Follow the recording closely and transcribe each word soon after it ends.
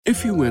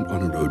If you went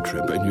on a road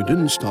trip and you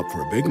didn't stop for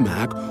a Big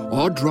Mac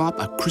or drop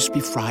a crispy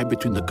fry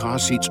between the car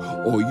seats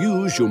or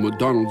use your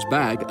McDonald's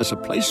bag as a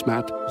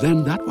placemat,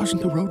 then that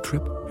wasn't a road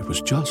trip. It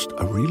was just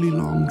a really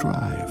long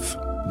drive.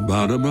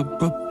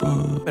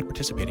 Ba-da-ba-ba-ba. At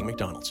participating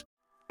McDonald's.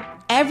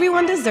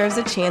 Everyone deserves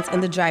a chance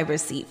in the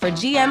driver's seat. For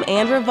GM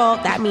and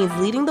Revolt, that means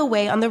leading the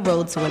way on the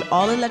road to an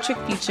all-electric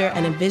future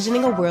and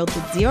envisioning a world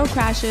with zero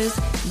crashes,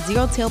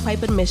 zero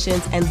tailpipe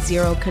emissions, and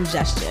zero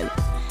congestion.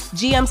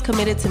 GM's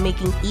committed to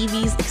making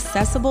EVs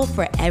accessible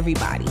for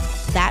everybody.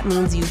 That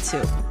means you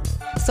too.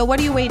 So what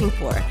are you waiting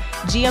for?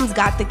 GM's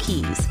got the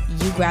keys.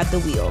 You grab the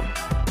wheel.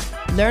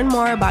 Learn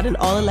more about an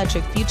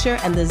all-electric future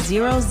and the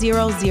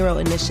 000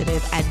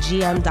 initiative at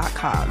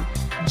gm.com.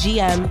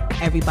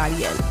 GM,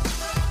 everybody in.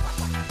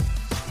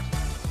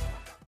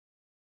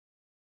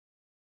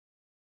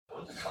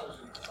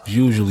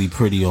 Usually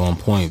pretty on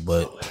point,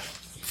 but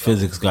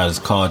Physics got his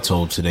car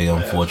towed today,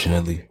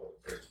 unfortunately.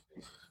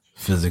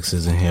 Physics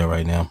isn't here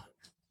right now.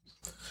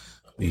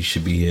 He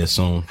should be here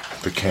soon.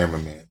 The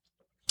cameraman.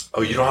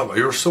 Oh,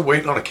 you're still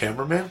waiting on a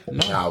cameraman?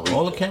 No,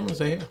 all the cameras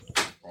are here.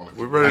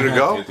 We ready to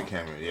go? Get the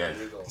camera, yeah.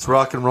 Let's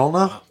rock and roll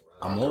now.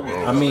 I'm over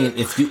it. I mean,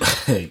 if you,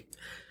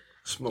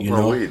 Smoke you more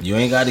know, weed. you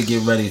ain't got to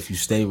get ready if you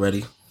stay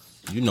ready.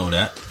 You know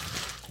that.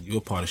 You're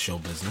a part of show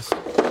business.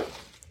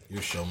 You're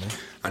a showman.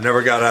 I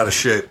never got out of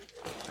shape.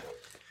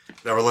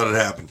 Never let it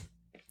happen.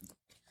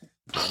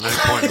 Not at any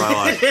point in my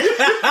life.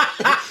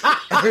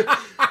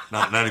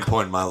 Not at any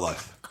point in my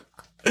life.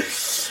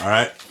 All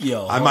right.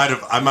 Yo, I might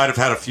have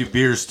had a few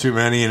beers too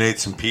many and ate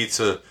some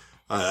pizza.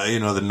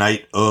 The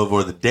night of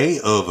or the day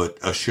of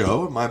a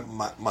show. My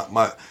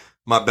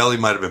belly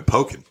might have been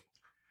poking,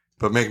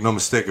 but make no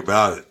mistake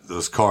about it.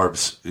 Those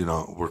carbs,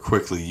 were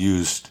quickly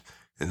used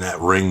in that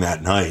ring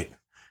that night.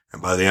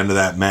 And by the end of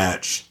that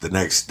match, the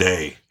next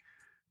day,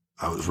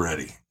 I was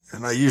ready.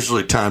 And I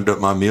usually timed up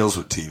my meals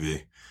with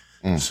TV.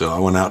 So I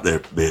went out there,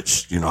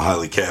 bitch,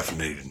 highly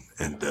caffeinated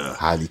and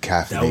highly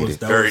caffeinated,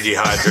 very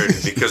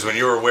dehydrated. Because when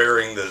you were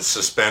wearing the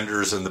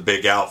suspenders and the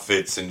big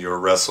outfits, and you were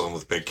wrestling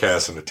with Big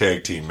Cass in a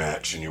tag team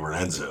match, and you were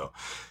Enzo,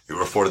 you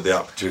were afforded the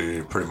opportunity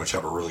to pretty much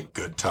have a really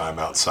good time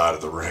outside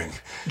of the ring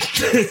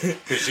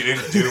because you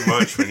didn't do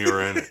much when you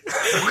were in it.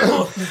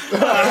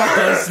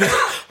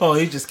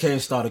 He just came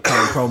and started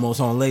cutting promos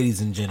on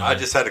Ladies and Gentlemen. I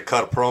just had to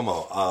cut a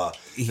promo.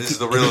 This is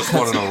the realest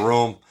one in the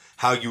room.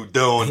 How you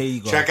doing? Here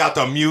you go. Check out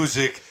the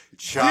music.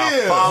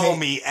 Follow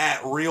me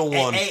at Real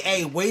One.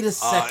 Hey, wait a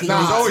second.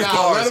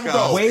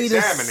 Wait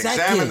a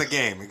second. Examine the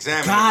game.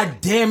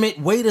 God damn it.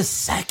 Wait a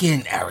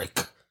second,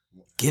 Eric.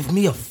 Give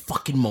me a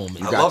fucking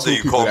moment. I love that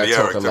you call me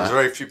Eric. There's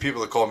very few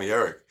people that call me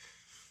Eric.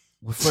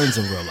 We're friends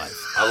in real life.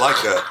 I like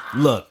that.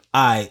 Look,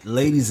 all right,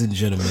 ladies and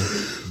gentlemen,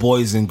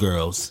 boys and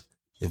girls,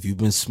 if you've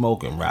been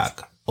smoking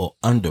rock or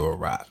under a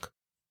rock,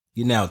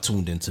 you're now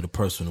tuned into the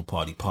Personal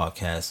Party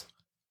Podcast.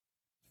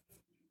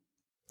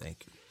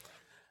 Thank you.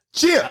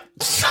 Cheer.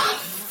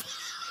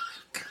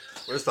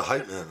 Where's the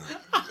hype man?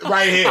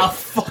 Right here.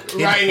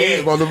 Right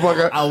here,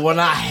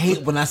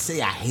 motherfucker. When I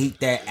say I hate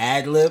that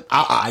ad lib,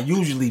 I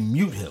usually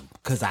mute him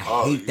because I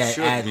hate that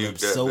ad lib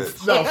so.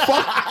 No,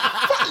 fuck.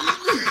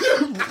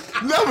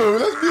 Never.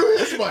 Let's mute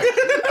his mic.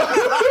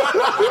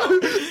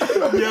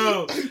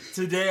 Yo,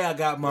 today I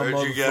got my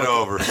Where'd you get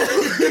over?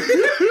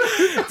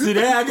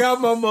 Today I got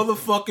my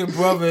motherfucking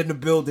brother in the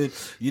building.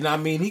 You know what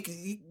I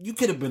mean? You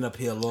could have been up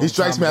here a long He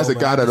strikes me as a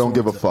guy that don't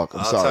give a fuck.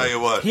 I'm sorry. I'll tell you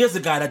what. Here's a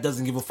guy that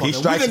doesn't give a fuck. He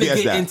strikes me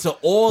as that. Into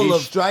all he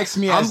of, strikes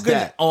me as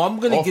that. I'm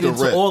going to get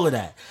into rip. all of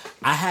that.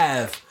 I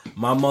have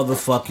my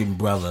motherfucking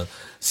brother,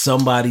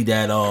 somebody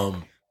that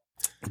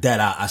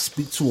I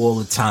speak to all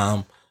the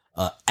time,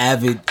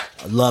 avid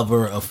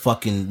lover of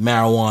fucking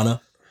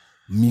marijuana,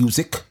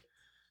 music,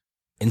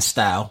 and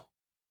style.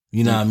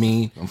 You know what I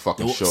mean? I'm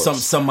fucking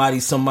shorts. Somebody,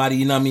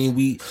 you know what I mean?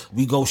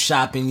 We go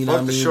shopping, you know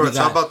what I mean? The shorts.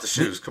 How about the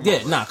shoes? Come on.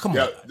 Yeah, come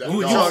on.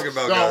 You talking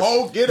about, guys?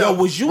 Whole get up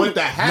was you with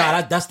the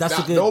hat. Nah, that's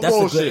a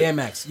good Air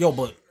Max. Yo,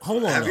 but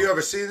hold on. Have you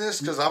ever seen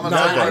this? Because I'm I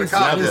going to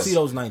cop didn't this. see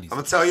those 90s. I'm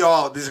going to tell you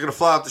all, these are going to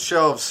fly off the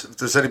shelves. If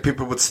there's any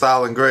people with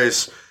style and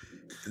grace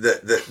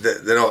that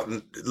they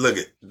don't, look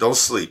it, don't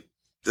sleep.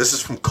 This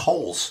is from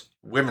Kohl's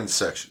women's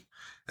section.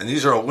 And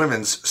these are a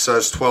women's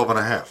size 12 and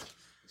a half.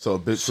 So a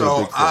big.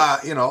 I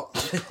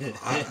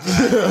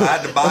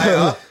had to buy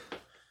up.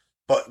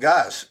 But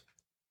guys,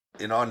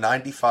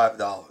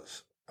 $95.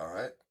 All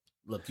right.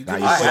 Look, I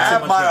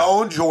have my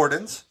own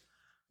Jordans,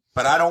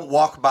 but I don't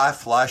walk by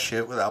fly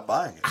shit without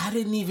buying it. I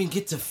didn't even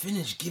get to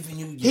finish giving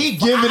you.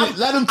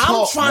 Let him talk.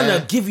 I'm trying man.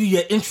 to give you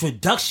your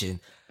introduction.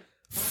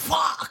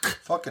 Fuck.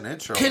 Fucking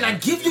intro. Can I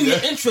give you your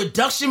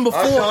introduction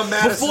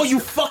before you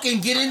fucking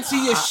get into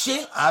your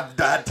shit? I've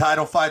had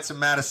title fights in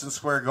Madison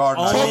Square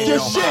Garden. Oh, Talk your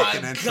shit.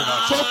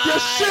 Talk your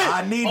shit.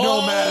 I need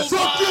no Madison.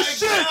 Talk your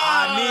shit.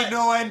 I need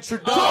no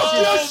introduction. Talk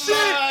your Oh shit.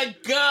 my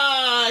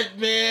God,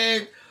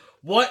 man.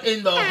 What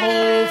in the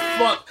whole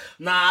fuck?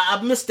 Nah,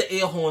 I missed the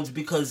air horns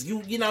because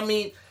you know what I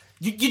mean?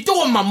 You're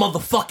doing my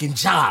motherfucking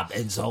job,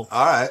 Enzo.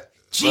 All right.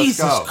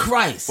 Jesus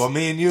Christ. Well,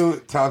 me and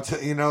you, Tom,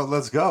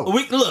 let's go.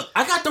 Look,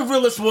 I got the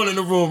realest one in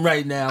the room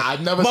right now.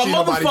 I've never seen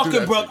nobody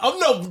do that. Oh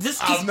no,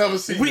 I've never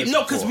seen this.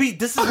 No, because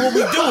this is what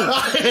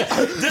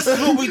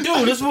we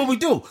do. This is what we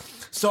do.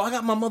 So I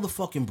got my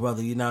motherfucking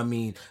brother, you know what I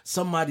mean?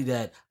 Somebody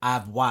that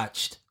I've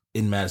watched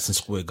in Madison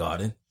Square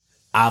Garden.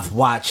 I've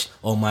watched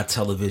on my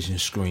television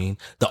screen,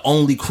 the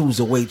only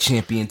cruiserweight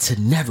champion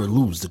to never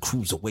lose the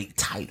cruiserweight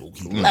title.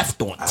 He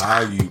left on top.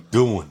 How you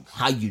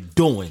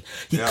doing?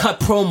 He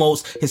cut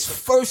promos. His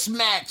first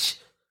match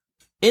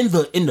on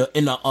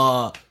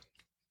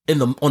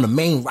the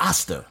main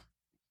roster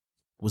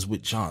was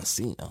with John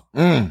Cena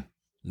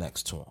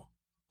next to him.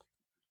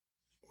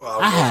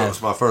 Well, that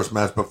was my first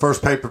match, but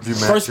first pay-per-view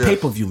match.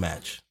 Pay-per-view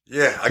match.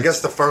 Yeah, I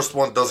guess the first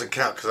one doesn't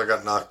count because I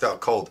got knocked out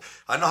cold.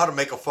 I know how to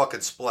make a fucking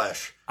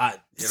splash. You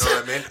know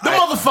what I mean? The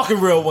motherfucking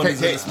real one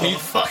is this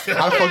motherfucker.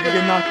 How the fuck you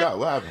get knocked out?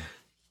 What happened?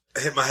 I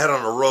hit my head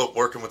on a rope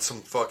working with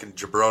some fucking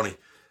jabroni.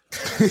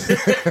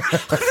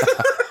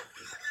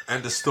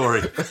 End of story.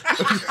 Look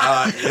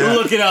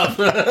it up.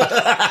 Look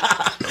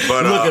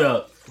it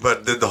up.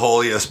 But did the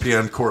whole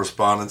ESPN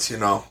correspondence,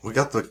 we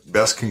got the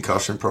best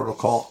concussion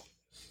protocol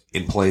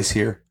in place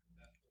here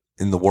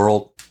in the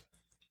world.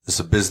 It's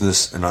a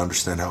business, and I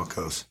understand how it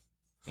goes.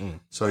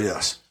 So,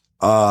 yes.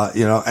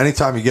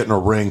 Anytime you get in a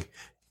ring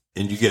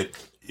and you get,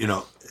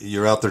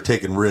 you're out there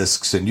taking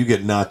risks and you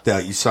get knocked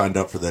out, you signed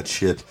up for that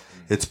shit.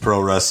 It's pro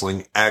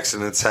wrestling.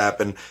 Accidents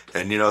happen.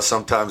 And,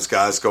 sometimes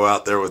guys go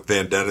out there with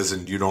vendettas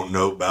and you don't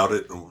know about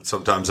it.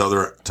 Sometimes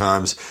other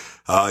times,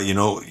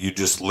 you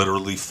just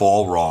literally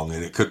fall wrong.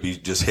 And it could be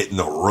just hitting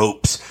the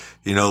ropes.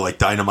 Like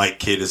Dynamite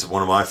Kid is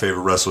one of my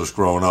favorite wrestlers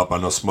growing up. I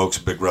know Smoke's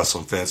a big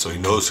wrestling fan, so he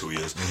knows who he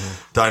is.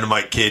 Mm-hmm.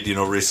 Dynamite Kid,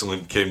 recently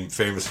became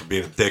famous for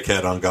being a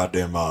dickhead on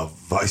goddamn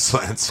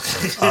Viceland's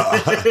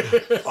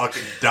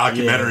fucking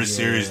documentary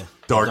series,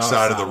 Dark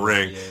Side of the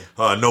Ring.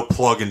 Yeah. No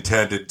plug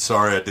intended.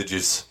 Sorry, I did you,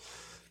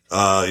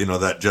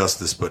 that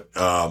justice. But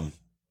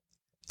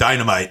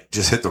Dynamite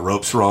just hit the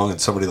ropes wrong, and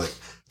somebody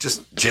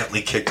just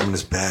gently kicked him in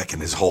his back,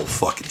 and his whole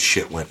fucking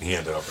shit went, and he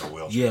ended up in a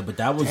wheelchair. Yeah, but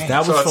that was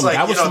that's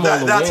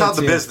how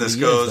the business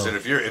goes. And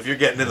if you're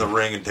getting in the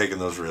ring and taking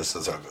those risks,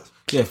 that's how it goes.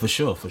 Yeah, for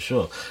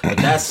sure. But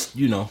that's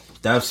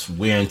that's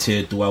wear and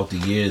tear throughout the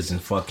years and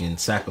fucking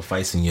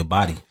sacrificing your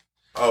body.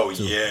 Oh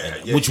too.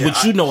 Yeah, which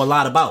you know a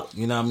lot about.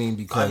 You know what I mean?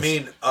 Because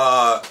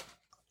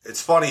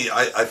it's funny.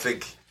 I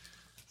think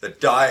the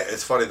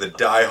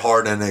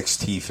die-hard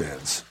NXT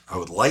fans, I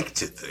would like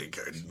to think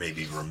I'd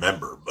maybe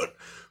remember, but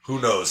who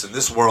knows? In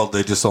this world,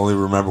 they just only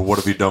remember what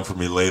have you done for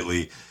me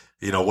lately?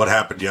 What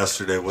happened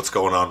yesterday? What's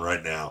going on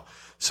right now?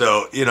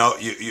 So, you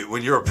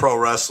when you're a pro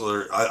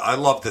wrestler, I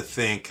love to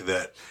think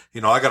that,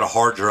 I got a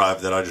hard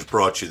drive that I just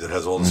brought you that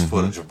has all this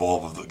footage of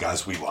all of the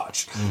guys we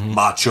watched.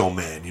 Macho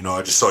Man,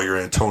 I just saw your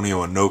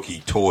Antonio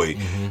Inoki toy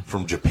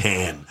from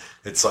Japan.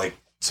 It's like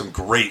some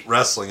great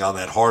wrestling on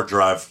that hard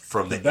drive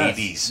from the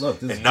 80s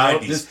and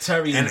 90s. This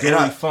Terry and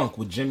Dory Funk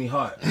with Jimmy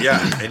Hart.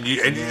 Yeah, and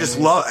you just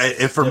love it.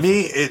 And for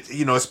me,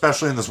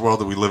 especially in this world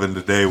that we live in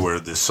today where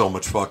there's so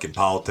much fucking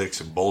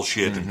politics and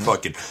bullshit and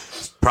fucking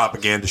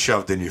propaganda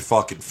shoved in your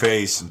fucking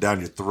face and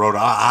down your throat,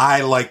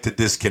 I like to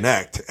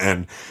disconnect.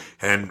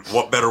 And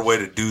what better way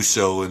to do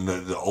so in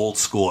the old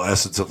school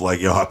essence of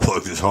I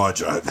plug this hard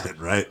drive in,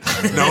 right?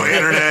 No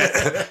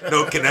internet,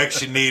 no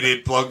connection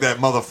needed. Plug that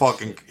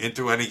motherfucking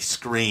into any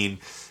screen,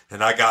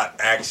 and I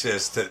got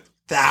access to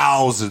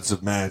thousands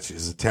of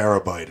matches, a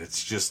terabyte.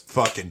 It's just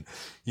fucking,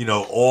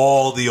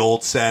 all the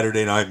old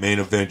Saturday Night Main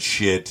Event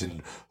shit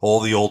and all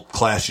the old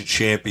Clash of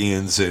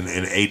Champions and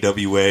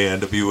AWA,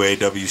 NWA,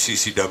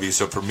 WCCW.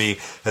 So for me,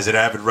 as an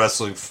avid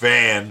wrestling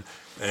fan,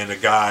 and a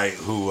guy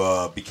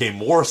who became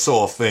more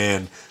so a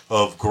fan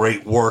of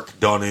great work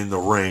done in the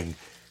ring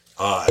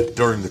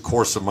during the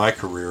course of my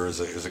career as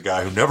a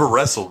guy who never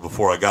wrestled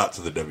before I got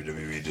to the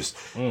WWE. Just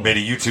made a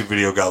YouTube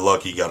video, got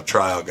lucky, got a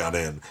tryout, got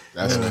in.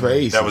 That's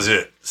crazy. That was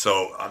it.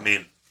 So, I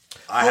mean,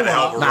 I had a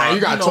hell of a run. Nah, you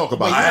got to talk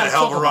about that. I had a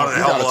hell of a run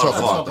and a hell of a lot of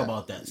fun. Talk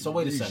about that. So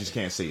wait a second. You just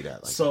can't say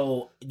that.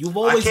 So you've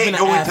always been an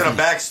athlete. I can't go into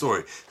the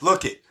backstory.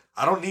 Look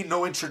I don't need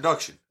no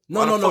introduction.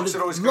 No. Look,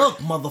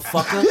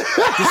 motherfucker.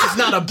 This is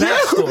not a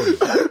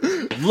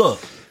backstory. Look.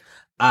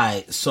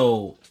 Alright,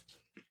 so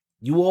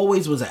you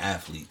always was an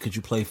athlete. Could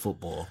you play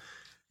football?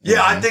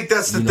 Yeah, I think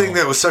that's the thing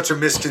that was such a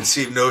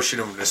misconceived notion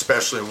of,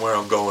 especially in where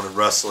I'm going in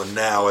wrestling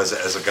now as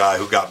a guy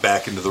who got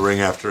back into the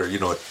ring after, a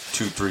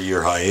 2-3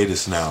 year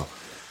hiatus now.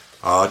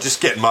 Just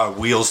getting my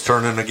wheels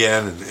turning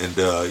again and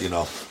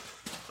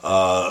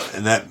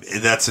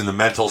that's in the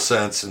mental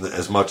sense and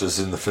as much as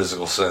in the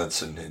physical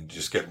sense and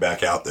just get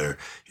back out there.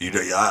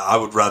 I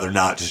would rather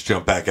not just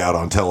jump back out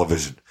on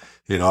television.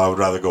 I would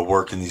rather go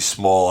work in these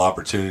small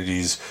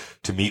opportunities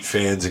to meet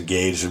fans,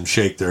 engage them,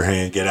 shake their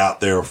hand, get out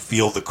there,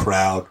 feel the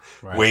crowd,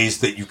 ways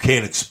that you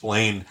can't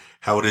explain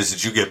how it is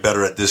that you get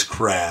better at this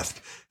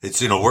craft.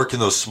 It's, work in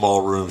those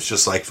small rooms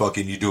just like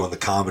fucking you do on the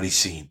comedy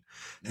scene.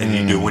 And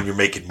you do when you're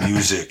making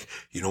music,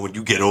 when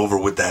you get over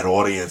with that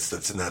audience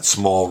that's in that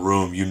small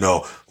room,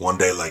 one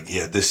day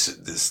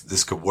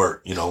this could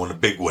work, in a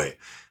big way.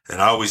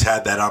 And I always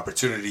had that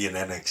opportunity in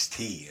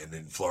NXT and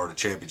in Florida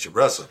Championship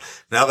Wrestling.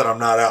 Now that I'm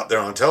not out there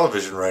on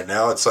television right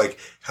now, it's like,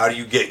 how do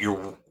you get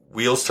your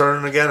wheels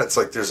turning again? It's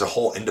like there's a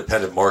whole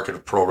independent market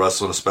of pro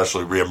wrestling,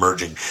 especially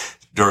reemerging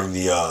during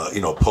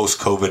the,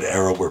 post-COVID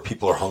era where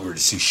people are hungry to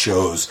see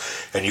shows.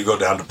 And you go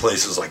down to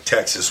places like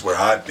Texas where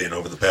I've been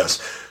over the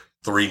past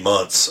 3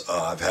 months.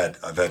 I've had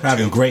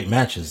having great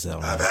matches though.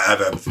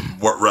 I've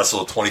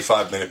wrestled a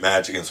 25-minute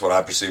match against what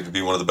I perceive to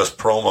be one of the best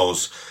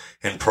promos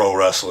in pro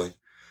wrestling.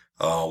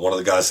 One of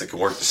the guys that can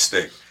work the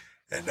stick.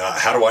 And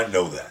how do I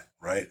know that?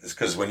 Right? It's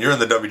because when you're in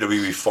the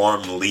WWE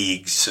Farm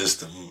League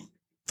system,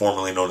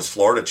 formerly known as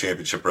Florida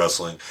Championship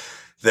Wrestling,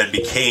 then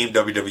became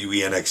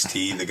WWE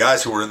NXT. The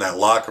guys who were in that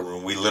locker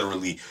room, we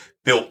literally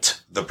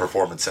built the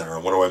Performance Center.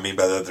 And what do I mean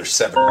by that? There's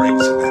 7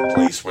 rings in that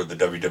place where the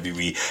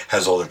WWE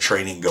has all their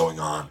training going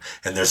on.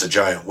 And there's a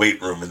giant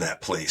weight room in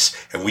that place.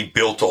 And we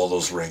built all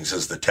those rings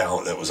as the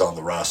talent that was on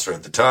the roster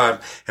at the time.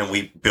 And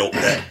we built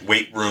that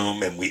weight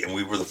room, and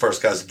we were the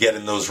first guys to get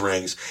in those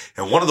rings.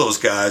 And one of those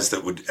guys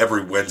that would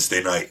every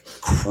Wednesday night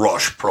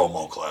crush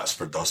promo class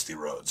for Dusty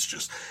Rhodes.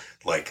 Just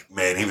like,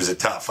 man, he was a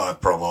top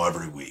 5 promo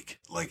every week.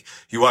 Like,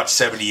 you watch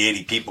 70,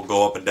 80 people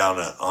go up and down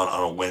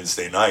on a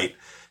Wednesday night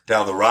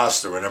down the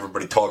roster, and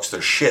everybody talks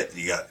their shit.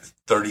 You got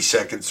 30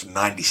 seconds,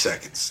 90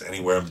 seconds,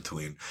 anywhere in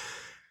between.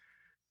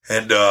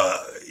 And,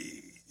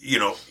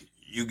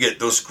 you get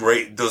those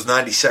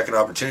 90-second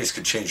opportunities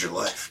could change your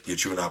life,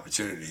 get you an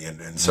opportunity.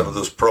 And some of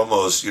those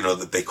promos,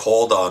 that they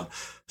called on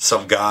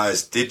some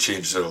guys did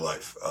change their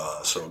life.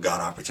 So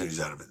got opportunities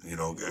out of it.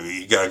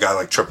 You got a guy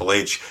like Triple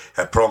H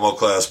at promo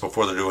class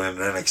before they're doing an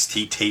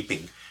NXT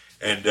taping.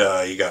 And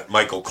you got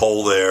Michael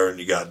Cole there, and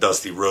you got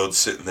Dusty Rhodes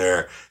sitting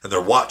there, and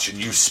they're watching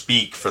you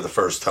speak for the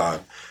first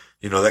time.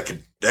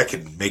 That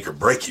could make or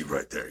break you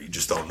right there. You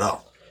just don't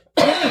know.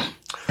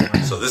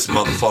 So this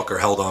motherfucker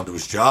held on to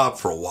his job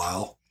for a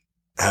while,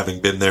 having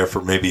been there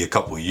for maybe a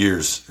couple of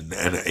years,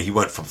 and he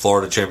went from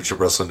Florida Championship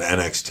Wrestling to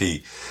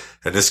NXT.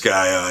 And this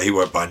guy, he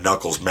went by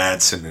Knuckles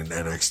Madsen in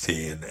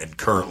NXT, and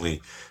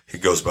currently he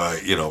goes by,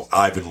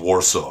 Ivan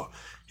Warsaw.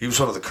 He was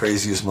one of the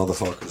craziest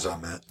motherfuckers I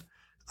met.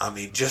 I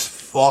mean, just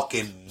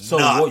fucking nuts.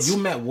 So you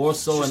met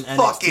Warsaw in NXT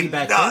fucking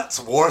back nuts.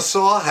 Then?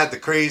 Warsaw had the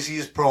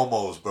craziest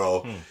promos,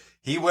 bro.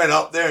 He went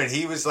up there and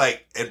he was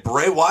like, and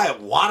Bray Wyatt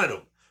wanted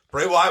him.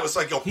 Bray Wyatt was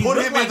like, yo, put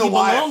him in the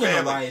Wyatt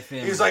family.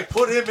 He was like,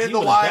 put him in the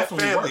Wyatt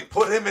family.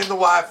 Put him in the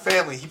Wyatt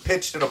family. He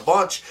pitched it a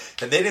bunch,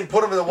 and they didn't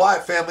put him in the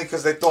Wyatt family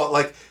because they thought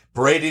like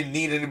Bray didn't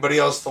need anybody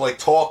else to like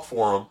talk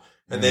for him.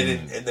 And they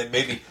didn't, and then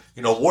maybe,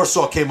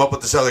 Warsaw came up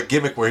with this other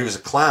gimmick where he was a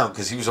clown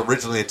because he was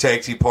originally a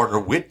tag team partner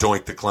with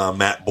Doink the Clown,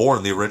 Matt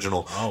Bourne, the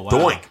original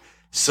Doink.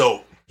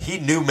 So he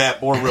knew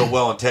Matt Bourne real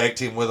well and tag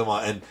team with him.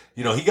 And,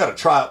 he got a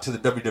tryout to the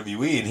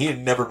WWE, and he had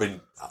never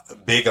been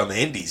big on the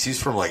indies.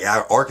 He's from like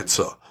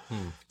Arkansas.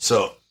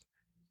 So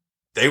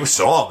they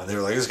saw him and they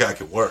were like, this guy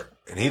can work.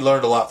 And he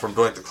learned a lot from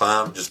Doink the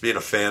Clown, just being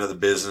a fan of the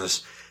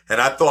business.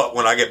 And I thought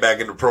when I get back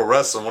into pro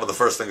wrestling, one of the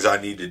first things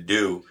I need to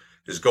do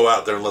is go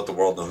out there and let the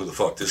world know who the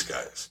fuck this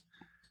guy is.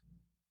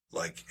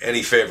 Like,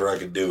 any favor I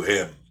can do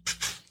him,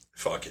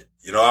 fuck it.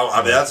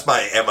 I mean, that's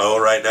my MO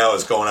right now,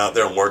 is going out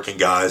there and working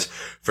guys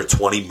for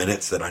 20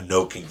 minutes that I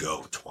know can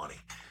go 20.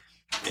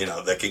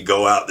 That can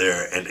go out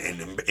there and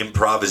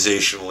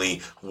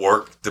improvisationally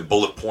work the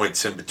bullet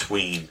points in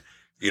between.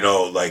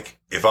 Like,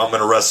 if I'm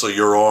going to wrestle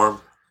your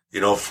arm,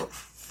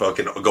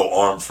 fucking go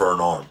arm for an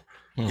arm.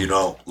 You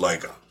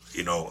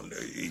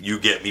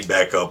get me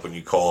back up when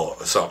you call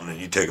something and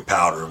you take a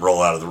powder and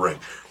roll out of the ring.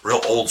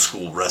 Real old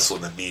school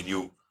wrestling that me and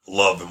you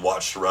love and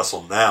watch to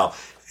wrestle now.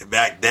 And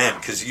back then,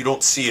 because you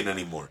don't see it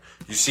anymore.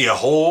 You see a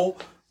whole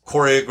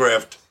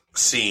choreographed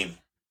scene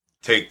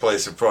take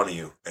place in front of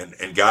you,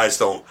 and guys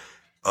don't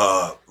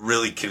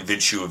really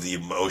convince you of the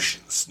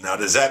emotions. Now,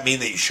 does that mean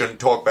that you shouldn't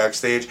talk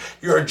backstage?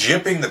 You're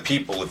gypping the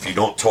people if you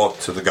don't talk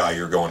to the guy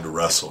you're going to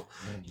wrestle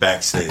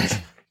backstage.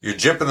 You're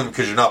gypping them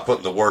because you're not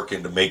putting the work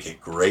in to make it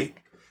great.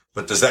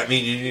 But does that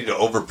mean you need to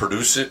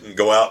overproduce it and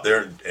go out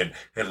there and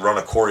run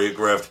a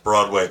choreographed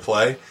Broadway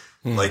play?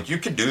 Like, you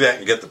can do that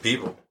and get the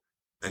people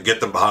and get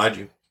them behind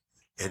you.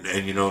 And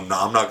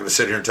I'm not going to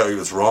sit here and tell you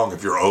it's wrong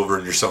if you're over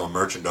and you're selling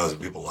merchandise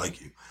and people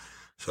like you.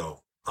 So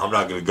I'm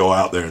not going to go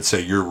out there and say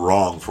you're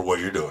wrong for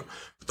what you're doing.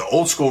 But the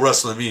old school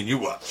wrestling me and you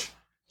watch,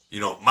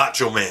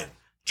 Macho Man,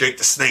 Jake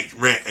the Snake,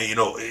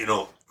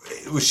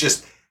 it was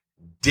just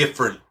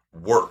different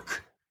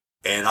work.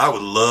 And I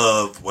would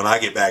love, when I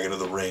get back into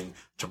the ring,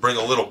 to bring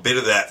a little bit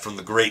of that from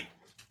the great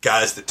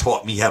guys that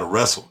taught me how to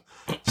wrestle.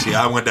 See,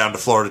 I went down to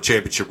Florida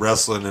Championship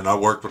Wrestling, and I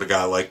worked with a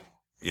guy like,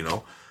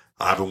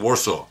 Ivan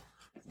Warsaw.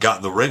 Got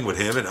in the ring with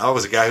him, and I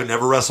was a guy who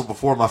never wrestled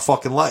before in my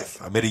fucking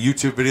life. I made a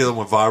YouTube video that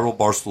went viral,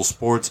 Barstool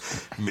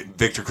Sports.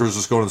 Victor Cruz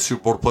was going to the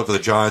Super Bowl to play for the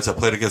Giants. I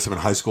played against him in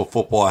high school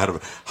football. I had a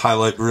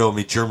highlight reel of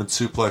me German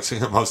suplexing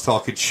him. I was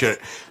talking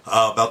shit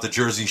about the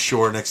Jersey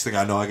Shore. Next thing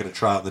I know, I got a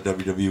tryout in the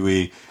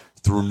WWE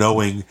through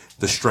knowing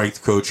the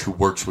strength coach who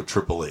works with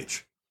Triple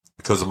H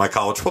because of my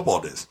college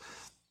football days.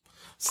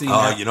 See,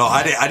 I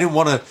didn't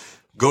want to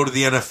go to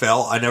the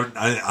NFL.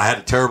 I had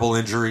a terrible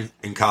injury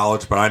in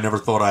college, but I never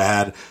thought I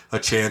had a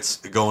chance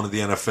to go into the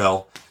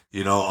NFL.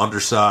 You know,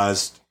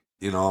 undersized.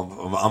 You know,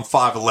 I'm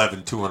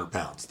 5'11", 200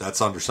 pounds.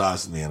 That's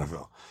undersized in the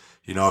NFL.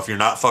 You know, if you're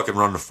not fucking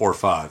running a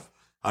 4.5,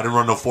 I didn't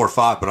run no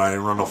 4.5, but I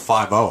didn't run no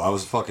 5.0. I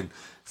was a fucking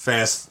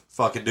fast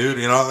fucking dude.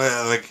 You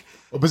know, like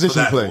What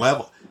position you play?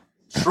 level,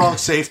 strong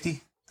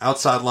safety,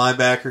 outside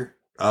linebacker.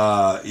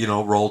 You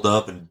know, rolled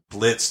up and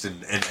blitzed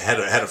and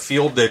had a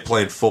field day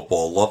playing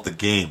football. Loved the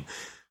game,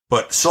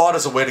 but saw it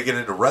as a way to get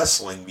into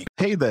wrestling.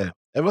 Hey there,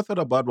 ever thought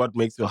about what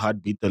makes your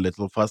heart beat a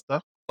little faster?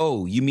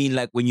 Oh, you mean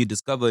like when you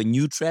discover a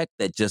new track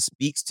that just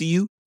speaks to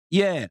you?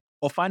 Yeah,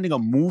 or finding a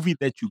movie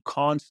that you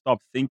can't stop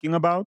thinking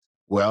about.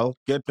 Well,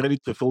 get ready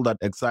to feel that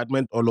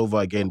excitement all over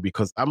again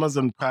because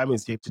Amazon Prime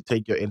is here to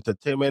take your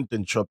entertainment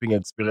and shopping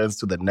experience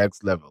to the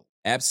next level.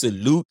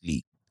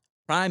 Absolutely.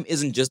 Prime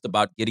isn't just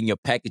about getting your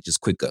packages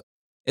quicker.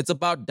 It's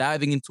about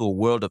diving into a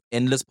world of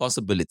endless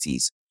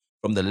possibilities,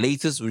 from the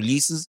latest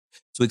releases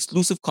to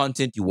exclusive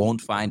content you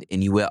won't find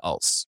anywhere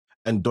else.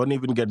 And don't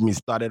even get me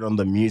started on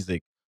the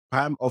music.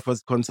 Prime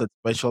offers concert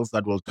specials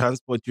that will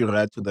transport you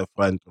right to the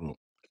front row.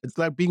 It's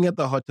like being at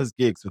the hottest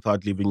gigs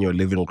without leaving your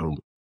living room.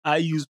 I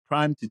use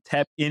Prime to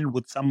tap in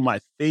with some of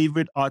my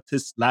favorite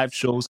artists' live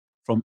shows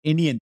from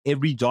any and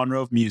every genre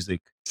of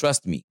music.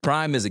 Trust me,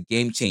 Prime is a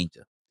game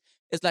changer.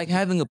 It's like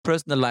having a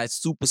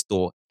personalized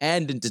superstore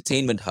and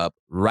entertainment hub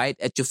right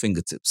at your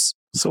fingertips.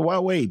 So why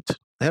wait?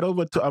 Head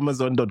over to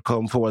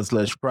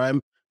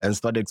amazon.com/prime and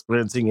start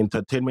experiencing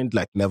entertainment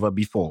like never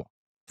before.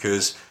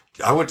 Because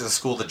I went to the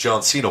school that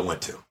John Cena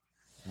went to.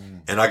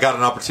 And I got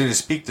an opportunity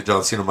to speak to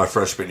John Cena my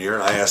freshman year,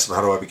 and I asked him,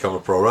 how do I become a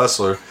pro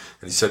wrestler?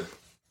 And he said,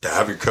 to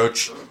have your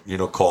coach, you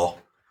know, call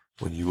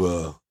when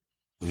you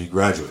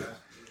graduate.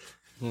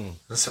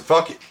 I said,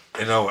 fuck it.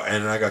 You know,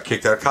 and I got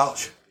kicked out of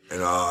college.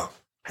 And,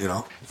 you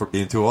know, for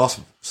being too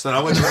awesome. So then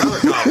I went to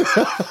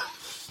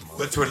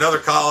another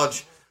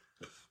college.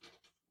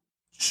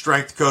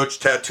 Strength coach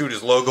tattooed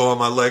his logo on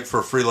my leg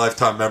for a free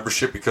lifetime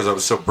membership because I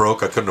was so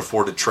broke I couldn't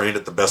afford to train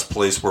at the best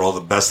place where all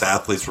the best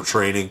athletes were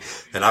training.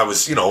 And I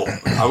was, you know,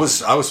 I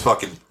was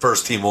fucking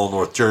first team all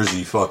North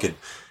Jersey, fucking,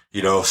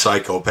 you know,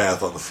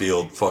 psychopath on the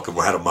field, fucking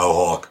had a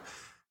mohawk,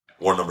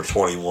 wore number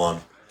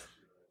 21,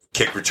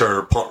 kick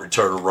returner, punt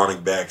returner,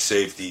 running back,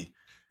 safety,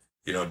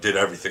 you know, did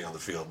everything on the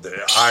field. The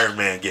Iron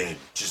Man game,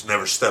 just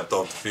never stepped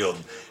off the field.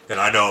 And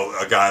I know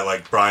a guy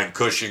like Brian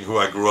Cushing, who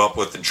I grew up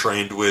with and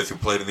trained with, who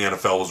played in the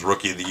NFL, was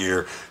Rookie of the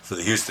Year for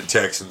the Houston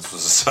Texans,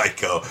 was a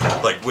psycho.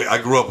 Like,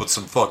 I grew up with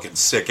some fucking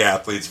sick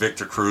athletes.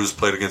 Victor Cruz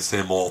played against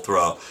him all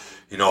throughout,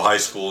 you know, high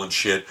school and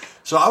shit.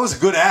 So I was a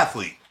good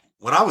athlete.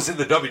 When I was in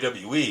the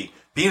WWE,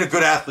 being a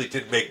good athlete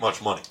didn't make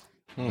much money.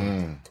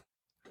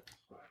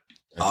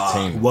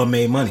 What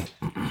made money?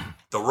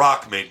 The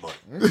Rock made money.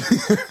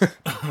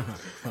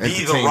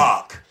 Be The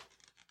Rock.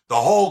 The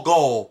whole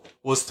goal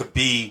was to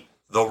be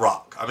The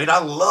Rock. I mean, I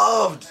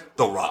loved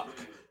The Rock.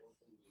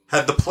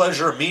 Had the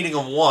pleasure of meeting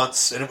him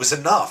once, and it was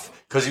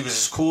enough because he was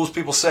as cool as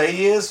people say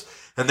he is.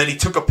 And then he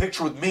took a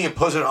picture with me and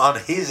posted it on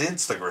his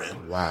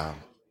Instagram. Wow.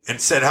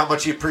 And said how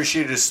much he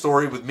appreciated his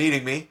story with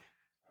meeting me.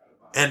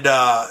 And,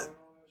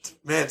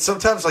 man,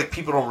 sometimes, like,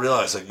 people don't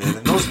realize, like, man,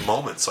 in those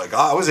moments, like,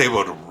 I was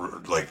able to,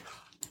 like,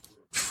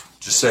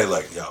 just say,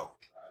 like, yo,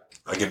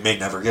 like, it may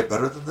never get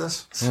better than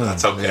this. So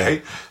that's okay.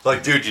 Yeah.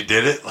 Like, dude, you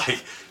did it.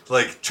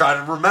 Like, try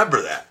to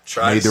remember that.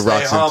 Try to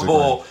stay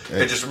humble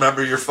and just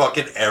remember you're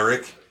fucking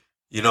Eric,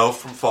 you know,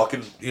 from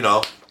fucking, you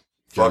know,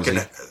 Jersey.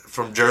 Fucking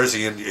from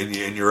Jersey, and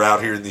you're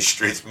out here in these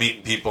streets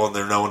meeting people and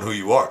they're knowing who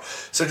you are.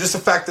 So just the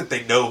fact that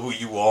they know who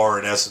you are,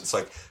 in essence,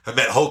 like, I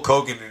met Hulk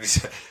Hogan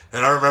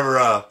and I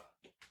remember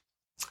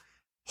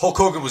Hulk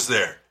Hogan was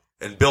there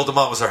and Bill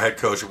DeMott was our head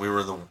coach and we were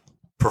in the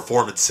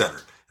Performance Center.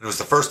 And it was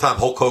the first time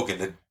Hulk Hogan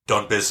had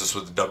done business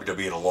with the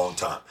WWE in a long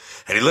time.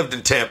 And he lived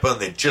in Tampa,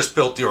 and they just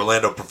built the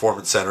Orlando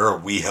Performance Center, or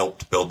we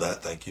helped build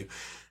that, thank you.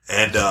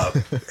 And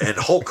and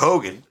Hulk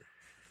Hogan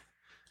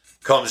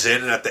comes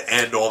in, and at the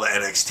end, all the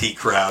NXT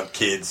crowd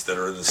kids that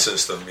are in the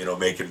system, you know,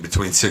 making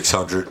between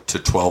 $600 to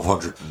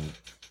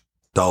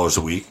 $1,200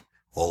 a week,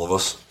 all of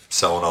us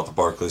selling out the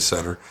Barclays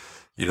Center,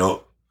 you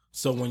know.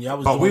 So when y'all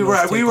was, but we were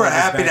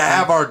happy to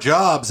have our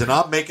jobs, and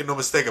I'm making no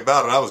mistake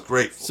about it. I was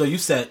grateful. So you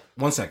said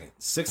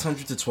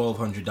 $600 to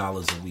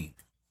 $1,200 a week.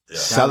 Yeah.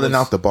 Selling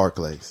out the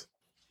Barclays.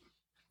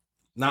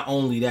 Not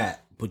only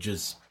that, but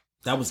just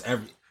that was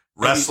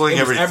wrestling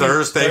every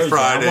Thursday,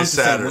 Friday,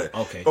 Saturday.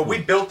 Okay, but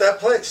we built that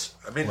place.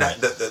 I mean, right.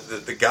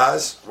 the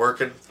guys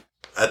working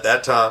at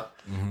that time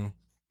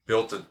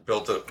built a.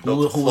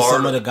 Who were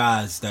some of the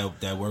guys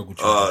that work with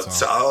you?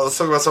 So let's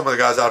talk about some of the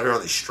guys out here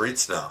on these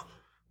streets now.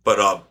 But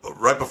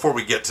right before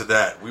we get to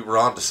that, we were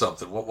on to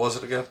something. What was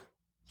it again?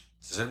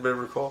 Does anybody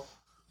recall?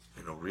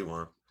 You know,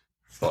 rewind.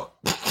 Fuck.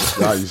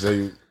 Yeah, you say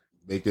you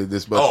making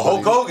this much. Oh,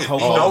 Hulk Hogan.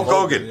 Hulk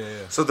Hogan.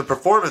 Yeah. So the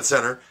Performance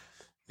Center,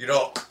 you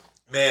know,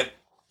 man,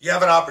 you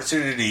have an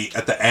opportunity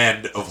at the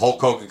end of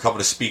Hulk Hogan coming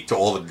to speak to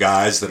all the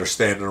guys that are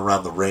standing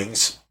around the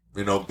rings,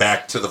 you know,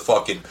 back to the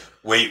fucking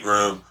weight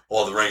room,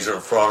 all the rings are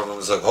in front of him. It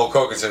was like, Hulk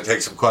Hogan's going to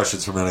take some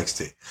questions from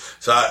NXT.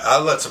 So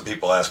I let some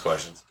people ask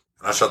questions,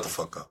 and I shut the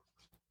fuck up.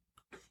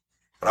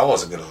 But I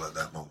wasn't going to let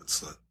that moment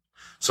slip.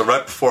 So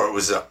right before it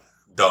was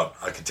done,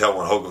 I could tell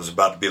when Hogan was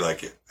about to be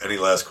like, any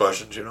last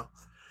questions, you know?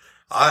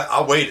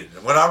 I waited.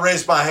 And when I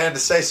raised my hand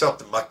to say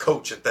something, my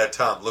coach at that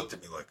time looked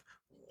at me like,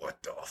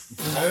 what the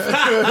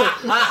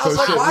fuck? I was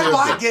like, why do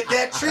I get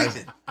that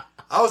treatment?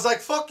 I was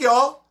like, fuck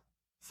y'all.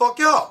 Fuck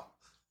y'all.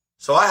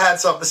 So I had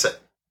something to say.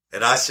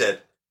 And I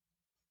said,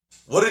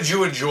 what did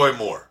you enjoy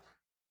more?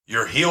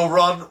 Your heel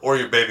run or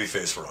your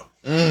babyface run?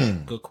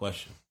 Good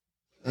question.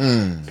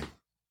 And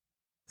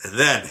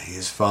then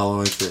his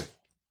following thing.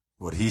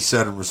 What he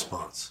said in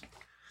response.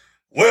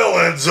 Well,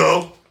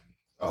 Enzo.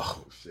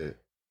 Oh, shit.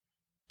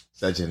 Is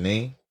that your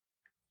name?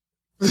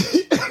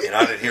 And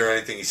I didn't hear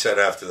anything he said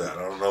after that.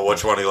 I don't know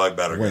which one he liked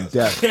better.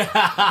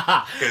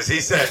 Because he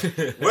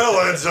said, well,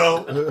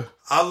 Enzo,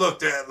 I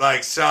looked at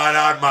like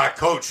side-eyed my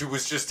coach who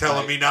was just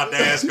telling me not to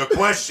ask a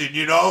question,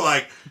 you know,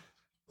 like,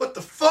 what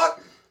the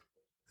fuck?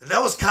 And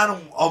that was kind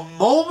of a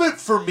moment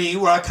for me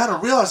where I kind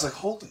of realized, like,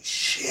 holy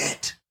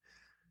shit.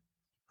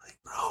 Like,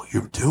 bro,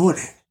 you're doing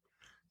it.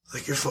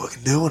 Like, you're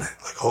fucking doing it.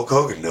 Like, Hulk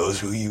Hogan knows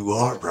who you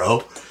are,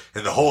 bro.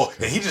 And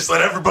he just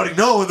let everybody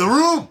know in the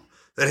room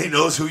that he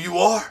knows who you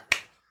are.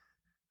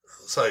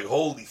 It's like,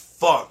 holy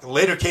fuck. And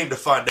later came to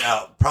find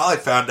out, probably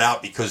found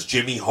out because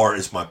Jimmy Hart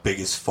is my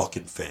biggest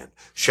fucking fan.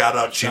 Shout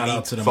out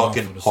Jimmy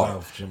fucking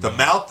Hart. The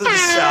Mouth of the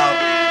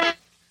South.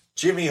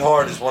 Jimmy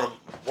Hart is one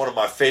of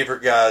my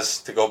favorite guys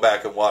to go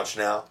back and watch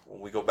now.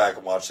 When we go back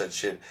and watch that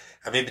shit.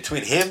 I mean,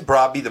 between him,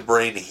 Bobby the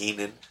Brain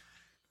Heenan,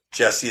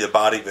 Jesse the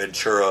Body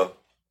Ventura,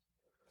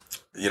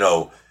 you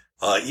know,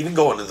 even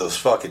going to those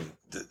fucking,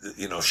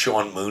 you know,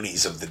 Sean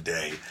Mooney's of the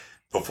day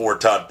before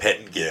Todd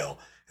Pettengill.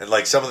 And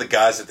like some of the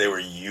guys that they were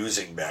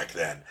using back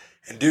then.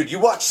 And dude, you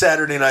watch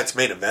Saturday night's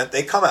main event,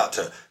 they come out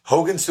to,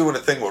 Hogan's doing a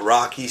thing with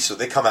Rocky, so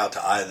they come out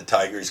to Eye of the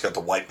Tiger. He's got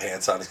the white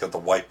pants on, he's got the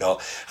white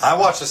belt. I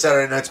watched the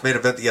Saturday night's main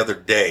event the other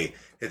day.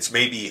 It's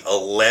maybe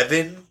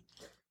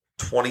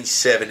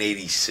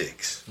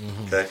 11/27/86.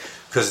 Okay?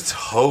 Because it's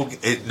Hogan.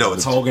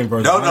 It's Hogan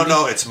versus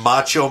No. It's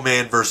Macho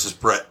Man versus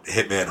Bret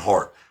Hitman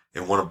Hart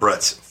in one of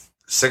Bret's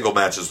single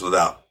matches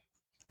without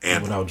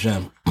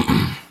Jim.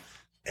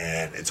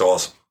 And it's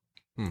awesome.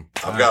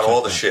 I've got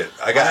all the shit.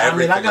 I got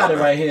everything. I got it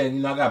right here. You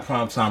know, I got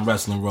Primetime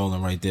Wrestling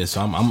rolling right there,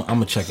 so I'm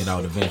gonna check it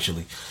out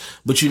eventually.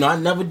 But you know, I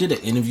never did an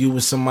interview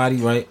with somebody,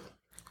 right,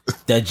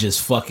 that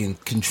just fucking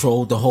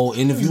controlled the whole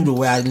interview the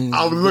way I didn't.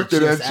 I'm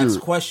looking at you. Ask a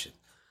question.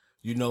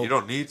 You know, you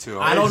don't need to.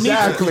 I don't need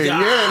to.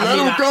 Let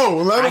him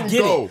go. Let him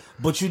go. It.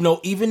 But you know,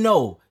 even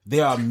though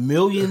there are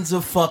millions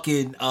of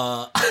fucking,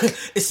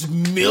 it's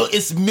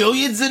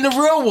millions in the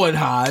real one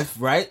hive,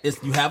 right?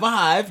 You have a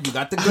hive. You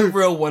got the good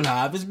real one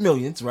hive. It's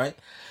millions, right?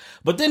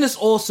 But then it's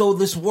also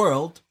this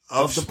world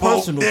of the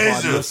personal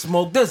part of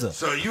Smoke Dizzer.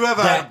 So you have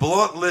had a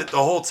blunt lit the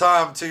whole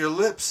time to your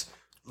lips,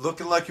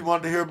 looking like you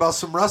wanted to hear about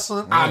some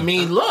wrestling. I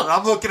mean, look.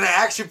 I'm looking at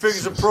action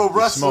figures of pro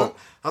wrestling.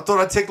 I thought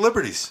I'd take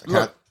liberties.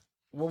 Look,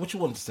 what you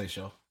wanted to say,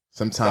 Show?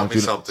 Sometimes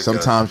you don't.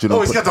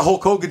 Oh, he's got the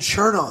Hulk Hogan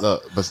shirt on.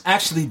 Look, but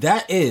actually,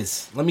 that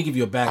is. Let me give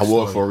you a backstory. I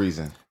wore it for a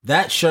reason.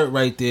 That shirt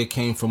right there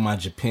came from my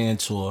Japan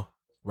tour.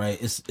 Right,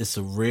 it's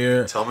a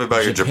rare. Tell me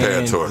about your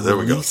Japan tour. There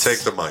we go. Take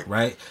the mic.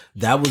 Right,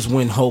 that was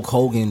when Hulk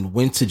Hogan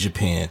went to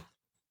Japan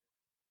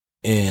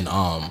and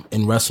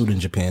wrestled in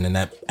Japan, and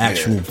that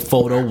actual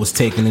photo was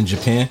taken in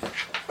Japan.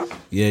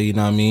 Yeah, you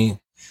know what I mean.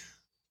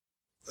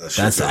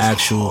 That's the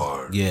actual.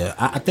 Hard. Yeah,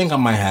 I think I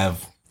might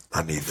have.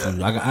 I need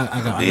that. I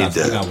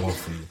got one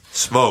for you.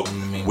 Smoke. You know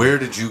what I mean? Where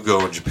did you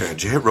go in Japan?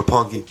 Did you hit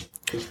Roppongi?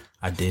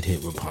 I did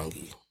hit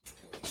Roppongi.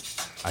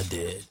 I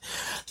did.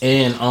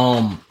 And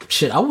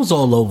I was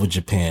all over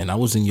Japan. I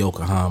was in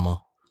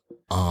Yokohama.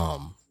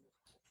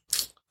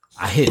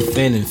 I hit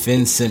Finn, and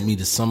Finn sent me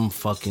to some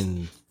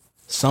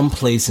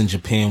place in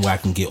Japan where I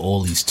can get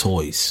all these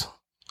toys.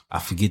 I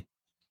forget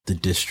the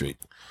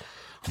district.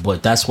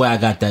 But that's where I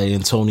got that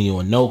Antonio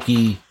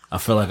Inoki. I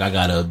feel like I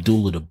got a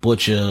Abdullah the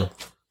Butcher.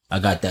 I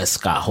got that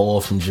Scott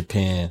Hall from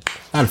Japan.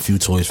 I got a few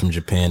toys from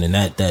Japan, and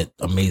that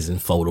amazing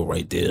photo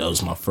right there. That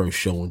was my first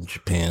show in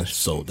Japan.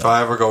 Sold out. If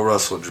I ever go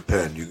wrestle in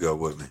Japan, you go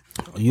with me.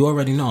 You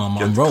already know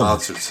I'm rolling.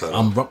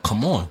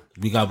 Come on,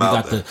 we got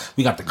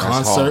the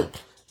concert,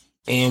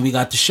 and we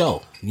got the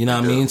show. You know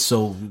what I mean?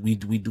 So we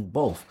do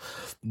both.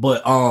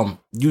 But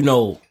you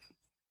know,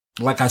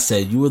 like I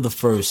said, you were the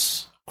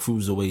first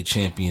cruiserweight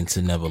champion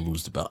to never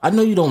lose the belt. I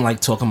know you don't like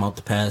talking about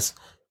the past,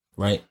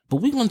 right? But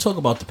we're gonna talk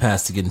about the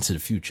past to get into the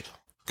future.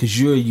 Because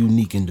you're a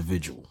unique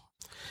individual.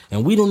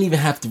 And we don't even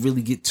have to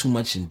really get too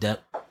much in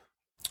depth.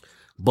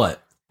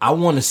 But I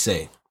want to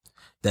say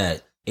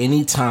that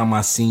anytime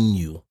I seen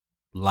you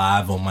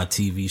live on my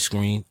TV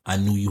screen, I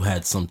knew you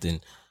had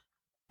something.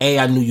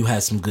 I knew you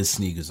had some good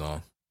sneakers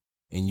on.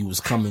 And you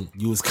was coming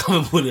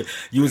with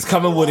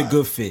a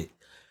good fit.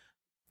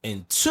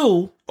 And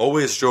two,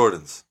 always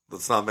Jordans.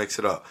 Let's not mix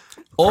it up.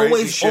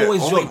 Always Only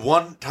Jordans.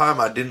 one time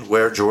I didn't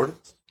wear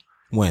Jordans.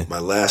 When? My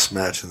last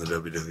match in the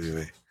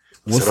WWE.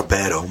 Was that a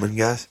bad omen,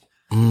 guys?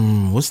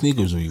 What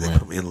sneakers were you They wearing?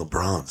 put me in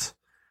LeBron's.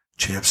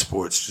 Champ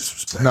Sports just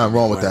was begging Nothing me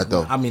wrong to with wear- that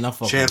though. I mean, I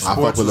fuck Champ with I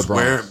Sports fuck with was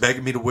LeBrons.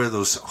 begging me to wear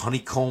those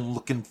honeycomb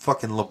looking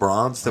fucking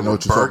LeBrons that I know were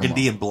what you're talking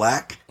burgundy about. and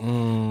black.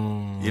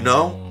 You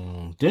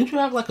know? Didn't you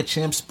have like a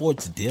Champ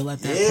Sports deal at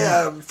that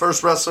Yeah,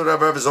 first wrestler to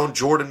ever have his own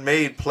Jordan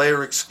made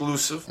player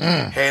exclusive.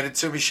 Handed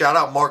to me. Shout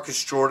out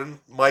Marcus Jordan,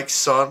 Mike's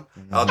son,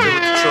 out there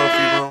with the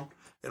trophy room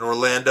in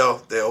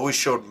Orlando. They always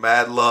showed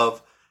mad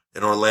love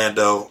in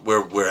Orlando,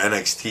 where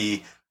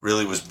NXT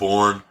really was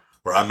born,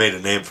 where I made a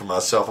name for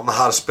myself. I'm the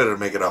hottest spitter to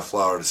make it out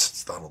Florida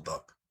since Donald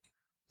Duck.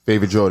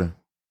 Favorite Jordan?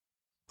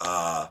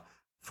 14.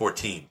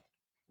 14.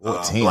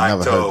 Black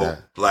Never toe. heard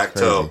that. Black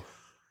Crazy. toe.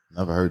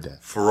 Never heard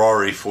that.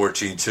 Ferrari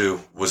 14-2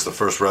 was the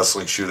first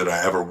wrestling shoe that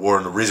I ever wore.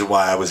 And the reason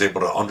why I was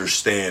able to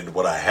understand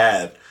what I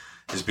had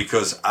is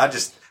because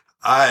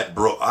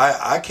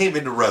I came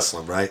into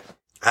wrestling, right?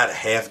 I had a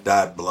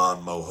half-dyed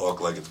blonde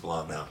mohawk like it's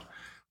blonde now,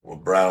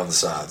 with brown on the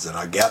sides. And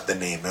I got the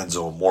name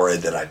Enzo Amore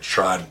that I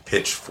tried and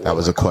pitched for. That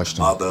was a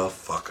question.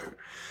 Motherfucker.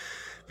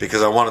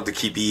 Because I wanted to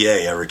keep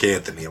EA, Eric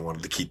Anthony. I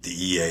wanted to keep the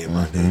EA in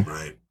my name,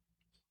 right?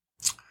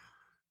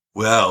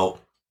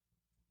 Well,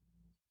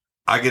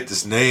 I get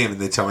this name and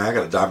they tell me I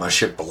got to dye my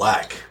shit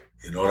black.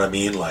 You know what I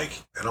mean? Like,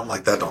 and I'm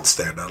like, that don't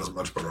stand out as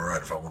much, but all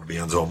right, if I want to be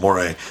Enzo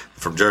Amore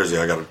from Jersey,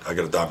 I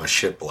gotta dye my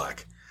shit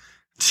black.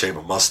 Shave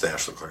a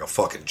mustache, look like a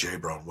fucking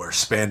J-bro, and wear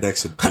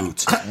spandex and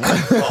boots.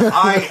 Well,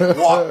 I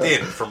walked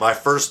in for my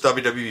first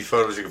WWE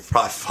photos. You can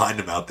probably find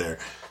them out there.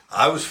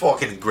 I was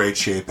fucking in great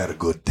shape, had a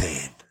good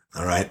tan.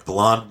 All right,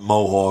 blonde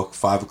mohawk,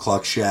 5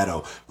 o'clock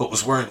shadow, but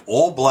was wearing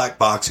all black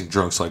boxing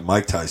trunks like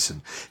Mike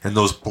Tyson and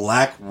those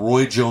black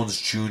Roy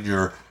Jones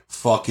Jr.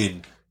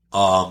 fucking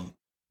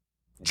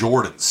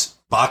Jordans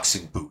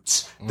boxing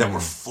boots that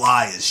were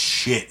fly as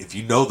shit. If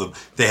you know them,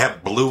 they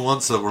have blue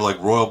ones that were like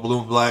royal blue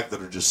and black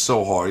that are just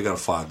so hard. You gotta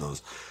find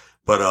those.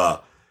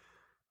 But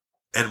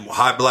and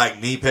high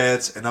black knee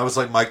pads, and I was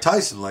like Mike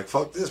Tyson, like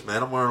fuck this,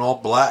 man. I'm wearing all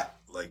black.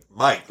 Like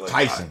Mike,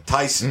 like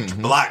Tyson,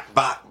 black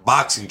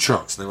boxing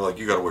trunks. And they were like,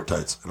 you got to wear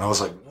tights. And I was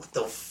like, what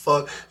the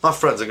fuck? My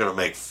friends are going to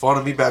make fun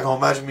of me back home.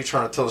 Imagine me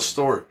trying to tell a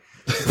story.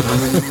 Like,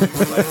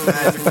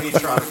 imagine me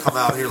trying to come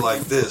out here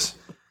like this.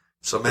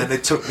 So, man,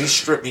 they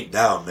stripped me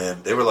down,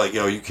 man. They were like,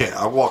 yo, you can't.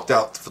 I walked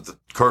out for the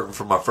curtain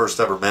for my first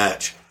ever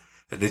match,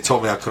 and they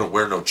told me I couldn't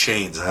wear no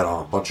chains. I had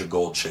on a bunch of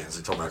gold chains.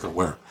 They told me I couldn't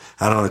wear them.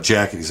 I had on a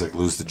jacket. He's like,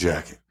 lose the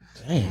jacket.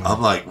 Damn.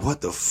 I'm like,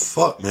 what the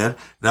fuck, man?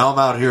 Now I'm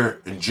out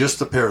here in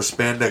just a pair of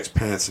spandex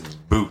pants and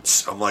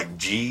boots. I'm like,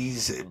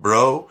 geez,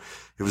 bro.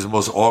 It was the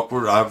most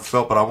awkward I ever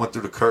felt, but I went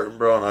through the curtain,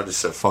 bro, and I just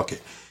said, fuck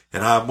it.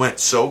 And I went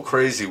so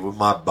crazy with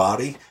my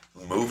body,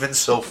 moving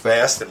so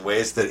fast in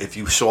ways that if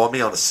you saw me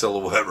on a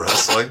silhouette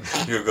wrestling,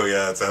 you would go,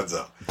 yeah, that's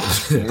Enzo.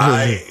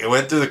 I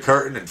went through the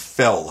curtain and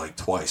fell like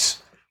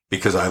twice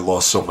because I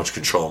lost so much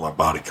control of my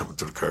body coming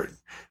through the curtain.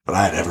 But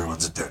I had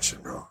everyone's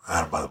attention, bro. I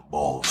had them by the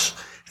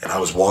balls. And I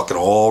was walking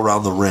all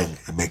around the ring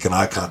and making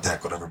eye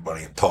contact with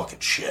everybody and talking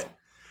shit.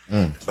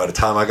 By the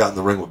time I got in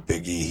the ring with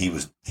Big E, he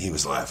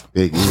was laughing.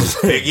 Big E.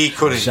 Big E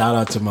couldn't. Shout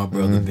out to my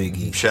brother Big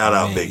E. Shout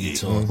out Man, Big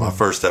E. My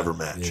first ever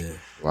match. Yeah.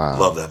 Wow.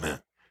 Love that man.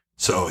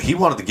 So he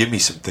wanted to give me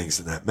some things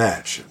in that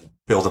match. And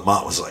Bill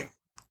DeMott was like,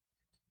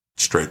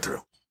 straight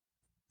through.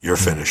 You're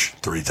finished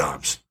 3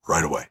 times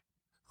right away.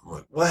 I'm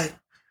like, what?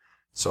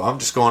 So I'm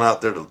just going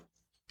out there to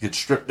get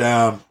stripped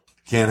down.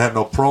 Can't have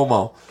no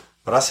promo.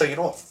 But I say, you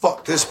know what?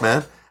 Fuck this,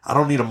 man. I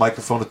don't need a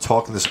microphone to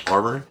talk in this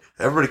armory.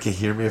 Everybody can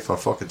hear me if I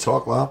fucking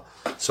talk loud.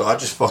 So I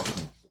just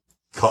fucking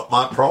cut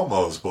my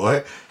promos,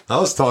 boy. I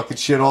was talking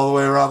shit all the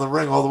way around the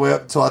ring, all the way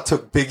up until I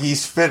took Big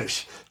E's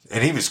finish.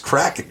 And he was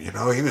cracking, you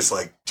know. He was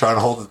like trying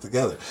to hold it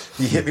together.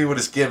 He hit me with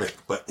his gimmick,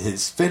 but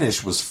his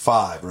finish was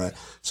 5, right?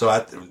 So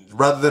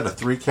rather than a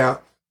 3 count,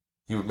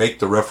 he would make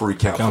the referee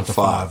count Count for to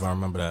 5. 5. I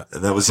remember that.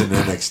 And that was in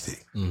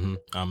NXT.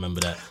 I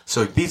remember that.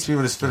 So he beats me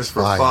with his finish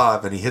for Fire.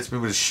 5, and he hits me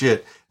with his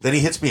shit. Then he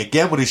hits me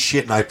again with his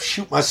shit, and I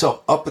shoot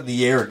myself up in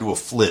the air and do a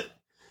flip.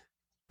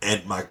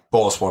 And my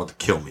boss wanted to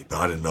kill me, but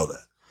I didn't know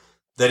that.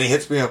 Then he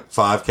hits me up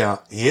 5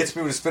 count. He hits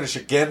me with his finish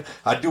again.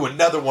 I do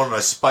another one, and I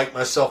spike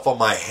myself on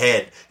my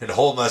head and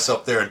hold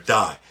myself there and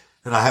die.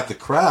 And I have the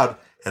crowd,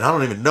 and I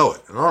don't even know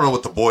it. And I don't know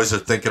what the boys are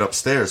thinking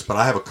upstairs, but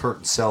I have a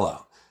curtain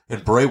sellout.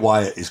 And Bray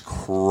Wyatt is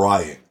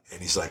crying.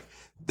 And he's like,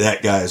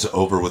 that guy is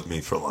over with me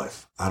for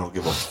life. I don't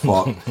give a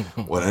fuck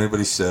what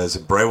anybody says.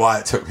 And Bray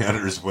Wyatt took me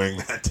under his wing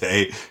that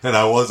day, and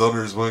I was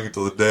under his wing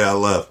until the day I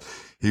left.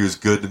 He was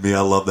good to me.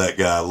 I love that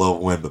guy. I love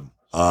Wyndham.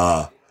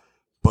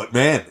 But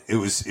man, it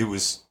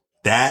was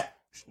that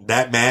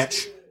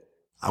match.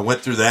 I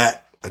went through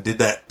that. I did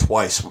that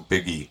twice with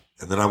Big E,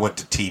 and then I went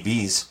to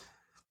TVs.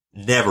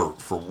 Never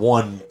for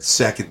 1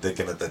 second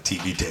thinking at that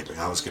TV taping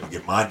I was going to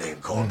get my name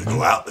called to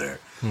go out there.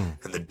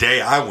 And the day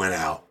I went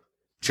out,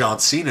 John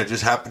Cena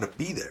just happened to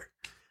be there.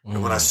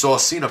 And when I saw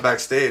Cena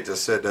backstage, I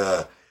said,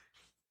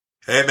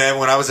 hey, man,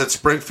 when I was at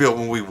Springfield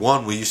when we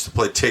won, we used to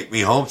play Take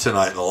Me Home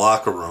Tonight in the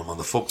locker room on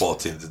the football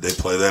team. Did they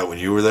play that when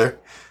you were there?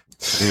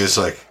 And he was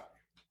like,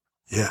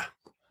 yeah.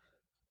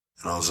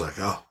 And I was like,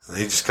 oh. And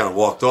he just kind of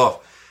walked off.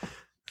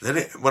 Then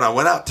when I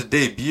went out to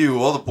debut,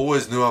 all the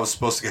boys knew I was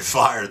supposed to get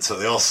fired, so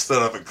they all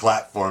stood up and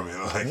clapped for me.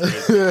 Like,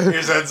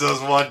 here's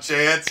Enzo's one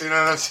chance, you know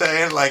what I'm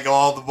saying? Like,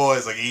 all the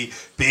boys, like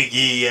Big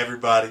E,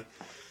 everybody.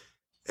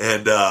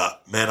 And,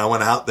 man, I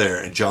went out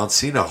there, and John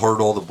Cena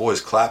heard all the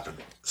boys clapping.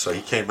 So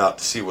he came out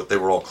to see what they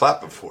were all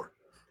clapping for.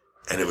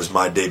 And it was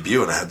my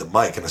debut, and I had the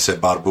mic, and I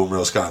said, bada boom,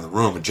 real guy in the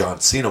room. And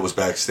John Cena was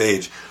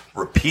backstage,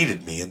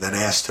 repeated me, and then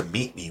asked to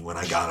meet me when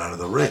I got out of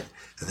the ring.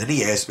 And then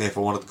he asked me if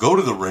I wanted to go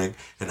to the ring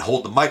and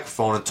hold the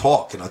microphone and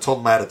talk. And I told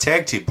him I had a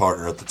tag team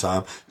partner at the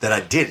time that I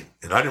didn't.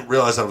 And I didn't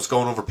realize I was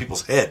going over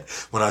people's head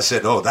when I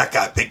said, oh, that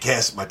guy, Big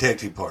Cass, is my tag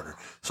team partner.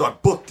 So I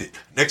booked it.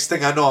 Next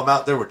thing I know, I'm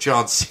out there with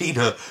John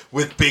Cena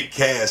with Big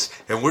Cass.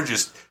 And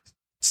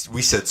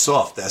we said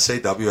soft,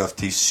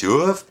 S-A-W-F-T,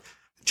 soft.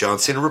 John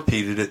Cena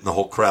repeated it, and the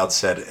whole crowd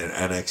said it in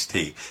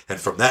NXT. And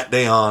from that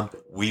day on,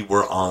 we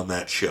were on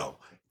that show.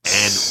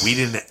 And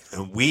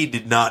we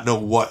did not know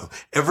what.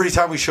 Every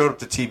time we showed up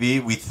to TV,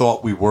 we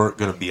thought we weren't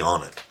going to be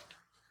on it.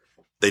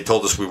 They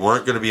told us we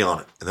weren't going to be on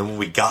it. And then when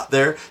we got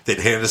there, they'd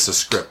hand us a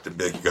script and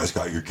be like, you guys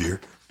got your gear?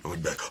 And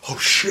we'd be like, oh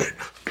shit.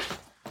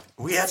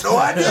 We had no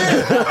idea. We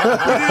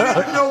didn't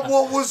even know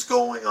what was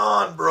going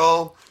on,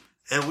 bro.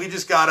 And we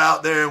just got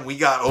out there and we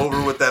got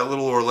over with that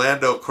little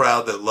Orlando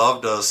crowd that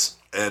loved us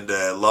and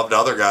loved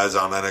other guys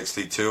on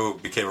NXT too.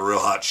 It became a real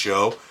hot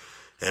show.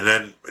 And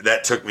then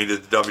that took me to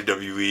the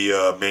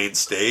WWE main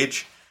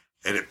stage,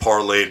 and it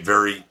parlayed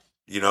very,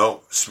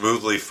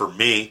 smoothly for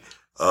me.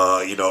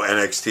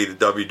 NXT to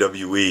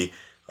WWE.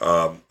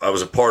 I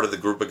was a part of the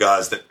group of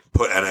guys that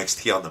put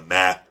NXT on the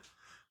map.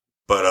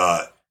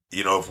 But,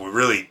 if we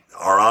really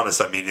are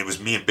honest, I mean, it was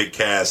me and Big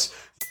Cass.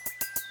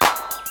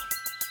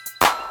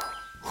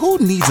 Who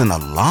needs an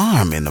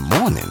alarm in the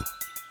morning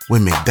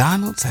when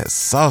McDonald's has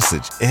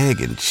sausage, egg,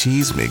 and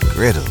cheese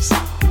McGriddles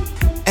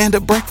and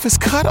a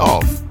breakfast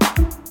cutoff?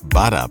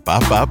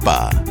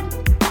 Ba-da-ba-ba-ba.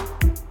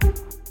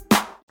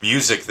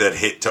 Music that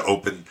hit to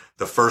open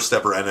the first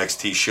ever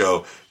NXT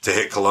show to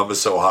hit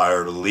Columbus,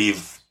 Ohio, to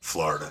leave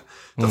Florida.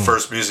 The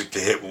first music to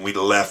hit when we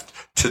left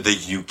to the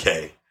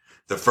UK.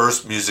 The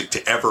first music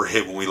to ever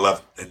hit when we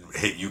left and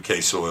hit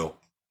UK soil.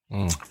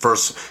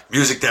 First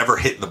music to ever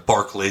hit in the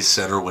Barclays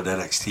Center when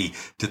NXT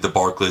did the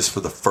Barclays for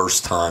the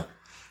first time.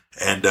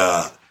 And,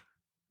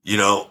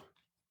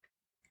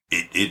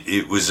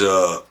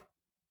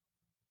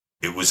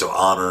 it was an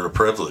honor and a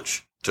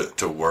privilege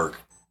to work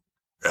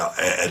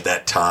at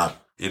that time.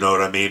 You know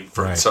what I mean? In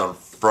front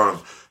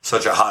of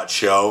such a hot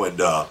show.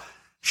 And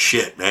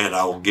shit, man,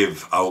 I will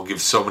give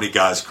so many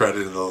guys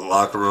credit in the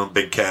locker room,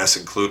 Big Cass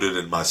included,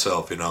 and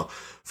myself,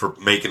 for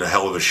making a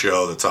hell of a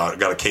show that's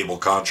got a cable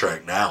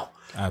contract now.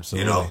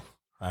 Absolutely.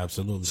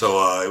 Absolutely.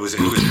 So it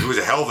was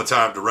a hell of a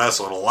time to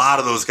wrestle, and a lot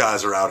of those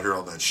guys are out here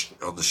on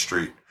the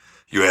street.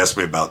 You asked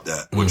me about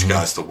that, which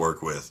guys to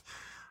work with.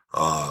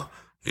 Aiden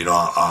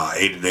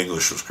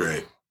English was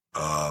great.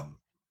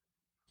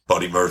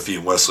 Buddy Murphy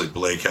and Wesley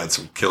Blake had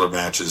some killer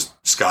matches.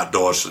 Scott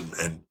Dawson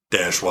and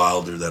Dash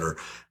Wilder that are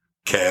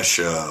Cash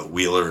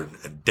Wheeler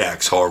and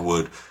Dax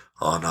Harwood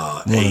on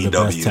AEW. One of the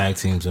best tag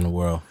teams in the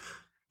world.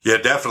 Yeah,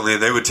 definitely.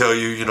 And they would tell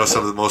you,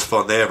 some of the most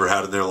fun they ever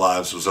had in their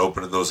lives was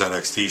opening those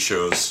NXT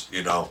shows,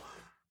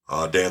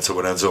 dancing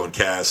with Enzo and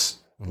Cass,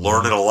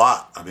 learning a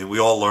lot. I mean, we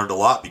all learned a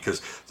lot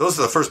because those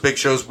are the first big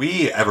shows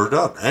we ever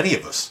done, any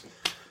of us.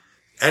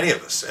 And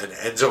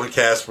Enzo and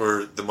Cass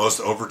were the most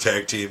over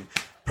tag team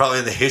probably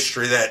in the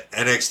history of that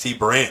NXT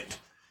brand.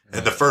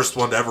 And the first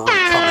one to ever really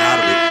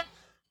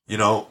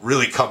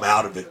come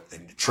out of it,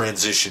 and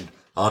transition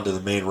onto the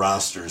main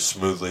roster as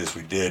smoothly as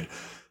we did.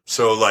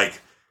 So,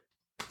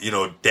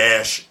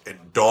 Dash and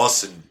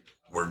Dawson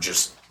were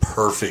just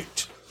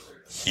perfect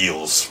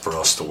heels for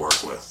us to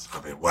work with.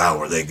 I mean, wow,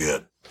 were they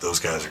good. Those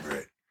guys are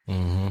great.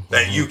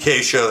 That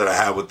UK show that I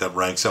had with them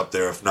ranks up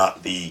there, if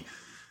not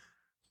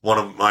one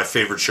of my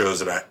favorite shows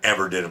that I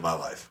ever did in my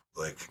life.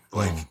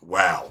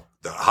 Wow.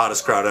 The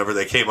hottest crowd ever.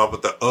 They came up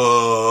with the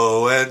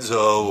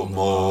Enzo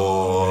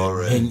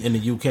Amore. In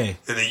the UK. In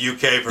the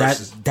UK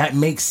versus... That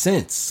makes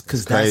sense,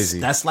 because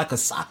that's like a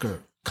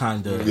soccer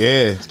kind of...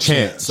 Yeah,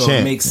 chant. So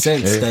it makes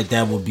sense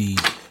that would be,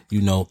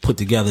 put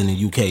together in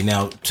the UK.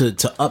 Now, to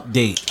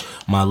update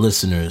my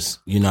listeners,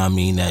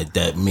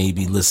 that may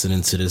be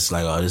listening to this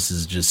like, oh, this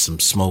is just some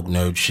smoke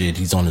nerd shit.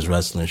 He's on his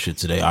wrestling shit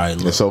today. All right,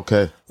 look. It's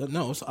okay.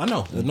 No, I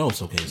know. No,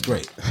 it's okay. It's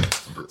great.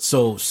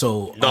 So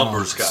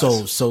numbers,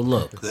 guys. So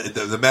look.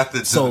 The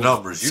methods and the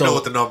numbers. You know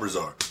what the numbers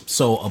are.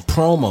 So a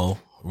promo,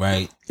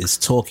 right, is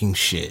talking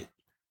shit.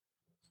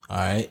 All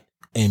right?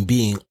 And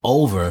being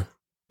over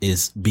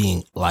is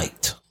being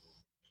liked.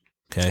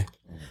 Okay?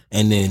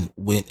 And then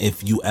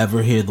if you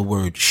ever hear the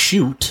word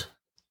shoot,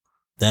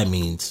 that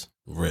means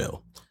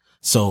real.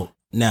 So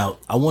now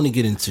I want to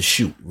get into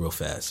shoot real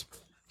fast.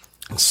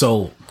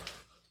 So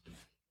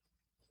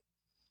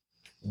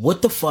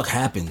what the fuck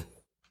happened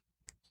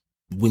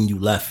when you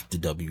left the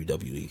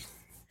WWE?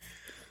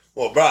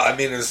 Well, bro, I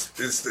mean, it's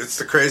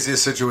the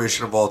craziest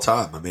situation of all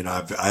time. I mean,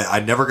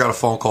 I never got a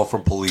phone call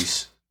from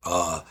police,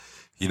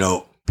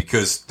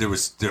 because there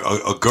was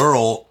a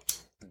girl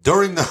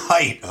during the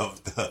height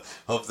of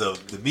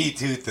the Me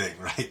Too thing,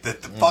 right?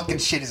 That the fucking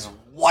shit is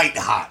white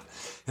hot.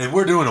 And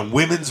we're doing a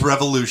women's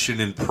revolution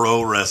in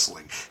pro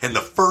wrestling. And the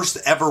first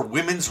ever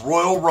women's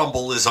Royal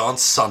Rumble is on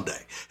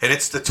Sunday. And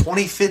it's the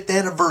 25th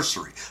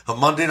anniversary of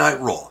Monday Night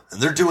Raw. And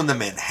they're doing the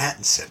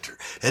Manhattan Center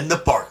and the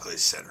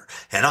Barclays Center.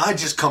 And I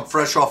just come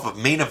fresh off of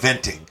main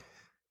eventing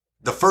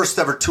the first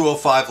ever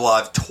 205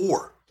 Live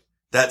tour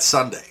that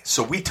Sunday.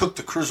 So we took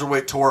the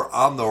Cruiserweight tour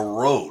on the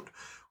road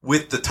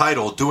with the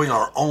title, doing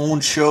our own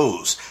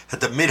shows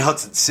at the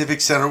Mid-Hudson Civic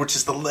Center, which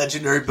is the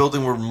legendary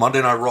building where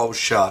Monday Night Raw was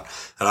shot,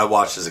 that I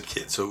watched as a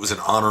kid. So it was an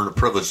honor and a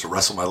privilege to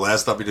wrestle my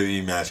last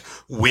WWE match,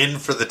 win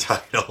for the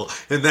title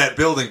in that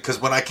building,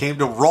 because when I came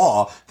to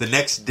Raw the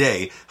next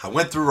day, I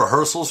went through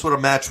rehearsals with a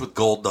match with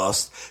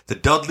Goldust. The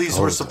Dudleys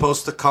were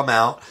supposed to come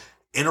out,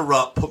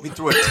 interrupt, put me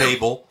through a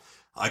table.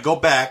 I go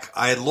back.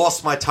 I had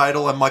lost my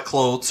title and my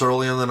clothes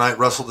early in the night,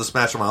 wrestled this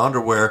match in my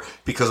underwear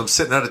because I'm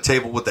sitting at a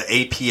table with the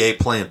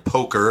APA playing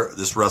poker,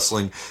 this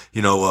wrestling,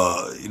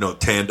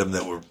 tandem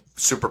that were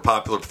super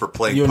popular for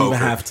playing poker. You don't even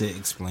have to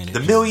explain it.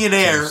 The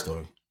millionaire,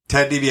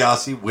 Ted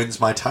DiBiase,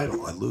 wins my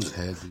title. I lose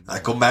it. I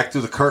go back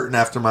through the curtain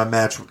after my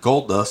match with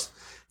Goldust,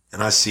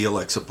 and I see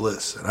Alexa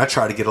Bliss. And I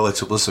try to get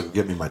Alexa Bliss to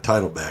give me my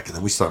title back, and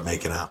then we start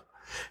making out.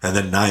 And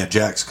then Nia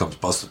Jax comes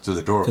busting through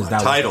the door with my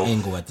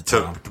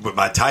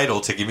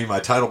title to give me my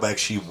title back.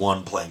 She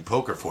won playing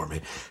poker for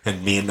me,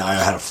 and me and Nia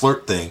had a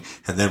flirt thing.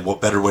 And then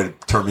what better way to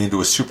turn me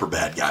into a super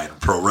bad guy in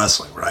pro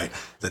wrestling, right,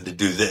 than to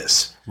do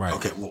this? Right.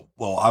 Okay.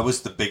 Well, I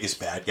was the biggest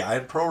bad guy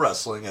in pro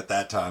wrestling at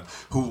that time,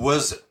 who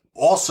was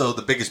also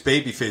the biggest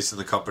babyface in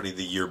the company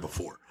the year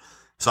before.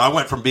 So I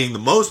went from being the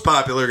most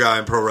popular guy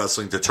in pro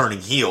wrestling to turning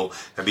heel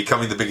and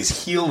becoming the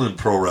biggest heel in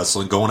pro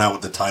wrestling, going out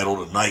with the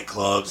title to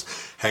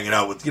nightclubs, hanging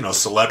out with,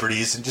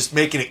 celebrities and just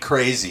making it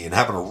crazy and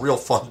having a real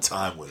fun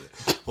time with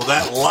it. Well,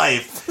 that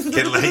life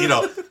can,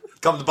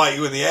 come to bite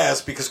you in the ass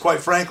because,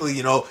 quite frankly,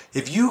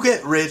 if you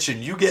get rich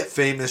and you get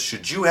famous,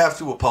 should you have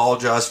to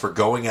apologize for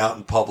going out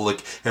in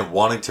public and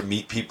wanting to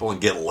meet people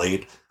and get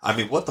laid? I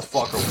mean, what the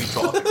fuck are we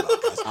talking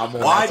about, guys?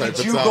 Why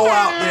did you go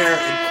out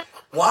there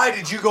Why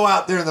did you go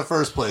out there in the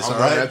first place? I'm all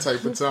right, that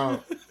type of time.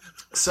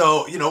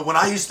 So, when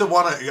I used to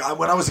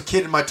when I was a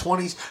kid in my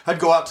 20s, I'd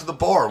go out to the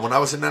bar. When I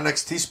was in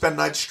NXT, spend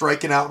nights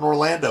striking out in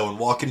Orlando and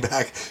walking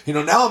back.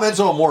 Now I'm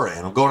Enzo Amore,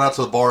 and I'm going out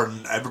to the bar,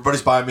 and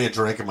everybody's buying me a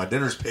drink, and my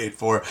dinner's paid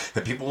for,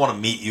 and people want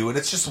to meet you, and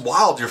it's just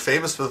wild. You're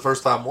famous for the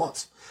first time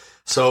once.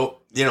 So,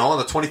 on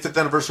the 25th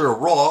anniversary of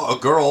Raw, a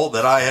girl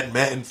that I had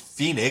met in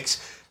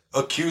Phoenix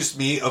accused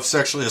me of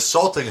sexually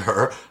assaulting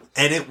her,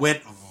 and it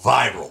went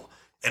viral.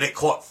 And it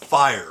caught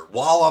fire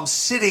while I'm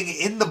sitting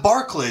in the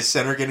Barclays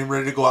Center getting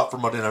ready to go out for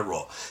Monday Night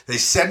Raw. They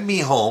send me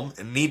home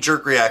and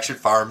knee-jerk reaction,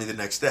 fire me the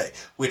next day,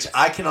 which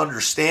I can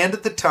understand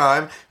at the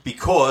time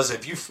because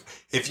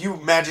if you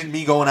imagine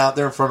me going out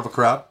there in front of a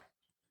crowd,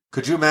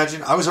 could you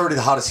imagine? I was already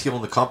the hottest heel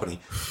in the company.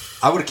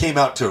 I would have came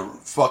out to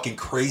fucking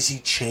crazy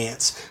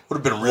chants. Would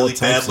have been a really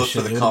bad look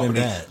for the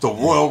company. The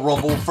Royal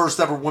Rumble, first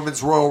ever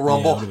women's Royal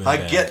Rumble. I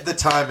get the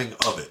timing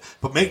of it.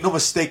 But make no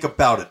mistake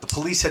about it. The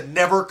police had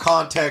never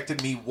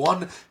contacted me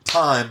one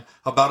time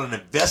about an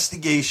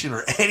investigation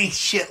or any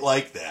shit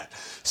like that.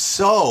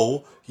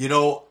 So,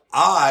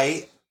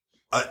 I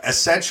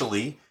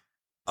essentially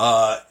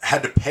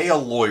had to pay a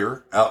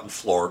lawyer out in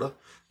Florida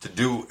to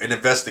do an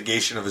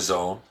investigation of his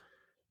own.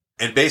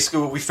 And basically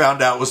what we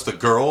found out was the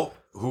girl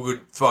who would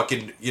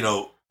fucking,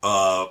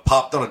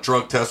 popped on a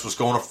drug test, was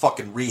going to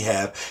fucking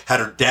rehab, had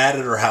her dad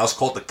at her house,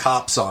 called the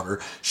cops on her.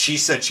 She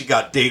said she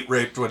got date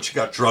raped when she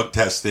got drug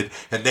tested,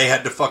 and they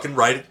had to fucking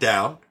write it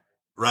down,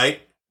 right?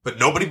 But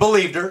nobody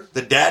believed her.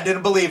 The dad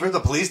didn't believe her. The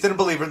police didn't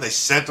believe her, and they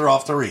sent her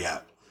off to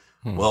rehab.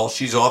 Well,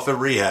 she's off at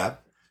rehab,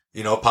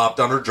 popped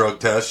on her drug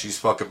test. She's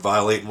fucking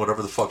violating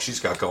whatever the fuck she's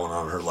got going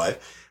on in her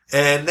life.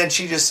 And then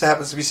she just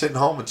happens to be sitting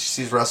home and she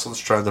sees wrestlers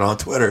trending on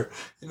Twitter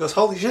and goes,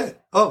 holy shit.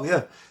 Oh,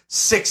 yeah.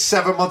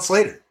 6-7 months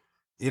later,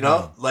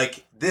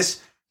 like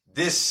this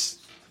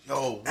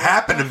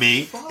happened to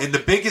me in the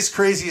biggest,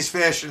 craziest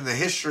fashion in the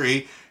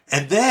history.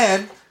 And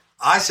then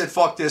I said,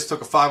 fuck this,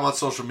 took a 5-month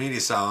social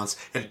media silence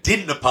and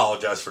didn't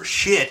apologize for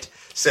shit.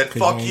 Said,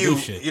 fuck you.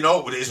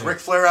 Is Ric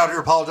Flair out here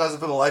apologizing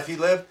for the life he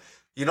lived?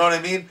 You know what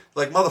I mean?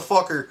 Like,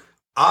 motherfucker,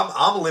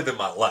 I'm living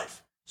my life.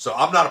 So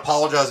I'm not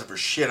apologizing for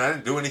shit. I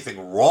didn't do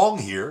anything wrong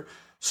here.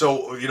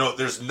 So,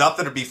 there's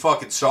nothing to be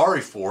fucking sorry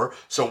for.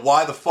 So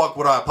why the fuck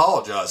would I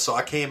apologize? So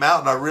I came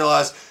out and I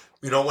realized,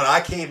 when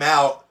I came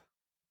out,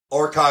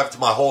 archived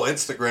my whole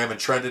Instagram and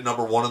trended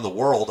 #1 in the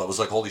world, I was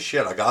like, holy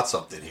shit, I got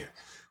something here.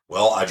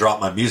 Well, I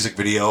dropped my music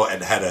video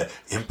and had an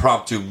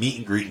impromptu meet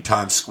and greet in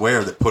Times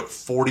Square that put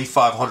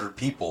 4,500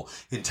 people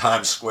in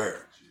Times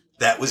Square.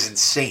 That was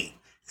insane.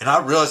 And I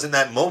realized in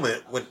that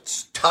moment when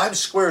Times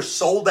Square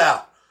sold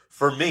out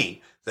for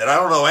me, that I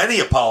don't know any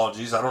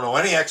apologies. I don't know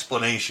any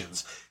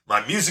explanations.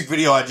 My music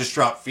video I just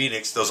dropped,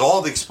 Phoenix, does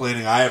all the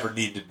explaining I ever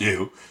need to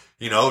do.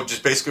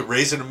 Just basically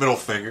raising a middle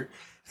finger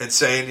and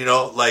saying,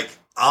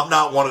 I'm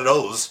not one of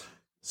those.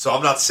 So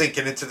I'm not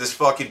sinking into this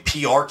fucking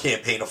PR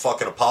campaign of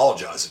fucking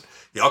apologizing.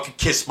 Y'all can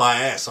kiss my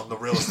ass. I'm the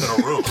realest in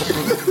the room. You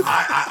know what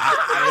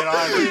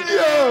I mean?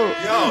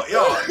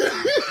 Yo.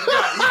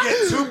 You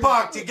get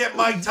Tupac, you get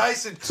Mike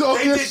Tyson.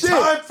 They did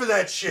time for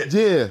that shit.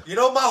 Yeah. You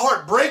know, my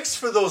heart breaks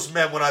for those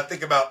men when I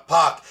think about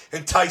Pac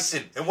and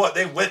Tyson and what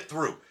they went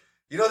through.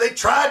 You know, they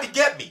tried to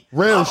get me.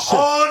 I'm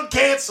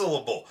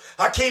uncancelable.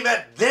 I came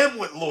at them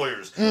with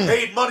lawyers,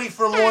 paid money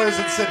for lawyers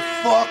and said,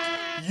 fuck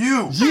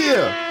you.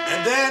 Yeah.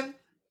 And then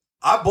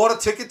I bought a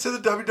ticket to the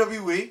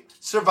WWE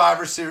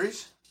Survivor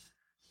Series,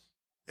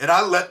 and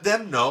I let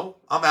them know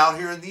I'm out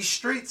here in these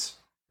streets.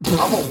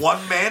 I'm a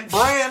one-man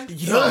brand, and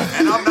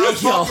I'm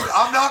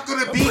not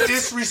going to be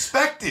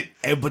disrespected.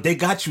 Hey, but they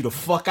got you the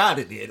fuck out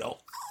of there, though.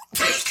 I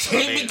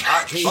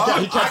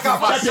got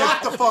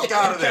myself the fuck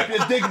out of there. You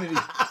kept your dignity.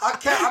 I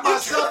got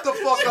myself the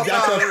fuck up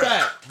That's out a of there.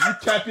 fact. You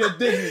kept your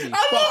dignity. I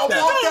walked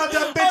out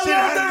that bitch and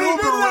had an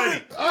Uber ready.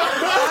 I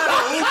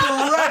had an Uber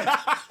ready.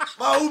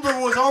 My Uber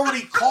was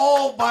already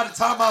called by the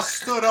time I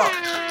stood up.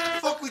 What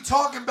the fuck we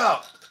talking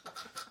about?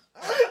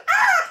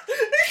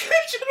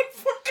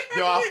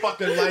 Yo, I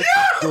fucking like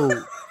this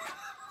dude.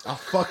 I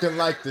fucking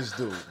like this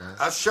dude, man.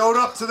 I showed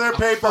up to their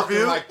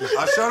pay-per-view. I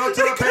showed up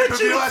to their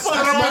pay-per-view. I stood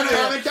up in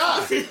there. Kind of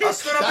guy. I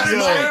stood up That's in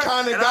my there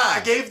kind of and guy. I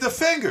gave the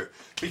finger.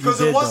 Because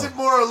it wasn't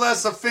more or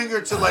less a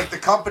finger to like the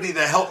company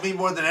that helped me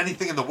more than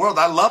anything in the world.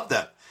 I love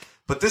them.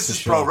 But this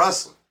is pro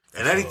wrestling.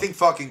 And anything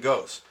fucking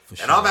goes.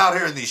 And I'm out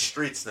here in these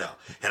streets now.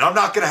 And I'm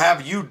not going to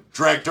have you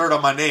drag dirt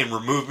on my name,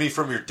 remove me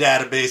from your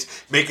database,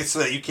 make it so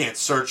that you can't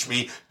search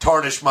me,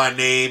 tarnish my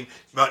name.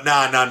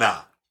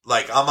 Nah.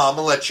 Like, I'm going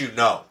to let you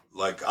know.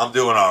 Like, I'm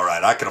doing all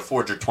right. I can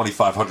afford your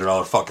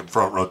 $2,500 fucking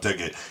front row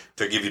ticket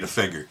to give you the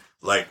finger.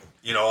 Like,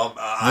 you know,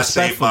 I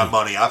saved my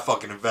money. I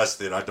fucking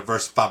invested. I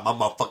diversified my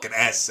motherfucking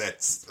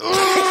assets.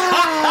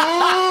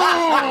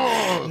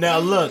 Now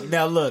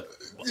look.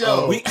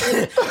 Yo.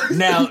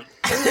 Now,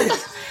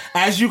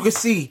 as you can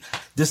see,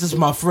 this is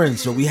my friend,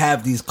 so we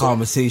have these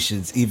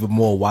conversations even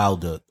more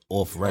wilder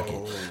off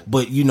record.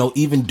 But, you know,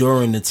 even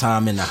during the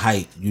time in the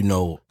height, you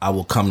know, I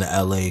will come to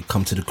LA,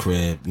 come to the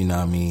crib, you know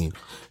what I mean?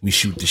 We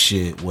shoot the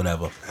shit,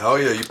 whatever. Hell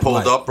yeah, you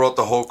pulled up, brought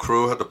the whole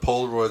crew, had the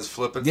Polaroids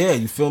flipping. Yeah,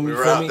 you feel me? We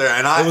were out there,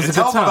 and I was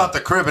tell them about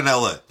the crib in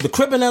LA. The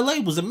crib in LA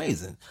was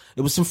amazing.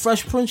 It was some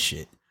Fresh Prince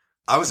shit.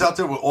 I was out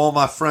there with all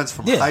my friends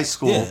from high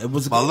school. Yeah, it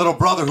was my little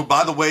brother, who,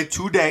 by the way,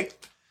 today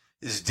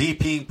is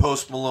DPing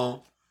Post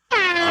Malone.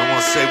 I don't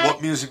want to say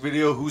what music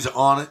video, who's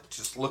on it.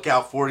 Just look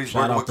out for it. He's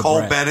working with Cole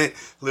Brett. Bennett,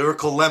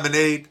 Lyrical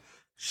Lemonade.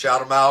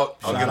 Shout him out.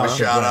 I'll give him a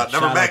shout out.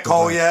 Never Shout met out to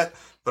Cole Brett. yet,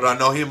 but I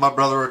know he and my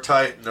brother are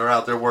tight, and they're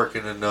out there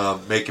working and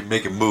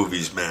making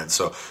movies, man.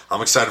 So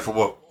I'm excited for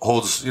what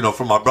holds, you know,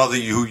 for my brother,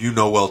 who you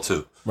know well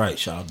too. Right,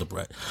 shout out to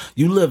Brett.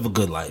 You live a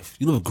good life.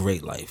 You live a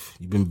great life.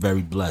 You've been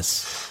very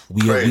blessed.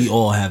 We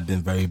all have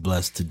been very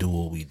blessed to do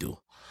what we do.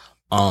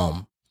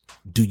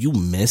 Do you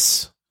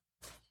miss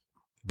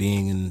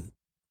being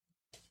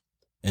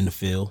in the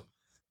field,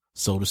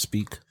 so to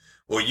speak?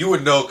 Well, you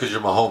would know because you're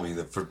my homie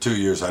that for 2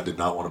 years I did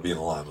not want to be in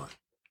the limelight.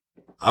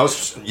 I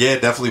was,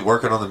 definitely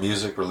working on the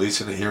music,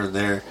 releasing it here and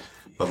there.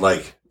 But,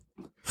 like,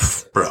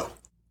 bro,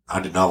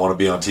 I did not want to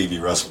be on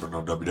TV wrestling for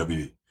no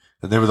WWE.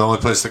 And they were the only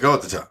place to go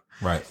at the time.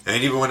 Right.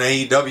 And even when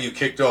AEW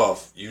kicked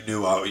off, you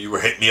knew you were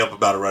hitting me up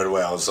about it right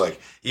away. I was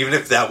like, even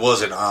if that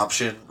was an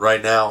option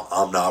right now,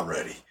 I'm not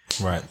ready.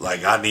 Right.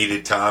 Like, I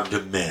needed time to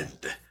mend.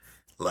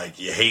 Like,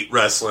 you hate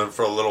wrestling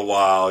for a little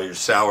while, you're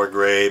sour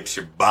grapes,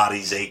 your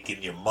body's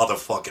aching, you're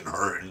motherfucking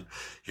hurting,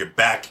 your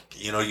back,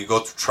 you know, you go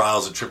through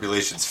trials and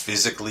tribulations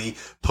physically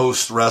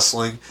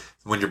post-wrestling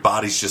when your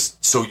body's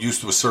just so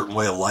used to a certain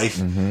way of life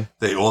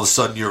that all of a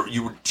sudden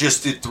you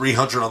just did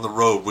 300 on the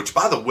road, which,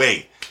 by the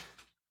way,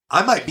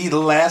 I might be the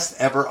last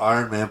ever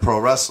Iron Man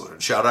pro wrestler.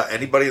 And shout out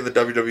anybody in the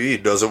WWE who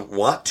doesn't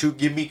want to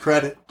give me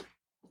credit.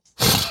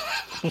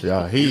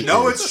 Yeah,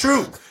 it's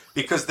true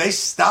because they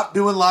stopped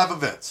doing live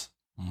events.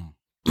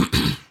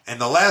 And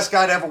the last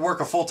guy to ever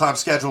work a full-time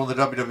schedule in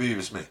the WWE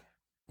was me.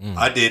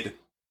 I did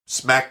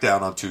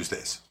SmackDown on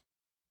Tuesdays.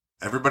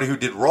 Everybody who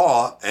did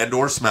Raw and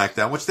or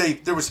SmackDown, which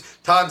there was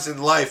times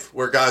in life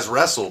where guys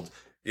wrestled,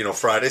 you know,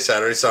 Friday,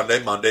 Saturday,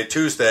 Sunday, Monday,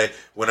 Tuesday.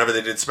 Whenever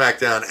they did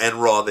SmackDown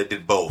and Raw, they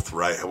did both,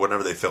 right?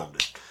 Whenever they filmed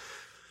it.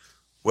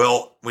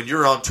 Well, when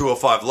you're on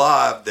 205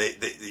 Live, they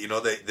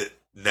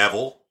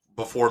Neville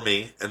before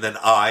me, and then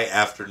I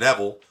after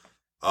Neville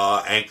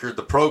anchored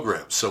the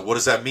program. So what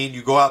does that mean?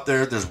 You go out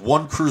there, there's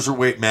one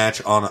cruiserweight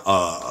match on,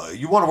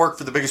 you want to work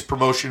for the biggest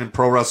promotion in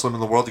pro wrestling in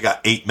the world, you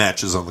got 8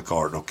 matches on the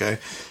card, okay?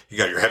 You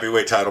got your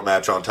heavyweight title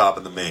match on top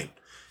in the main.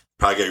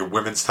 Probably got your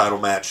women's title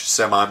match,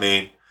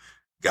 semi-main.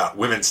 Got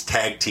women's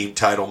tag team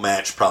title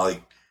match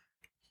probably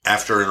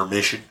after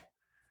intermission.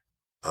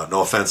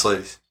 No offense,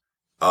 ladies.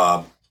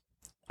 I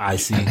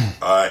see.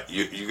 All right,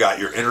 you got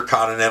your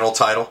Intercontinental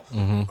title,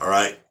 all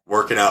right,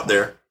 working out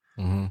there.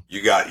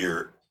 You got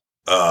your...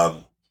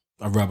 a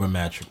rubber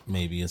match,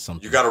 maybe, or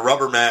something. You got a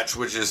rubber match,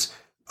 which is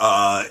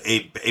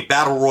a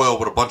battle royal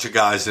with a bunch of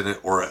guys in it,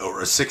 or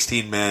a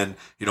 16-man,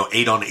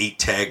 8-on-8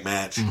 tag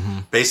match.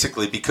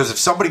 Basically, because if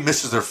somebody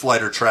misses their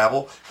flight or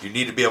travel, you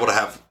need to be able to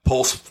have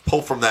pull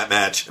from that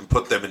match and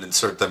put them and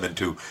insert them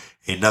into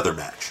another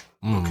match.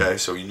 Okay,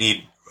 so you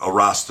need a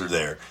roster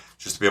there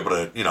just to be able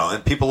to,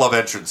 and people love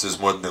entrances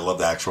more than they love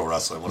the actual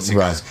wrestling. I want to see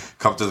guys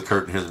come to the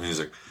curtain, hear the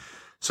music.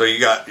 So you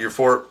got your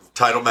 4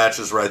 title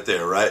matches right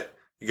there, right?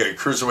 You got your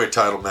cruiserweight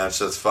title match,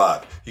 that's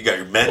 5. You got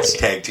your men's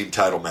tag team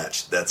title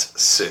match,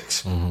 that's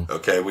 6.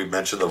 Okay, we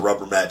mentioned the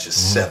rubber match is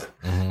 7.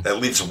 That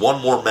leaves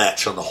one more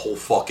match on the whole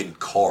fucking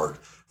card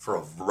for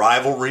a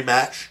rivalry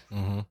match,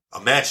 a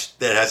match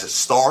that has a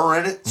star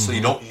in it, so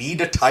you don't need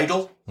a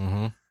title,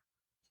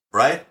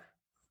 right?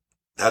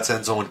 That's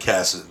Enzo and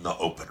Cass in the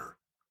opener.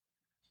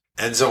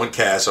 Enzo and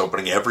Cass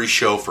opening every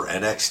show for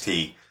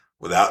NXT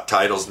without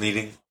titles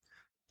needing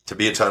to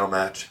be a title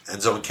match.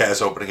 Enzo and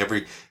Cass opening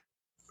every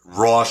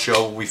Raw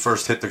show when we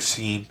first hit the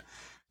scene,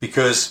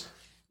 because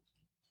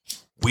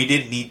we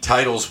didn't need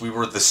titles. We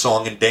were the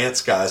song and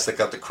dance guys that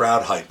got the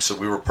crowd hyped, so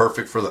we were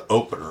perfect for the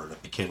opener, and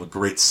it became a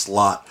great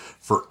slot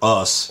for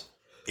us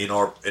in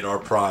our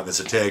prime as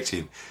a tag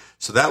team.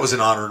 So that was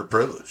an honor and a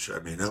privilege. I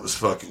mean, that was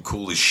fucking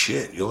cool as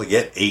shit. You only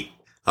get 8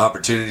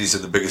 opportunities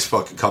in the biggest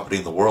fucking company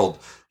in the world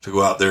to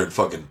go out there and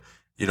fucking,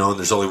 and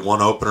there's only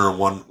one opener and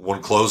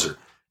one closer.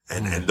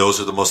 And those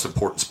are the most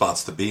important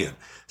spots to be in.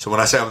 So when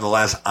I say I'm the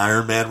last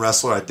Iron Man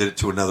wrestler, I did it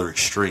to another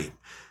extreme.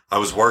 I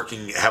was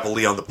working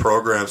heavily on the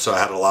program, so I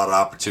had a lot of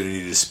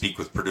opportunity to speak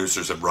with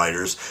producers and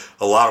writers,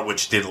 a lot of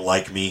which didn't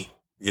like me,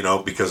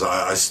 because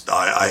I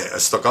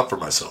stuck up for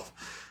myself.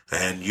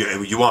 And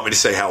you want me to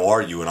say, how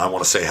are you? And I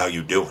want to say, how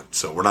you doing?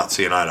 So we're not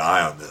seeing eye to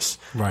eye on this.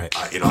 Right.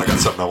 I got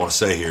something I want to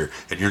say here,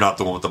 and you're not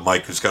the one with the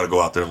mic who's got to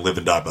go out there and live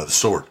and die by the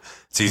sword.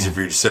 It's easy for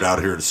you to sit out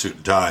here in a suit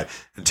and tie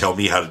and tell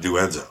me how to do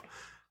Enzo.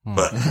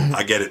 But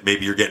I get it.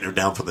 Maybe you're getting it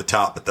down from the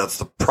top, but that's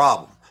the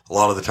problem. A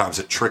lot of the times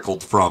it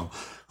trickled from,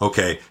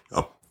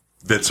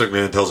 Vince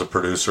McMahon tells a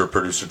producer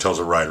tells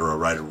a writer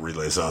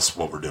relays us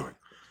what we're doing.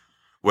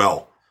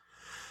 Well,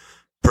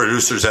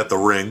 producers at the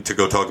ring to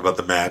go talk about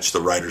the match,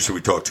 the writers who we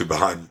talk to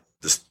behind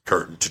this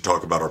curtain to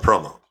talk about our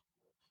promo.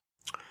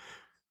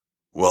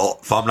 Well,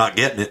 if I'm not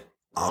getting it,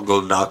 I'll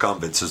go knock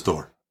on Vince's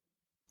door.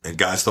 And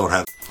guys don't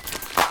have...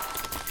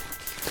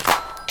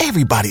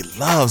 Everybody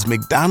loves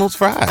McDonald's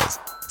fries.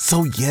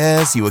 So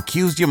yes, you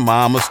accused your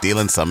mom of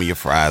stealing some of your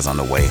fries on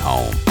the way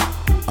home.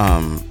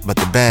 But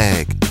the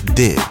bag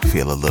did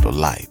feel a little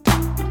light.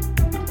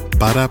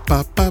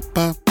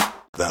 Ba-da-ba-ba-ba.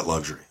 That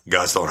luxury.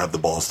 Guys don't have the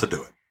balls to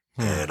do it.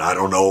 And I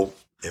don't know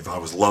if I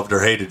was loved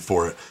or hated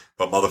for it,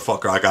 but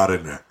motherfucker, I got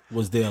in there.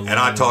 Was there and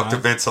I talked to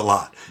Vince a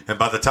lot. And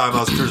by the time I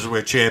was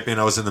Cruiserweight champion,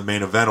 I was in the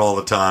main event all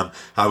the time.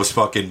 I was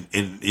fucking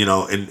in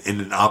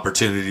an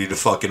opportunity to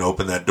fucking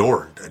open that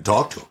door and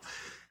talk to him.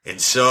 And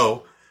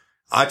so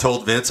I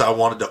told Vince I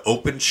wanted to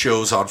open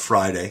shows on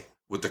Friday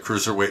with the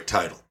Cruiserweight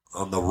title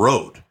on the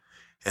road.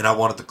 And I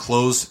wanted to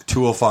close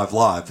 205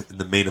 Live in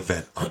the main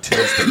event on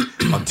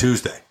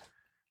Tuesday.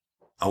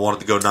 I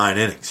wanted to go 9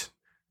 innings.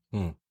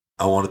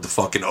 I wanted to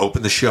fucking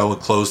open the show and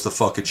close the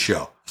fucking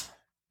show.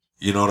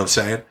 You know what I'm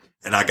saying?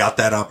 And I got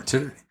that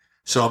opportunity.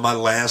 So on my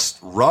last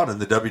run in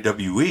the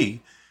WWE,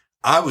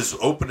 I was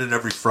opening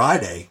every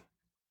Friday.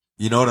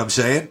 You know what I'm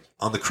saying?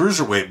 On the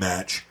Cruiserweight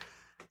match.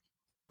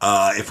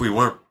 If we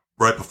weren't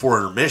right before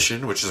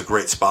intermission, which is a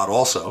great spot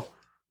also,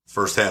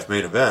 first half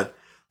main event.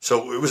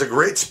 So it was a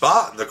great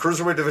spot. And the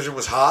Cruiserweight division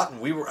was hot,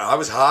 and I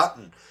was hot,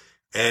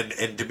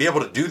 and to be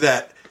able to do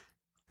that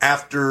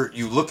after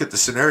you look at the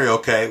scenario,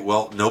 okay,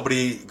 well,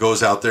 nobody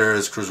goes out there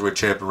as Cruiserweight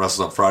champion,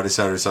 wrestles on Friday,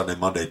 Saturday, Sunday,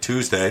 Monday,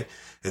 Tuesday.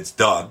 It's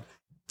done.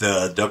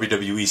 The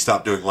WWE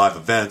stopped doing live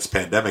events.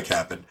 Pandemic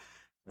happened.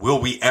 Will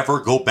we ever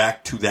go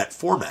back to that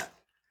format?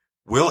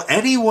 Will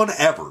anyone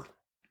ever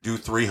do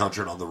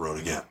 300 on the road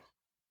again?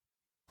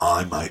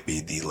 I might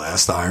be the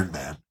last Iron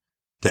Man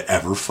to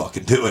ever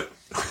fucking do it.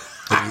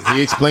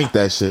 He explained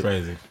that shit.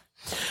 Crazy.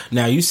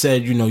 Now, you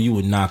said, you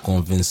would knock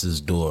on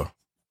Vince's door.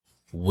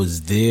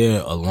 Was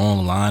there a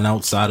long line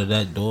outside of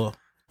that door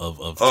of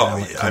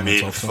talent? Yeah. I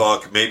mean,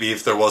 fuck. Maybe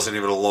if there wasn't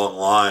even a long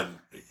line,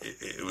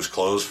 it was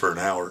closed for an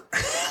hour.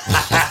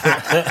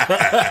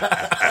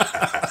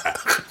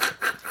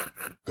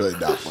 Good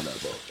knock on that,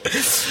 bro.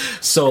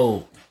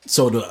 So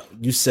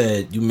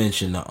you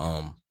mentioned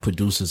the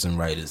producers and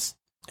writers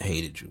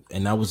hated you,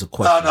 and that was a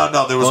question.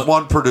 No. There was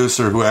one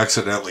producer who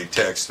accidentally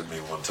texted me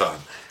one time.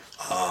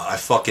 I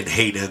fucking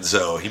hate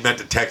Enzo. He meant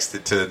to text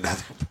it to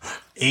another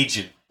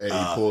agent. And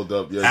he pulled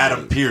up.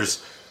 Adam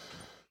Pierce.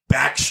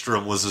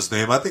 Backstrom was his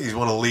name. I think he's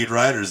one of the lead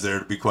writers there,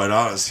 to be quite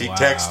honest. He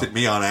texted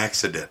me on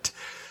accident.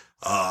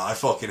 I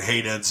fucking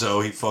hate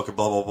Enzo. He fucking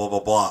blah, blah, blah,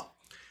 blah, blah.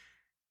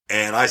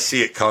 And I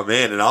see it come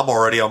in, and I'm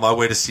already on my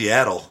way to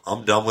Seattle.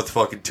 I'm done with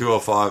fucking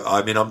 205.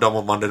 I mean, I'm done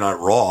with Monday Night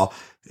Raw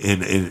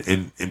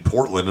in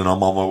Portland, and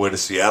I'm on my way to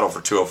Seattle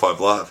for 205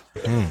 Live.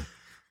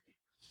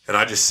 And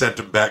I just sent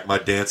him back my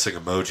dancing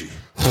emoji.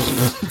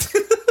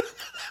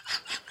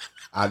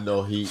 I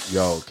know he,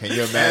 can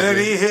you imagine? And then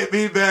he hit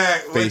me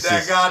back with Faces.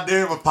 that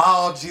goddamn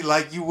apology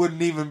like you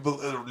wouldn't even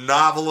believe, a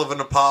novel of an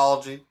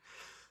apology.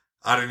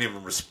 I didn't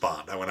even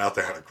respond. I went out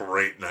there, had a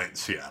great night in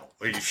Seattle.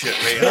 Are you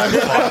shitting me?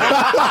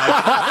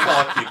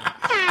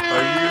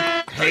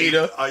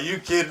 Are you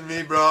kidding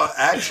me, bro?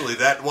 Actually,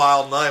 that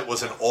wild night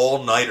was an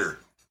all-nighter.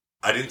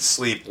 I didn't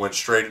sleep, went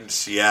straight into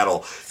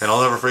Seattle, and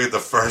I'll never forget the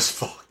first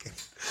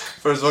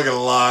fucking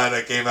line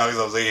that came out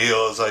because I was like, it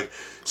was like,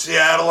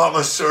 Seattle, I'm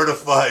a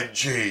certified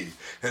G,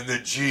 and the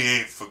G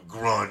ain't for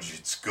grunge,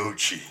 it's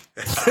Gucci.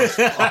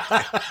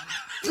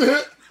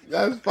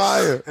 That's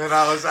fire. And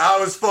I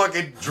was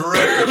fucking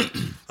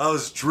dripping. I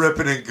was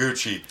dripping in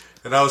Gucci,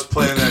 and I was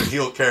playing that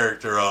heel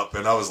character up,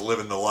 and I was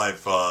living the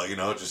life,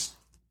 just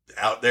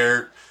out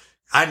there.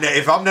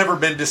 If I've never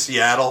been to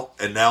Seattle,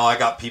 and now I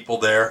got people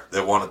there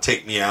that want to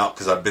take me out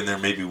because I've been there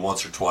maybe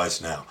once or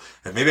twice now,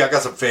 and maybe I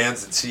got some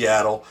fans in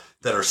Seattle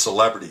that are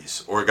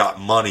celebrities or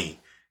got money,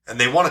 and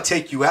they want to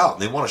take you out,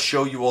 and they want to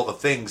show you all the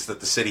things that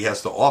the city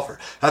has to offer.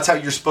 That's how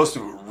you're supposed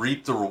to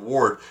reap the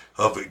reward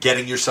of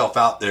getting yourself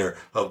out there,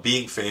 of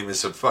being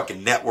famous, of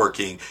fucking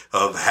networking,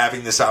 of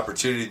having this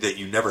opportunity that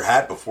you never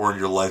had before in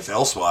your life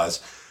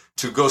elsewise,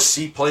 to go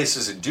see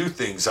places and do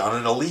things on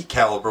an elite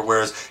caliber.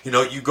 Whereas,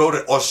 you go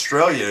to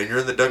Australia and you're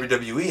in the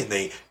WWE and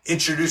they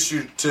introduce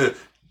you to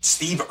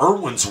Steve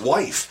Irwin's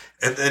wife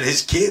and then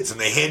his kids, and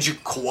they hand you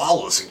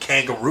koalas and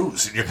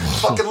kangaroos, and you're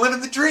fucking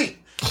living the dream.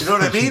 You know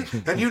what I mean?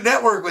 And you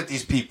network with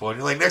these people, and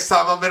you're like, next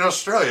time I'm in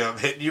Australia, I'm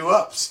hitting you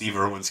up, Steve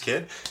Irwin's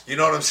kid. You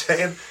know what I'm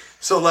saying?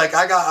 So, like,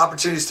 I got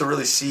opportunities to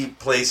really see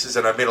places,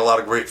 and I made a lot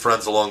of great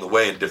friends along the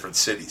way in different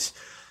cities.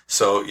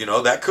 So,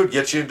 that could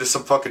get you into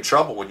some fucking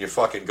trouble when you're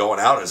fucking going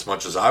out as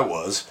much as I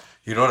was.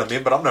 You know what I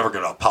mean? But I'm never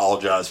going to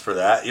apologize for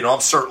that. I'm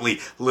certainly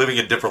living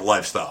a different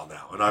lifestyle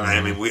now. And I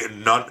mean,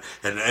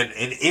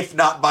 and if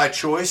not by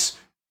choice,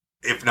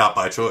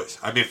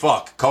 I mean,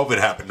 fuck, COVID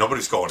happened.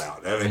 Nobody's going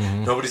out. I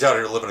mean, nobody's out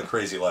here living a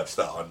crazy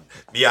lifestyle. And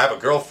me, I have a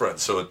girlfriend,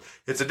 so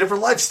it's a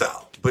different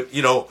lifestyle. But,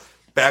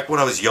 back when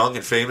I was young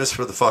and famous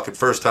for the fucking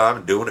first time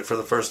and doing it for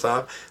the first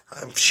time,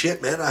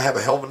 shit, man, I have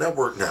a hell of a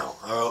network now.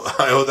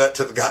 I owe that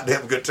to the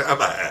goddamn good time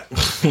I had.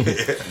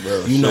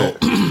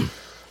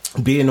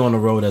 Being on the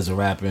road as a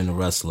rapper and a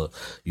wrestler,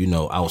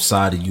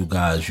 outside of you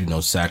guys,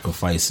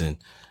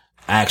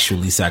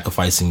 actually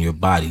sacrificing your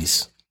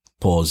bodies,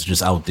 pause,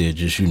 just out there,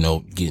 just,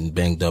 getting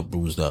banged up,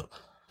 bruised up.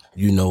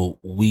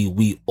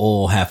 We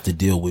all have to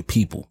deal with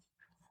people.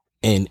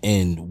 And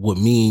what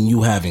me and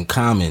you have in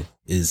common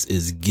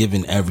is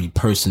giving every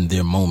person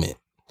their moment,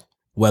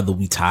 whether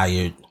we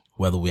tired,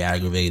 whether we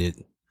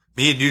aggravated.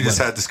 Me and you just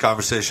had this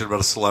conversation about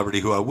a celebrity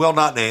who I will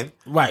not name.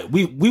 Right.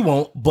 We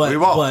won't,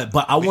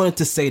 but I wanted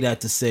to say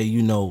that to say,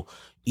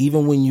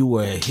 even when you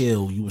were at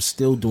Hill, you were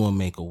still doing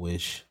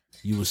Make-A-Wish.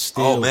 You were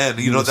still,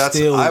 that's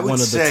still I would one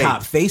of say, the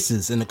top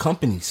faces in the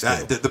company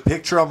still. The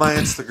picture on my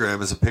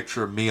Instagram is a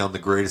picture of me on the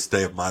greatest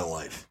day of my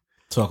life.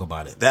 Talk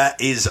about it. That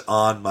is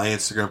on my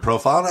Instagram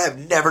profile, and I have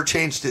never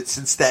changed it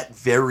since that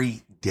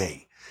very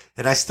day.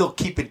 And I still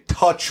keep in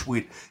touch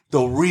with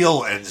the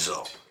real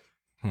Enzo.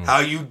 How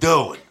you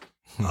doing?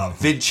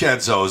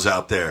 Vincenzo's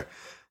out there.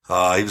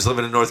 He was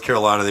living in North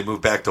Carolina. They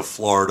moved back to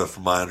Florida,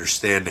 from my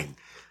understanding.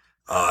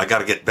 I got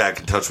to get back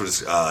in touch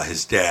with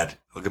his dad.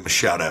 I'll give him a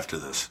shout after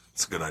this.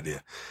 It's a good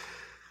idea.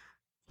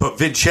 But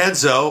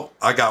Vincenzo,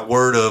 I got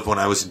word of when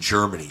I was in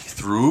Germany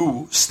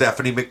through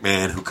Stephanie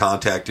McMahon, who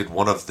contacted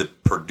one of the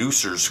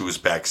producers who was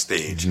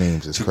backstage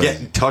to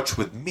get in touch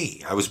with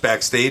me. I was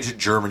backstage in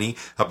Germany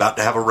about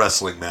to have a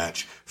wrestling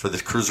match for the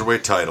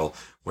Cruiserweight title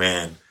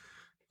when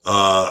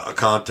a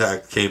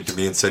contact came to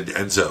me and said,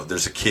 Enzo,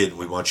 there's a kid.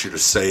 We want you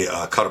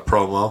to cut a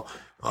promo.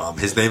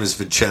 His name is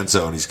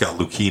Vincenzo, and he's got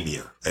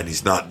leukemia, and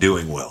he's not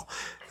doing well.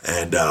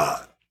 And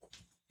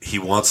he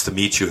wants to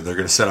meet you, and they're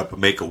going to set up a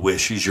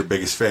Make-A-Wish. He's your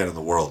biggest fan in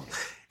the world.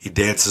 He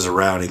dances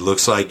around. He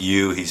looks like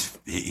you.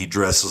 He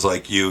dresses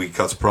like you. He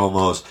cuts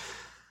promos.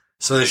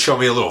 So they showed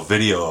me a little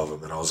video of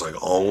him, and I was like,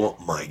 oh,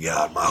 my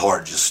God. My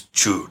heart just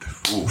chewed.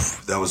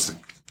 Oof. That was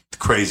the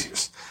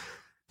craziest.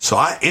 So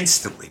I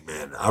instantly,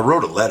 man, I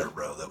wrote a letter,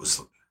 bro. That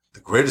was the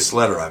greatest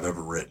letter I've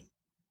ever written.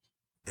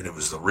 And it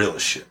was the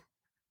realest shit.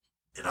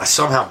 And I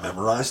somehow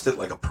memorized it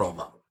like a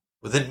promo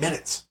within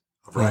minutes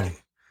of writing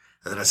it.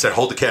 And then I said,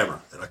 hold the camera.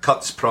 And I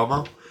cut this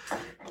promo.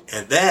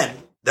 And then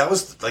that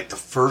was like the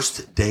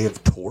first day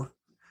of tour.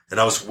 And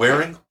I was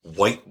wearing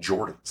white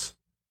Jordans,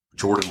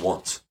 Jordan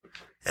 1s.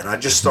 And I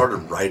just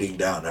started writing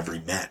down every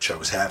match I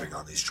was having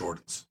on these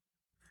Jordans.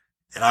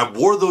 And I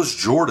wore those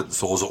Jordans,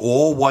 those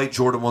all white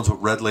Jordan 1s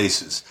with red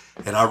laces.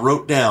 And I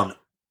wrote down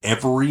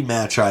every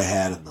match I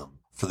had in them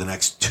for the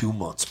next 2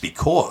 months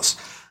because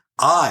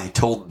I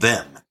told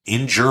them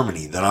in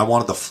Germany that I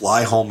wanted to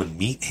fly home and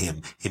meet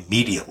him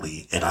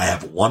immediately. And I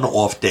have one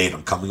off date.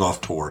 I'm coming off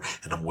tour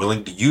and I'm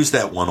willing to use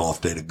that one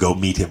off day to go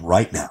meet him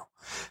right now.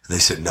 And they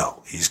said,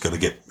 no, he's going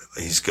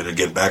to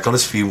get back on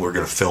his feet. We're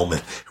going to film it.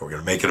 And we're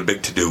going to make it a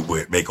big to-do,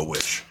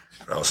 Make-A-Wish.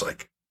 And I was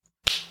like,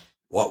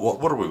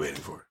 what are we waiting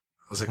for?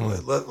 I was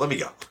like, let me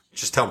go.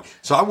 Just tell me.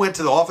 So I went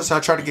to the office and I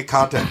tried to get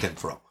contact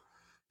info.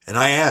 And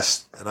I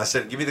asked, and I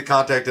said, give me the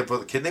contact info of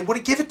the kid. And they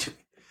wouldn't give it to me.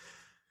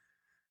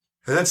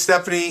 And then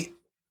Stephanie,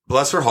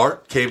 bless her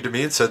heart, came to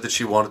me and said that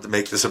she wanted to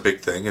make this a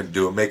big thing and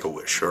do a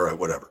Make-A-Wish. All right,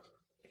 whatever.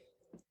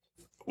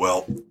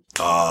 Well,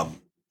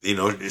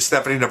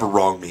 Stephanie never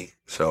wronged me.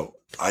 So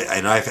I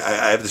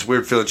have this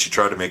weird feeling she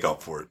tried to make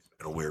up for it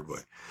in a weird way.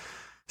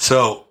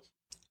 So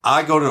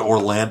I go to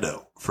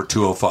Orlando for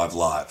 205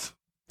 Live,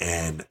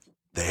 and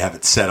they have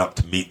it set up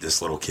to meet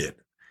this little kid.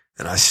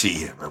 And I see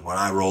him. And when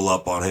I roll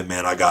up on him,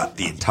 man, I got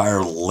the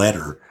entire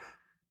letter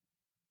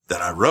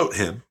that I wrote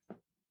him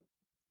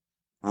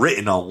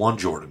written on one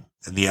Jordan.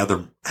 And the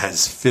other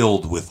has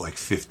filled with like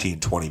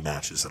 15, 20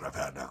 matches that I've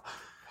had now.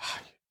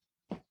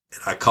 And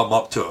I come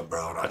up to him,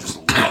 bro, and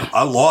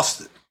I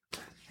lost it.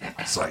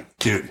 It's like,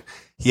 dude,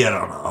 he had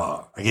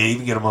on I can't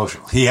even get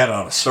emotional. He had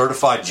on a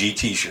certified G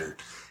t-shirt,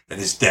 and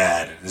his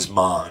dad and his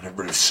mom, and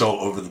everybody was so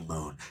over the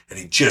moon. And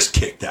he just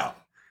kicked out.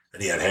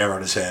 And he had hair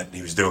on his head, and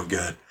he was doing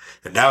good.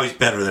 And now he's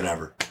better than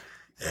ever.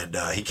 And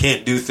he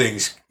can't do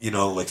things,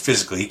 like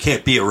physically. He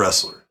can't be a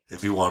wrestler.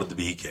 If he wanted to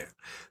be, he can.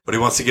 But he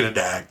wants to get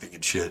into acting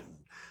and shit. And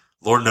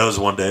Lord knows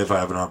one day if I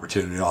have an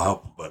opportunity, I'll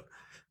help him. But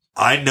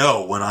I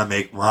know when I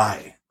make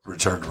my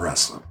return to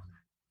wrestling,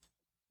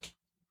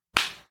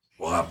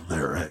 well, I'm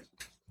there, right?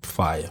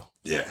 Fire.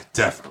 Yeah,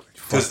 definitely.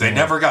 Because they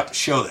never got to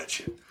show that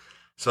shit.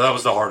 So that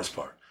was the hardest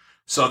part.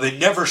 So they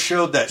never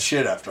showed that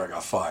shit after I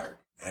got fired.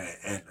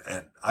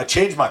 And I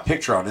changed my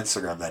picture on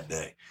Instagram that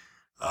day.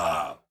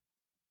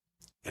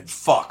 And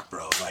fuck,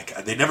 bro. Like,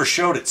 they never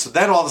showed it. So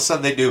then all of a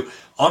sudden they do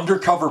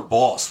Undercover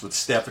Boss with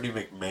Stephanie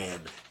McMahon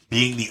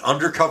being the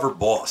undercover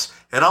boss.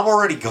 And I'm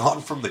already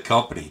gone from the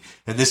company.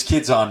 And this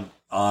kid's on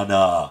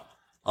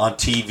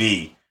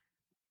TV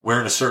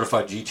wearing a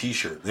certified GT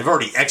shirt. They've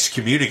already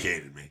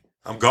excommunicated me.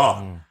 I'm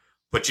gone.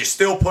 But you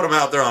still put him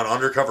out there on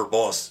Undercover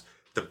Boss,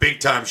 the big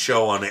time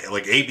show on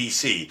like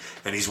ABC,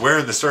 and he's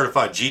wearing the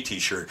certified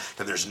GT shirt,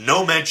 and there's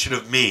no mention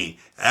of me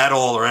at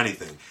all or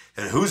anything.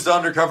 And who's the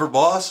undercover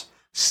boss?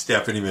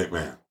 Stephanie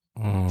McMahon.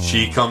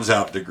 She comes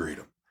out to greet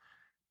him.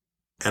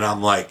 And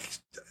I'm like,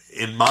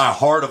 in my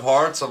heart of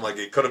hearts, I'm like,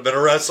 it could have been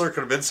a wrestler,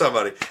 could have been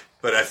somebody.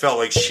 But I felt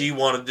like she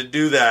wanted to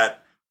do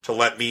that to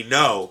let me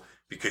know,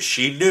 because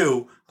she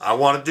knew I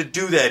wanted to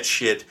do that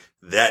shit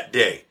that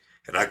day.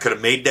 And I could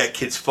have made that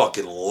kid's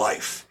fucking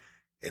life.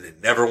 And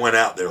it never went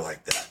out there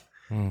like that.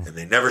 And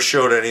they never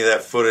showed any of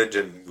that footage,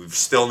 and we've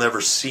still never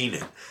seen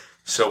it.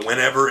 So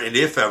whenever and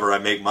if ever I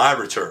make my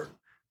return,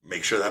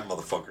 make sure that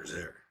motherfucker's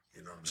there.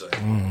 You know what I'm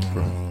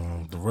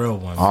saying? The real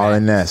one.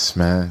 RNS,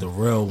 man. The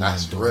real one.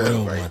 That's the real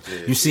real right one.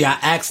 there. You see, I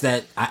asked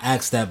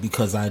that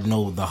because I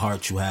know the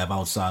heart you have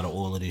outside of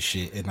all of this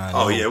shit. And I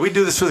know, oh, yeah. We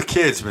do this for the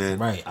kids, man.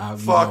 Right.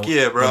 Fuck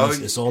yeah, bro.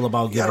 It's all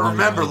about you getting. gotta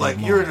remember, like,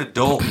 you're an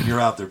adult and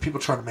you're out there. People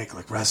trying to make,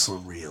 like,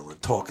 wrestling real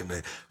and talking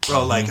to,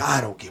 bro, like, I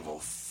don't give a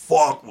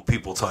fuck what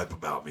people type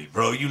about me,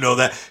 bro. You know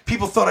that.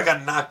 People thought I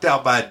got knocked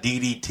out by a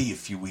DDT a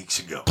few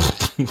weeks ago.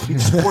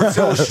 Sports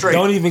Illustrated.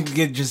 Don't even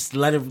just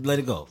let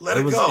it go. Let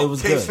it go. It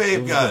was K-Fave,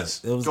 good. guys.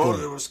 It was Go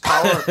good. to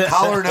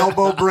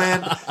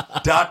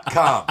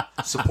collarandelbowbrand.com.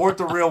 Support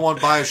the real one.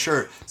 Buy a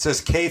shirt. It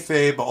says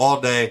K-Fave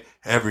all day,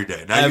 every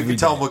day. Now you can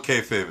tell them what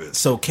K-Fave is.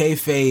 So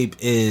K-Fave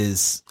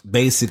is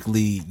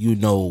basically,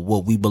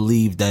 what we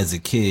believed as a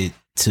kid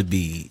to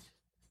be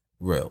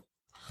real.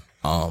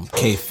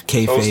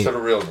 K-Fave. Toast to the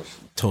realness.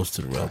 Toast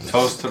to the realness.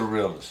 Toast to the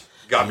realness.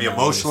 Got me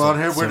emotional on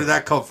here. Where did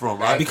that come from,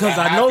 right? Because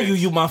I know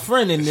you my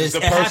friend, and it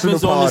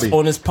happens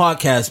on this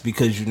podcast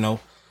because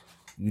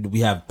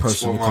we have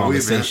personal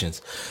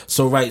conversations.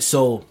 So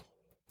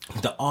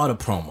the auto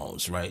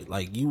promos, right?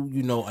 Like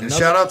And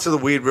shout out to the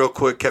weed real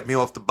quick. Kept me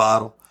off the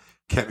bottle.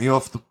 Kept me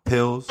off the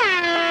pills.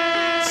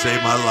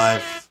 Saved my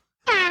life.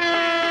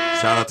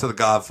 Shout out to the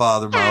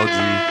Godfather,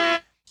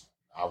 my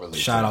OG.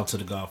 Shout out to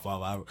the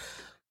Godfather.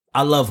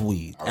 I love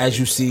weed. As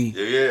you see,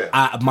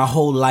 yeah. My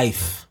whole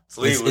life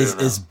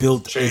is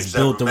built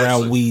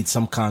around weed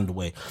some kind of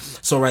way.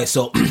 So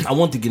I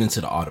want to get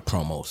into the art of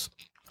promos.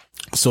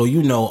 So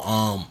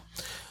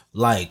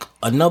like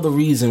another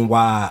reason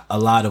why a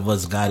lot of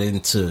us got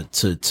into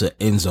to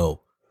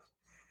Enzo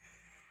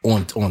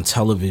on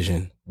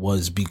television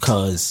was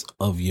because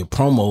of your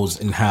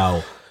promos and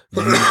how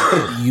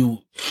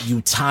you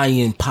tie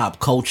in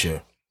pop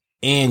culture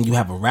and you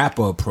have a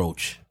rapper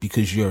approach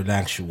because you're an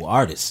actual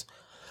artist.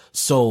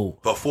 So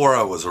before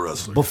I was a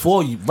wrestler,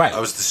 I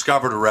was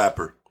discovered a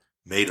rapper,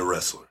 made a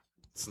wrestler.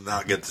 Let's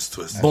not get this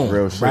twisted.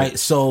 Boom, right?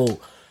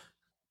 So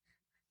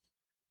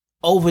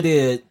over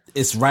there,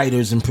 it's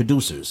writers and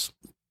producers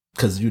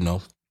because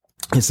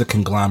it's a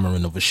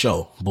conglomerate of a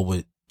show. But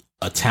with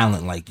a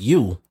talent like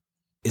you,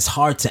 it's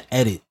hard to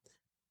edit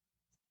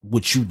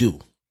what you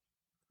do,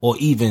 or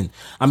even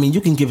you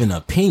can give an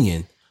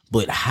opinion,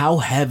 but how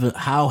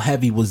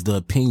heavy was the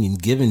opinion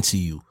given to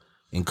you?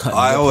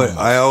 I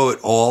owe it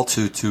all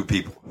to two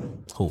people.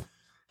 Who?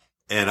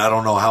 And I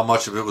don't know how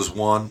much of it was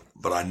one,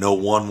 but I know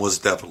one was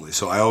definitely.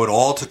 So I owe it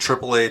all to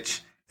Triple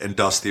H and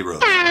Dusty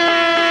Rhodes.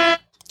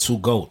 Two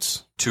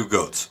goats.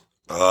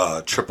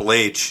 Triple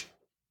H,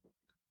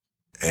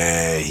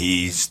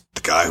 he's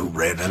the guy who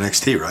ran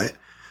NXT, right?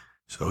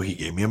 So he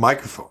gave me a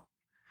microphone.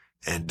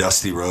 And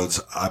Dusty Rhodes,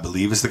 I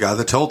believe, is the guy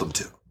that told him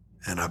to.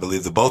 And I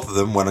believe that both of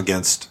them went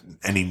against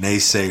any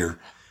naysayer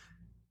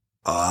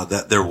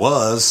that there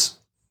was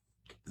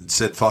and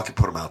said, fuck it,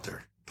 put him out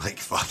there. Like,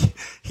 fuck it.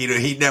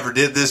 He never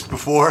did this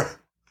before,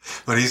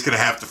 but he's going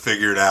to have to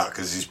figure it out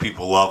because these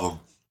people love him.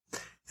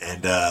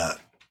 And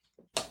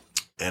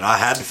I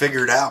had to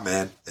figure it out,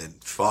 man.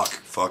 And fuck.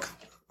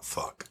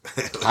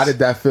 How did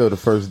that feel the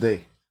first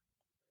day?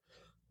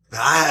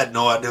 I had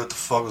no idea what the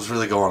fuck was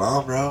really going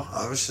on, bro.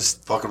 I was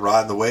just fucking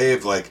riding the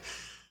wave, like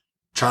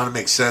trying to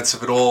make sense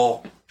of it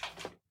all.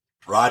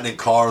 Riding in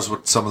cars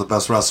with some of the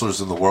best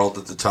wrestlers in the world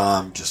at the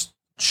time, just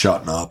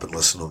shutting up and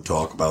listening to them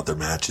talk about their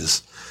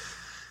matches.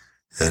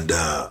 And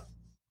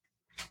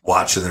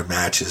watching their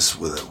matches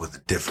with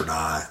a different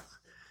eye.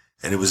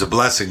 And it was a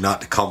blessing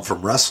not to come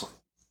from wrestling.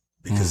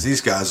 Because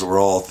these guys were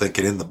all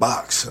thinking in the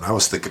box. And I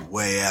was thinking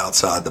way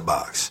outside the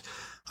box.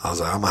 I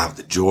was like, I'm going to have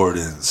the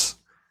Jordans.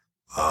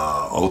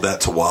 Owe that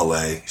to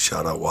Wale.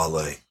 Shout out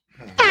Wale.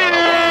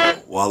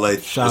 Wale.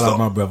 Shout out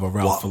my brother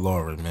Ralph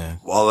Lauren, man.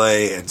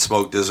 Wale and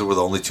Smoke Dizzle were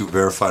the only two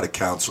verified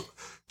accounts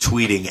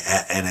tweeting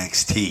at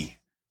NXT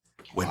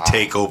when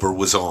TakeOver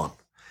was on.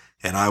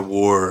 And I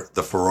wore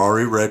the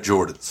Ferrari red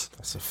Jordans.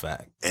 That's a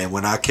fact. And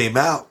when I came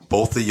out,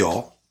 both of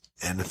y'all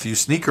and a few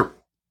sneaker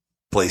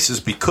places,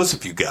 because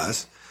of you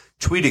guys,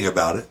 tweeting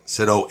about it,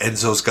 said, oh,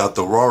 Enzo's got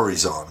the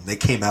Rories on. And they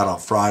came out on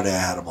Friday. I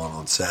had them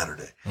on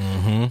Saturday.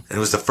 Mm-hmm. And it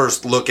was the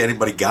first look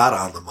anybody got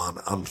on them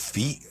on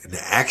feet and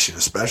action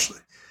especially.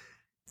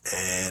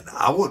 And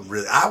I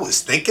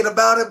was thinking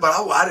about it, but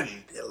I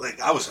didn't, like,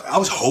 I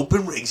was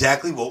hoping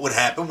exactly what would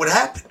happen.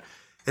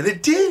 And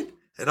it did.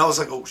 And I was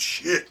like, oh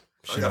shit,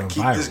 I got to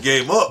keep this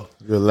game up.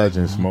 You're a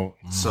legend, Smoke.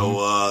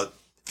 So,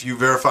 few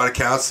verified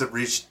accounts that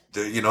reached,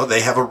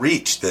 they have a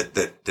reach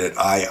that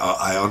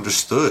I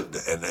understood,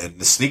 and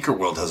the sneaker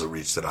world has a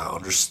reach that I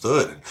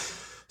understood. And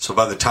so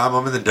by the time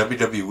I'm in the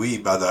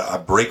WWE, I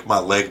break my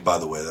leg, by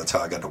the way, that's how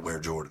I got to wear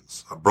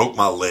Jordans. I broke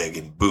my leg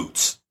in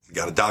boots.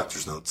 Got a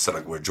doctor's note that said I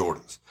could wear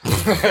Jordans.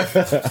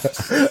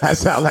 That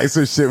sounds like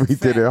some shit we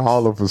did in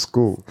Harlem for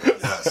school.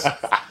 Yes.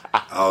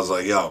 I was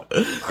like, yo,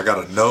 I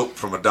got a note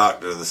from a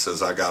doctor that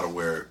says I got to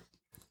wear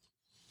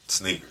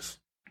sneakers.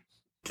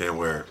 Can't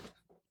wear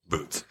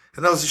boots.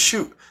 And that was a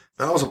shoot.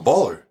 Man, I was a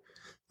baller.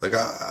 Like,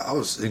 I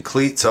was in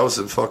cleats. I was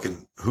in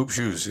fucking hoop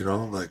shoes,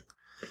 like.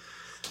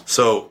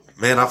 So,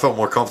 man, I felt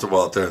more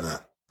comfortable out there than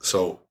that.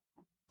 So,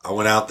 I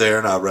went out there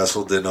and I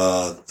wrestled in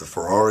the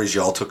Ferraris.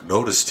 Y'all took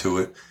notice to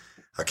it.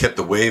 I kept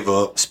the wave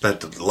up,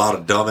 spent a lot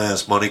of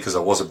dumbass money because I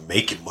wasn't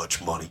making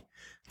much money.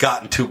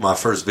 Got into my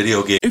first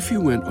video game. If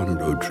you went on a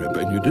road trip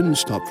and you didn't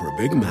stop for a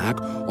Big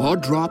Mac or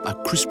drop a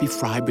crispy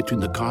fry between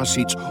the car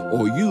seats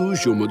or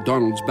use your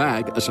McDonald's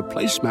bag as a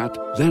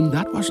placemat, then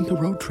that wasn't a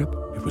road trip.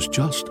 It was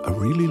just a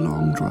really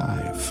long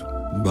drive.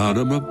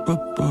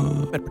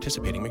 Ba-da-ba-ba-ba. At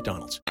participating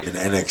McDonald's. In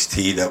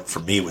NXT, that for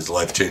me was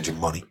life-changing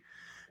money.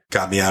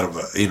 Got me out of,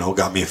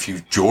 got me a few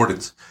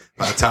Jordans.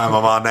 By the time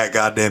I'm on that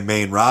goddamn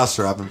main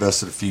roster, I've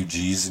invested a few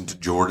G's into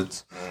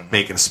Jordans,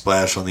 making a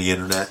splash on the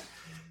internet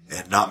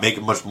and not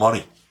making much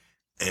money.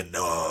 And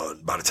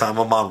by the time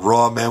I'm on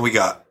Raw, man, we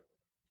got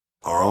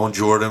our own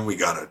Jordan. We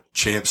got a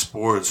Champ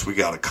Sports. We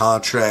got a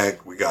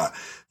contract. We got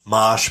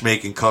Mosh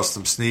making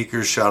custom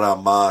sneakers. Shout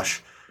out Mosh.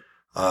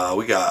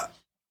 We got,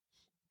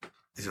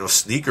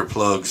 sneaker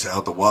plugs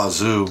out the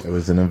wazoo. It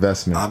was an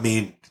investment. I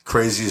mean,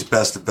 craziest,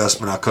 best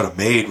investment I could have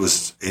made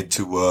was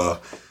into,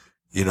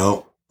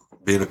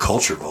 being a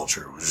culture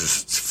vulture. It was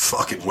just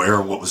fucking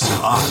wearing what was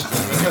hot.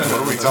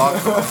 What are we talking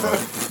about?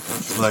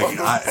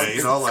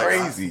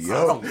 Crazy,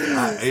 yo.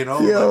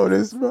 Yo,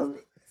 this brother.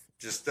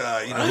 Just, who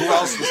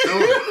else was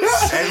doing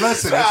it? Hey,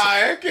 listen.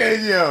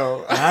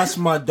 That's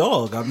my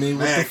dog. I mean,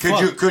 what man, the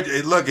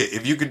fuck? look,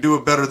 if you could do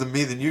it better than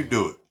me, then you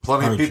do it.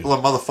 Plenty of people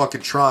are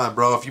motherfucking trying,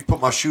 bro. If you put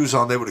my shoes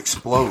on, they would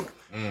explode.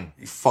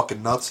 You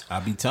fucking nuts. I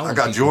be telling I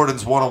got people.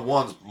 Jordans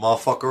one-on-ones,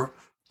 motherfucker.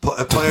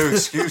 Player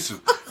excuses.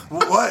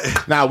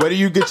 What? Now, where do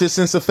you get your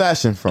sense of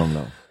fashion from,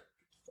 though?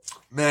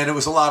 Man, it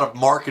was a lot of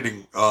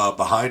marketing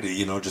behind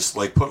it, just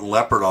like putting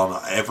leopard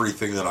on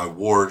everything that I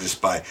wore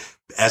just by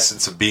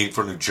essence of being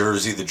from New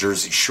Jersey, the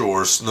Jersey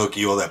Shore,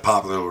 Snooki, all that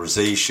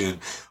popularization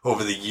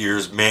over the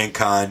years,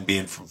 Mankind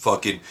being from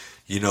fucking,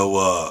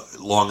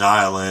 Long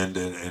Island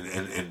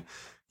and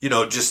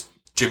just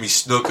Jimmy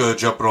Snuka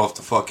jumping off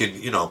the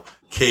fucking,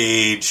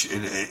 cage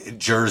in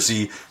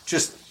Jersey.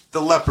 Just the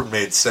leopard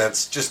made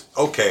sense. Just,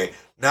 okay.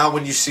 Now,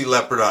 when you see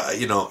leopard,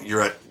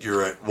 you're at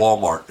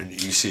Walmart and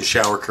you see a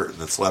shower curtain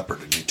that's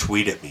leopard, and you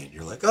tweet at me, and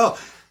you're like, "Oh,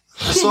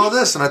 I saw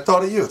this and I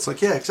thought of you." It's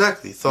like, yeah,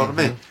 exactly. You thought of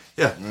me.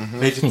 Yeah,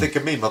 made you think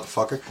of me,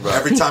 motherfucker. Right.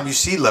 Every time you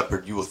see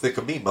leopard, you will think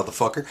of me,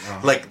 motherfucker.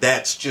 Like,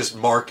 that's just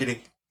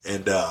marketing,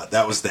 and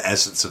that was the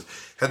essence of.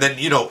 And then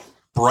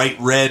bright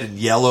red and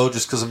yellow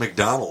just because of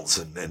McDonald's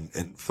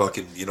and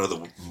fucking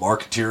the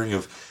marketeering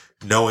of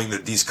knowing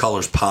that these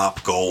colors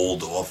pop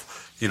gold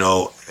off,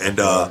 and.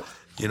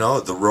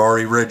 The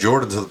Rory Red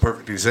Jordans are the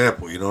perfect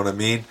example. You know what I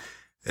mean?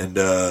 And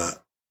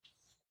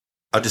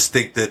I just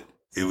think that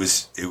it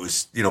was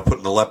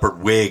putting the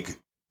leopard wig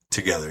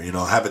together. You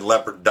know, having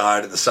leopard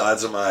dyed in the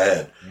sides of my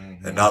head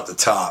and not the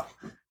top,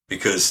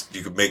 because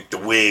you could make the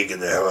wig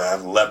and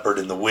have leopard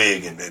in the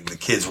wig, and the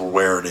kids were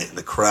wearing it in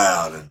the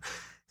crowd,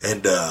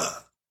 and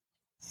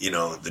you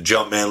know, the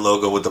Jumpman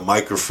logo with the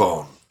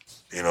microphone,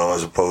 you know,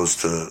 as opposed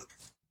to,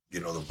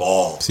 you know, the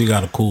ball. So you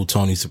got a cool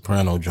Tony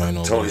Soprano joint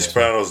over Tony there.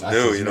 Soprano's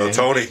new, you know. name.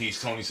 Tony.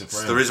 He's Tony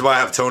Soprano. The reason why I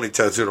have Tony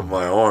tattooed on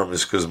my arm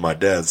is because my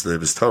dad's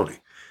name is Tony.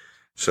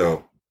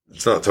 So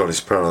it's not Tony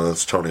Soprano,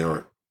 that's Tony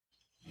Hart.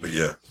 But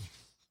yeah.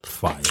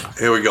 Fire.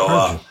 Here we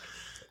go.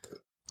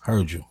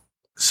 Heard you.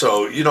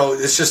 So, you know,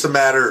 it's just a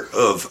matter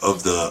of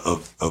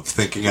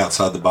thinking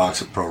outside the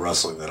box of pro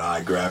wrestling that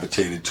I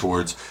gravitated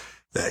towards.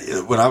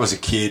 That when I was a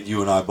kid,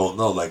 you and I both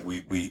know, like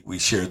we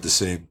shared the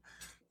same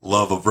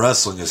love of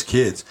wrestling as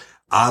kids.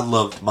 I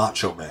loved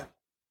Macho Man.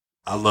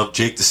 I loved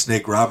Jake the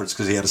Snake Roberts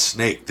because he had a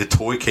snake. The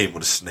toy came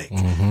with a snake.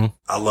 Mm-hmm.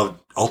 I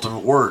loved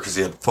Ultimate Warrior because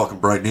he had fucking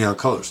bright neon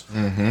colors.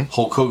 Mm-hmm.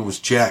 Hulk Hogan was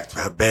jacked,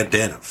 had a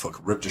bandana,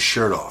 fucking ripped his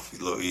shirt off.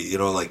 You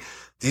know, like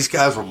these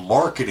guys were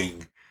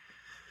marketing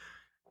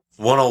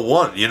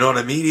 101. You know what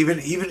I mean?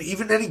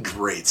 Even any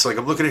greats. Like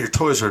I'm looking at your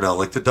toys right now,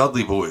 like the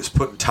Dudley Boys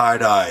putting tie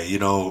dye. You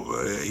know,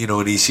 in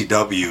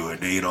ECW,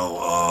 and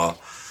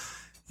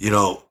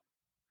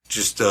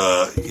just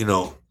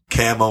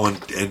camo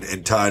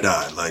and tie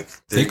dye. Like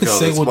they could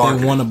say what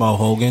they want about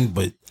Hogan,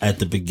 but at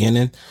the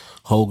beginning,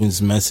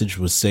 Hogan's message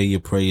was say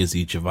your prayers,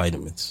 eat your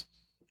vitamins.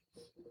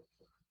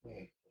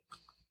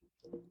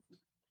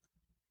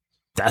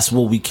 That's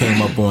what we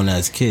came up on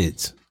as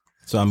kids.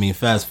 So I mean,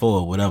 fast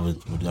forward, whatever.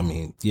 I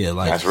mean, yeah,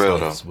 like that's real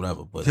though.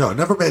 Whatever. But it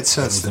never made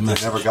sense that they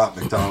never got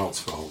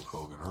McDonald's for Hulk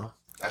Hogan, huh?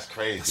 That's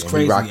crazy. It's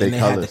crazy. Rock and they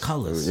colors. had the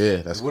colors. Yeah,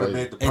 that's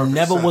crazy. It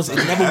never was a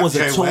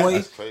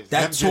toy.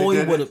 That MJ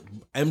toy would have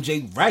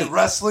MJ right. The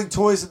wrestling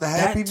toys and the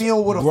Happy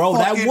Meal would have. Bro,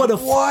 that would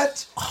have.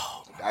 What?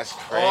 Oh, that's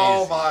crazy.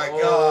 Oh my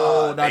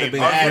god! That'd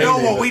have been. You know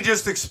what? We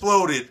just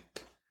exploded.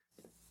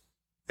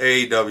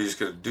 AEW is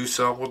going to do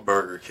something with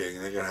Burger King.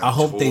 They're going to have I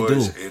hope they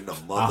do. In the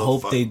I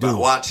hope they do.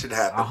 Watch it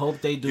happen. I hope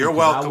they do. You're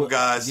welcome,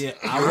 guys. Yeah,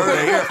 you heard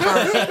it here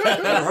first. You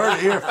heard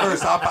it here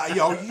first.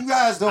 You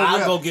guys don't.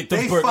 I'll go get the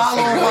They Burger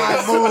follow King.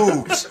 my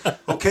moves.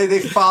 Okay,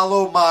 they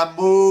follow my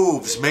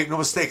moves. Make no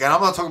mistake. And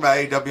I'm not talking about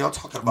AEW. I'm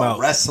talking about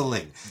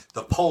wrestling.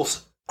 The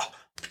pulse.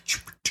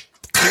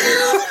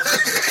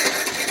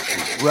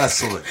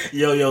 Wrestling.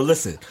 Yo,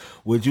 listen.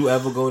 Would you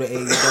ever go to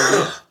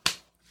AEW?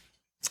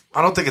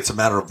 I don't think it's a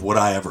matter of would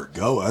I ever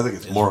go. I think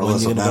it's more or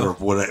less a matter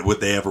of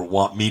would they ever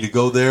want me to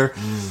go there.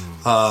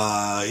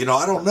 I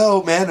don't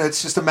know, man.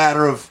 It's just a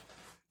matter of,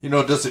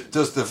 does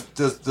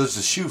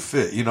the shoe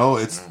fit?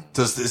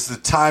 Is the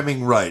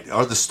timing right?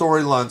 Are the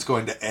storylines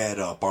going to add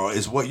up? Or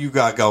is what you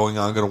got going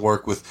on going to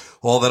work with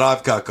all that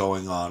I've got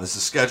going on? Is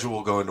the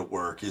schedule going to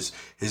work? Is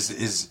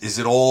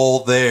it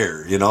all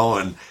there?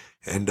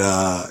 And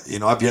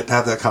I've yet to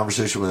have that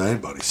conversation with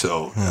anybody.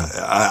 So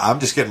I'm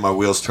just getting my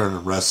wheels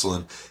turning,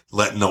 wrestling,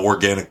 letting the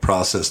organic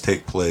process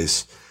take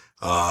place,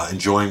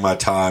 enjoying my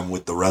time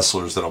with the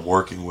wrestlers that I'm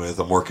working with.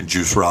 I'm working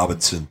Juice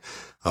Robinson,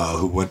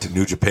 who went to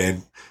New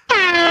Japan,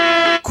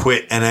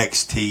 quit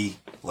NXT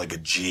like a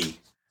G,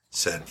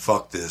 said,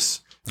 fuck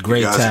this.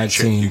 Great tag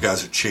team. You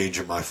guys are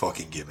changing my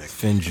fucking gimmick.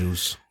 Finn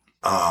Juice.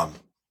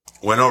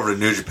 Went over to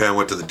New Japan,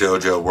 went to the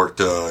dojo, worked,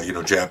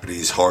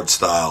 Japanese hard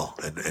style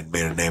and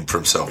made a name for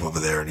himself over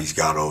there, and he's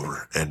gone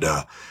over. And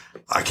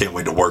I can't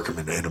wait to work him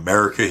in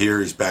America here.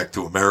 He's back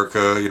to America,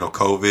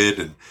 COVID.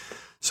 And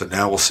so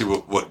now we'll see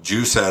what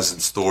Juice has in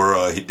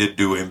store. He did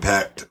do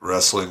Impact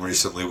Wrestling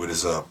recently with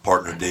his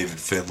partner, David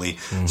Finlay,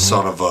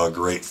 son of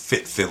great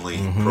Fit Finlay,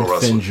 pro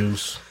wrestling. Finn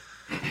Juice.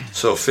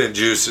 So Finn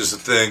Juice is the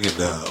thing, and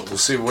we'll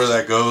see where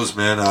that goes,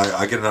 man.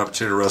 I get an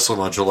opportunity to wrestle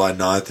him on July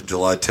 9th and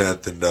July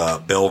 10th in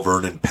Belle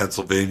Vernon,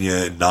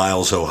 Pennsylvania, and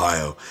Niles,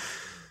 Ohio.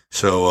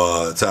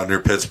 So it's out near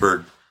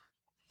Pittsburgh.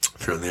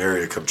 If you're in the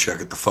area, come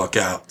check it the fuck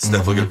out. It's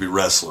definitely going to be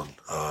wrestling.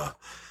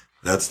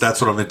 That's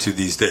what I'm into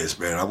these days,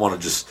 man. I want to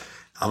just,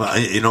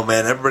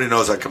 man, everybody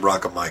knows I can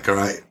rock a mic, all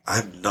right? I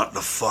have nothing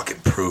to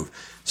fucking prove.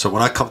 So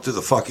when I come through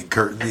the fucking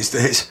curtain these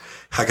days,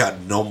 I got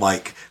no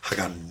mic, I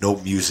got no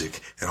music,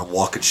 and I'm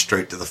walking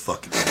straight to the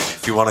fucking mic.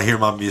 If you want to hear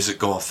my music,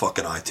 go on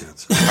fucking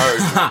iTunes.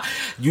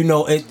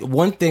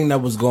 One thing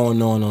that was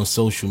going on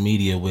social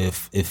media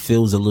with it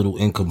feels a little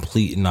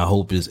incomplete, and I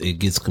hope it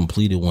gets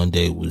completed one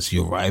day, was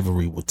your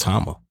rivalry with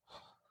Tama.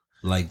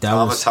 Like that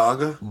was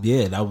Tonga?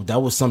 Yeah,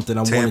 that was something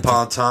I wanted to.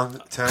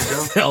 Tampon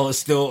Tango? Oh, it's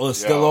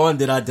still on.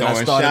 Did I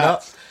start it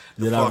up?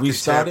 Did I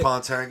restart it?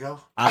 Tampon Tango?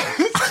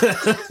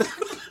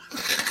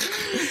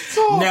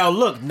 Now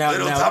look, now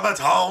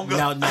Tama-Tonga.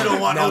 Now, you don't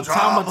want no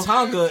drama.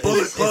 Tama-Tonga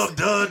Bullet Club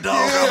Dud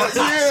Dog. I'm a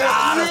top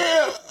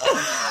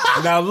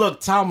shot. Now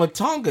look,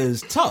 Tama-Tonga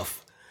is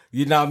tough.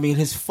 You know what I mean?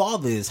 His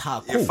father is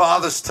hot. Your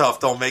father's tough.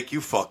 Don't make you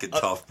fucking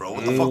tough, bro.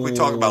 What the fuck we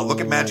talking about? Look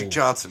at Magic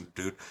Johnson,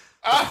 dude.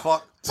 What the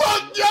fuck?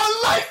 Fuck, y'all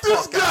like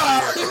this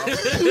guy.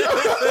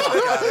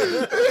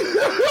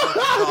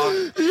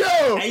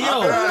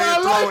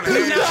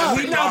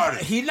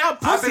 He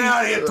not pussy. I've been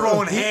out here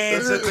throwing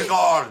hands at the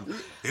garden.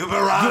 You've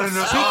been riding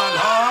the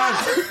pond,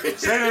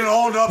 sitting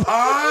on the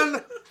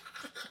pond.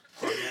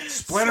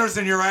 Splinters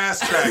in your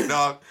ass crack,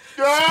 dog.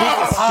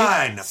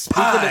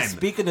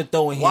 Speaking of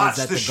throwing hands Watch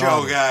at the the show,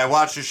 Garden. guy.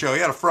 Watch the show. He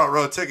had a front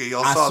row ticket.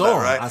 Y'all saw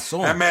that, right? I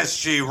saw him.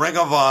 MSG, Ring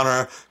of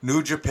Honor,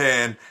 New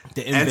Japan.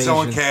 The Enzo and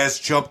invasion. Cass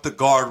jumped the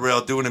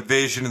guardrail, doing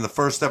invasion in the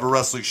first ever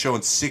wrestling show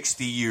in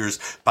 60 years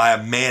by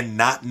a man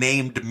not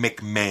named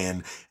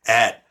McMahon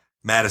at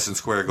Madison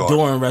Square Garden.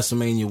 During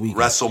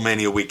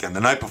WrestleMania weekend.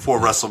 The night before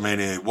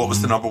WrestleMania, what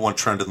was the number one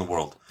trend in the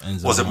world?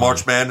 Enzo was it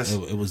March Madness?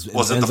 It was it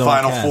Enzo the and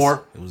Final Cass.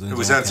 Four? It was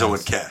Enzo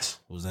and Cass.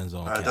 It was Enzo and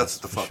All right, Cass. that's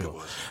the for fuck sure. it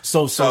was.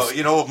 So So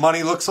you know what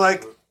money looks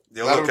like?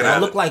 You're looking it at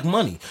looked it. like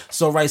money.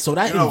 So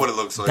that You know what it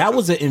looks like, That though.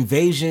 was an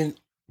invasion,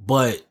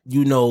 but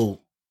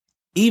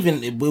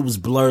even it was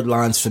blurred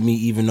lines for me.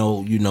 Even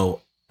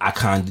though I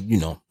kind of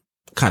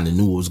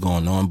knew what was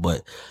going on,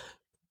 but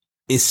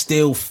it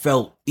still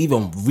felt,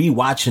 even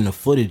rewatching the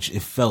footage,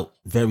 it felt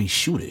very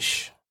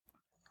shootish.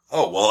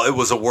 Oh well, it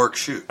was a work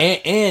shoot.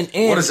 And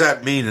What does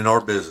that mean in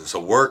our business? A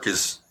work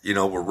is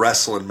a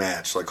wrestling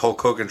match. Like Hulk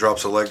Hogan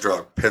drops a leg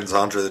drop, pins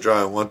Andre the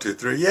Giant, 1, 2,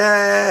 3,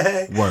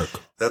 yay! Work.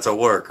 That's a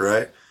work,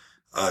 right?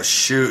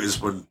 Shoot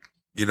is when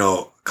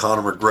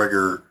Conor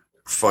McGregor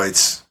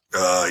fights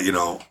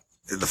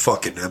in the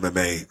fucking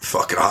MMA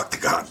fucking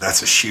octagon.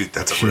 That's a shoot.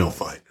 That's a real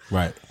fight.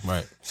 Right.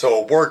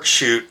 So a work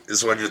shoot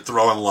is when you're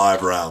throwing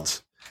live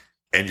rounds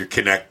and you're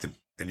connecting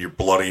and you're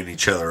bloodying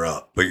each other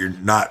up, but you're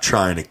not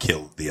trying to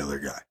kill the other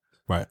guy.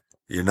 Right.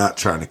 You're not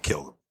trying to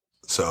kill them.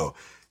 So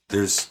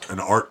there's an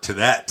art to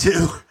that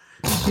too.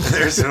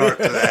 There's an art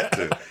to that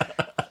too.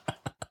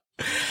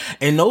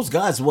 And those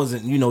guys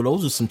wasn't,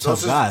 those are some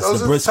tough guys. Those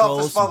the are the Briscoes,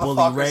 toughest Bully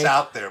motherfuckers Ray.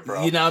 out there,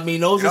 bro. You know what I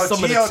mean? Those are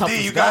some of the GOD,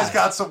 toughest you guys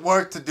got some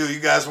work to do.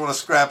 You guys want to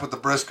scrap with the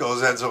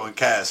Briscoes, Enzo and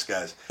Cass,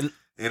 guys.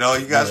 You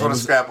guys want to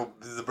scrap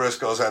with the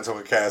Briscoes, Enzo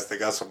and Cass. They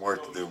got some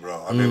work to do,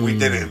 bro. I mean, we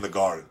did it in the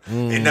Garden.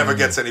 It never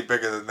gets any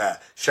bigger than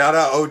that. Shout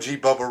out OG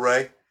Bubba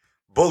Ray,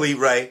 Bully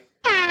Ray.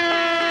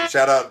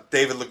 Shout out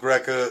David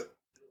LaGreca,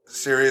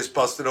 Sirius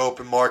Busted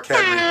Open, Mark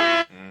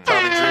Henry,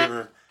 Tommy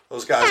Dreamer.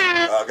 Those guys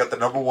got the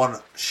number one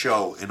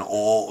show in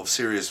all of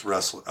Sirius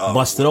wrestling.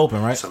 Busted Open,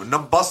 right? So,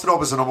 Busted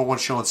Open is the number one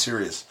show in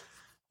Sirius.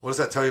 What does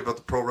that tell you about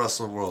the pro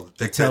wrestling world? It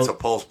dictates to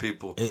pulse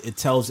people. It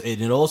tells,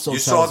 and it also you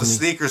tells saw the me,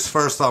 sneakers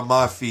first on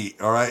my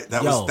feet. All right,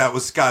 that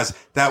was guys.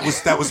 That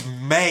was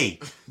May.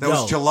 That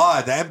was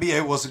July. The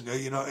NBA wasn't.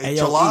 In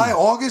July,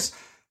 August.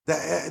 The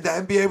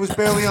NBA was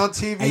barely on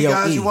TV,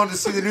 guys. You wanted to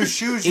see the new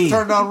shoes, you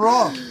turned on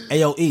Raw.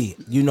 AOE,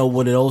 you know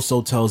what it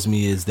also tells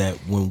me is that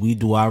when we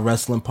do our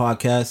wrestling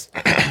podcast,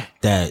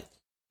 that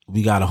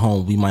we got a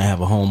home. We might have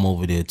a home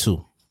over there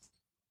too.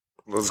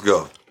 Let's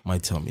go.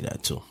 Might tell me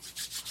that too.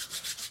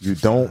 You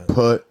don't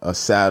put a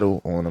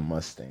saddle on a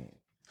Mustang.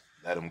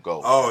 Let him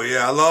go. Oh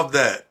yeah, I love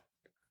that.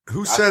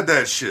 Who said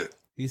that shit?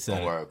 He said,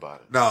 "Don't worry about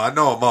it." No, I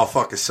know a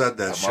motherfucker said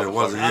that shit. It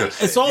wasn't you.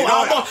 It's all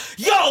I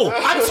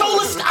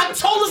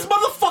told this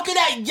motherfucker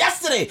that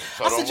yesterday.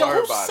 So I said, yo,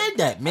 who said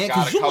that, man?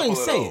 Because you ain't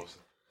say it.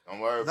 Don't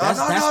worry about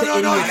That's the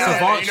idiot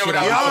savant shit.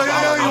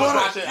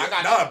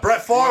 No,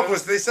 Brett Favre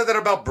they said that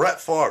about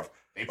Brett Favre.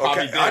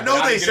 Okay, I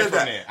know they said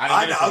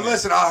that.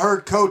 Listen, I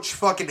heard Coach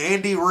fucking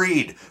Andy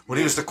Reid when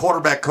he was the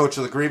quarterback coach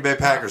of the Green Bay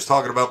Packers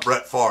talking about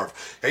Brett Favre.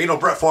 And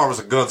Brett Favre was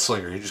a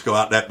gunslinger. He just go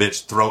out that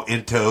bitch, throw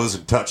intos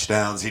and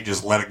touchdowns. He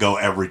just let it go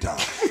every time.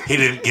 He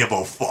didn't give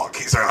a fuck.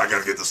 He said, I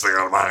gotta get this thing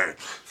out of my hand.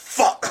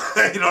 Fuck.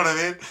 You know what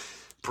I mean?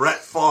 Brett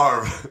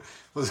Favre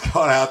was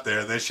going out there,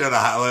 and they showed a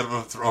highlight of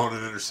him throwing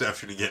an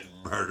interception and getting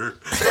murdered.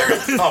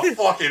 A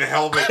fucking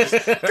helmet.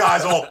 Just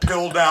guys all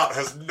pilled out,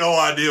 has no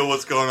idea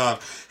what's going on.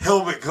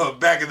 Helmet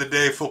back in the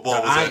day,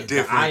 football was a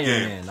different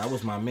game. Man, that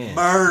was my man.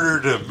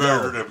 Murdered him.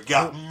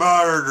 Got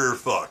murder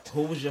fucked.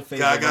 Who was your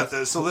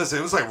favorite? So listen,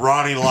 it was like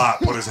Ronnie Lott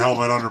put his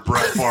helmet under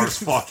Brett Favre's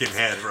fucking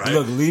head, right?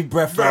 Look, leave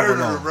Brett Favre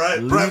Murder, alone.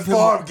 right? Brett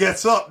Favre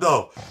gets up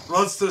though,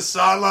 runs to the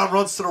sideline,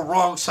 runs to the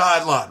wrong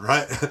sideline,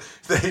 right?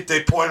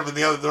 They point him in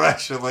the other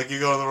direction, like you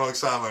go on the wrong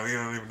sideline, you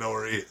don't even know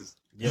where he is.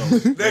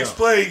 Next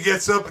play, he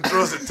gets up and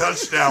throws a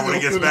touchdown when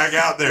he gets back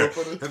out there,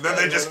 and then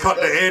they just cut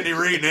to Andy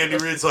Reid, and Andy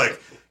Reid's like,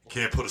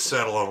 "Can't put a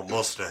saddle on a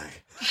Mustang."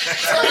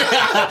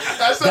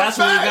 That's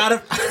where you got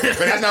it. But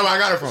that's not where I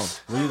got it from.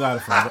 Where you got it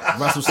from?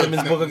 Russell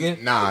Simmons' book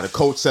again? Nah, the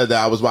coach said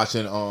that. I was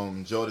watching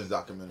Jordan's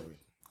documentary,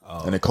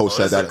 and the coach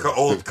said that.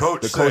 Old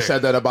coach. The coach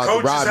said that about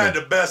Coaches Rodman. had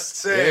the best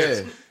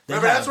sayings. Yeah.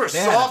 Remember, that's where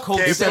soft came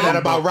from. He said that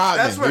about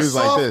Rodman. That's where he was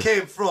soft like this.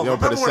 came from. You don't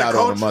put Remember a when a saddle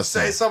on a coach would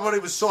Mustang. say somebody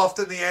was soft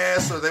in the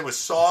ass or they were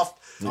soft?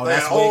 Oh, That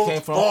that's where it old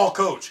came from? ball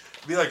coach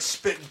be like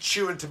spitting,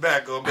 chewing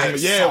tobacco. Man,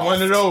 Yeah, soft.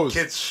 one of those.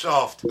 Kids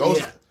soft. Those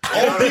You know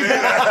what I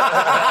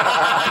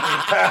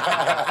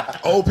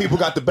mean? old people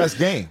got the best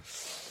game.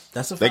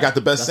 That's a fact. They got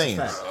the best That's a sayings.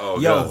 fact. Oh,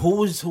 Yo, God. who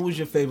was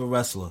your favorite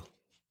wrestler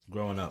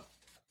growing up?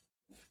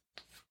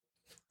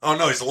 Oh,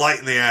 no, he's light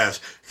in the ass.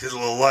 He's a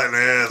little light in the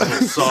ass, a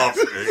little soft.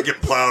 You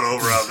get plowed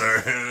over out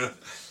there.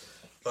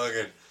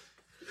 Fucking.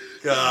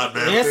 God,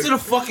 man. Answer the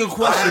fucking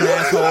question,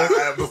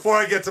 asshole. Before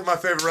I get to my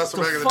favorite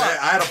wrestler back in the fuck? day,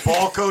 I had a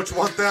ball coach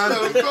one time.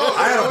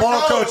 I had a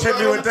ball coach hit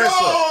me with this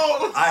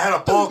one. I had a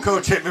ball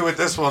coach hit me with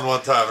this one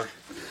time.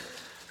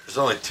 There's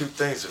only two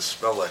things that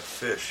smell like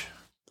fish.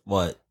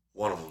 What?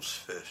 One of them's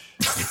fish.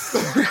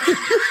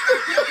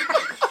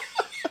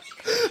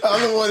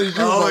 Other one is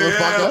you, yeah,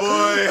 motherfucker.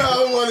 boy.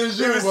 Other one is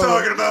you, He was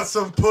talking about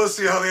some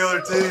pussy on the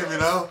other team, you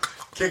know?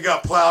 Kid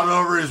got plowed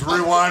over. He's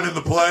rewinding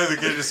the play. The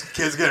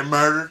kid's getting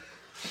murdered.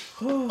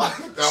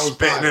 That was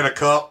Spitting in a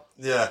cup.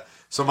 Yeah.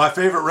 So my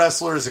favorite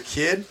wrestler as a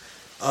kid,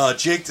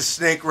 Jake the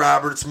Snake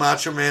Roberts,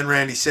 Macho Man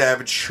Randy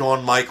Savage,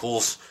 Shawn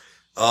Michaels,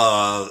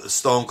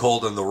 Stone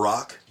Cold, and The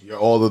Rock. You're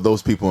all of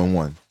those people in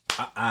one.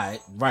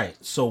 Right.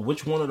 So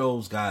which one of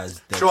those guys?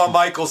 Shawn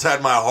Michaels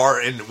had my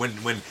heart, and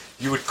when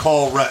you would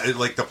call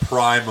like the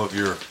prime of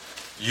your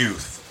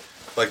youth.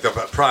 Like the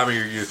prime of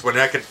your youth, when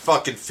I could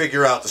fucking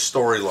figure out the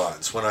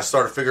storylines, when I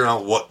started figuring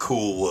out what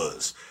cool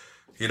was.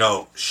 You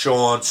know,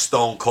 Shawn,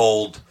 Stone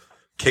Cold,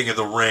 King of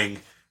the Ring,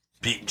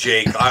 beat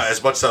Jake.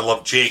 As much as I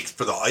love Jake,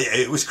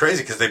 it was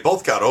crazy because they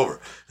both got over.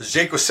 Because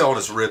Jake was selling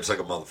his ribs like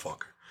a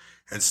motherfucker.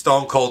 And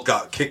Stone Cold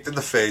got kicked in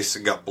the face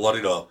and got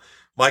bloodied up.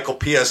 Michael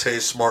P.S.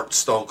 Hayes smartened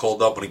Stone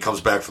Cold up when he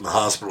comes back from the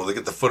hospital. They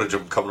get the footage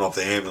of him coming off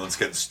the ambulance,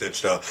 getting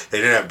stitched up. They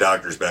didn't have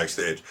doctors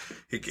backstage.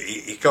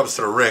 He comes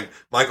to the ring.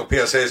 Michael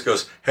P.S. Hayes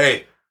goes,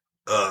 "Hey,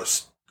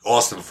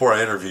 Austin, before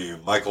I interview you,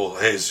 Michael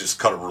Hayes just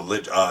cut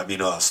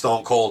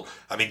Stone Cold.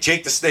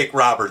 Jake the Snake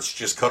Roberts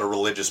just cut a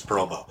religious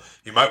promo.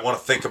 You might want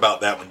to think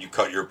about that when you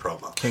cut your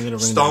promo." King of the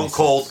Ring. Stone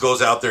Cold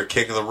goes out there,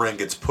 King of the Ring,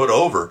 gets put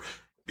over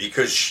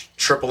because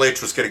Triple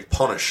H was getting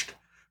punished.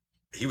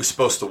 He was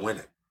supposed to win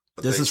it.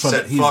 But this they is from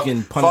said, he's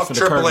getting punished for the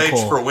Triple curtain H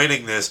call. for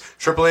winning this.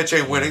 Triple H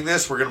ain't winning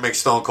this. We're going to make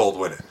Stone Cold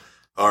win it.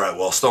 All right,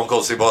 well, Stone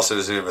Cold Steve Austin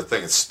isn't even a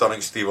thing. It's Stunning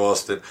Steve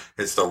Austin.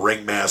 It's the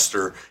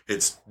Ringmaster.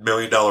 It's $1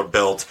 Million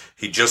Belt.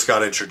 He just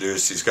got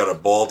introduced. He's got a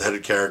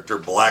bald-headed character,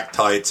 black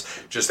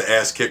tights, just an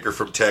ass kicker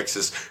from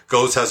Texas.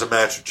 Goes, has a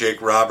match with Jake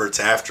Roberts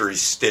after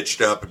he's stitched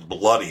up and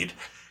bloodied.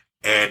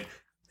 And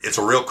it's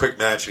a real quick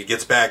match. And he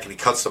gets back and he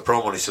cuts the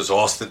promo and he says,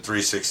 Austin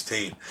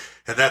 316.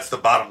 And that's the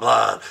bottom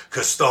line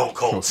because Stone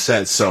Cold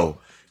said so.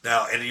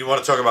 Now, and you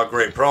want to talk about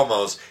great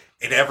promos.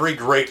 In every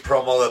great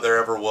promo that there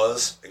ever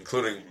was,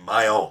 including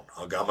my own,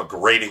 I'm a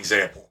great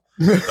example.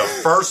 The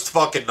first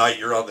fucking night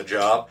you're on the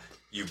job,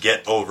 you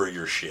get over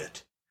your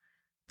shit.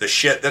 The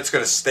shit that's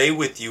going to stay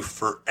with you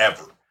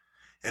forever.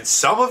 And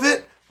some of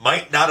it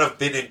might not have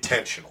been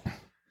intentional.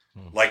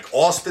 Like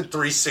Austin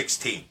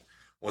 316.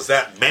 Was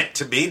that meant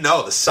to be?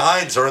 No, the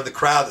signs are in the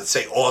crowd that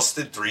say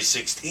Austin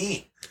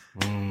 316.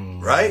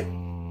 Right?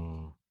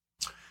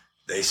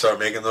 They start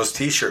making those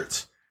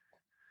t-shirts.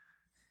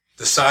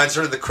 The signs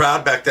are in the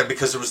crowd back then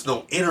because there was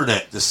no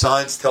internet. The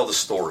signs tell the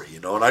story, you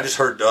know. And I just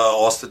heard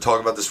Austin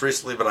talk about this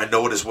recently, but I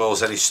know it as well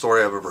as any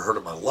story I've ever heard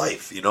in my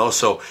life, you know.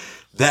 So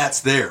that's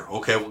there.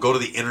 Okay, we'll go to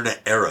the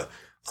internet era.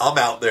 I'm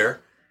out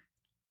there,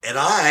 and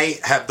I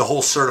have the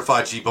whole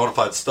certified G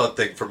bonafide stud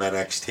thing from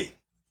NXT.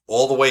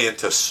 All the way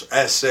into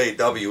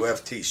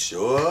SAWFT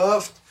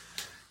Soft.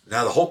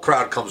 Now the whole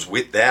crowd comes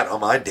with that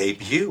on my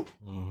debut.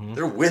 Mm-hmm.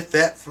 They're with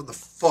that from the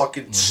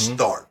fucking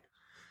start.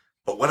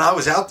 But when I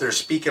was out there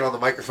speaking on the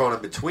microphone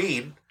in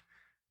between,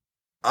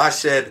 I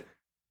said,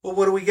 well,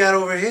 what do we got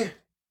over here?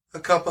 A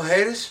couple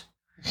haters?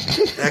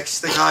 Next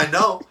thing I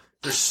know,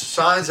 there's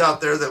signs out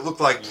there that look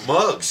like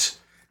mugs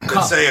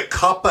that say a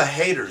cup of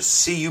haters,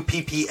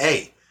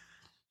 C-U-P-P-A.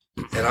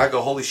 And I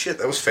go, holy shit,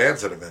 that was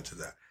fans that invented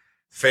that.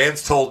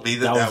 Fans told me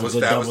that was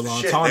the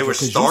shit. They were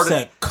started. You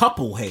said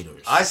couple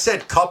haters. I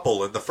said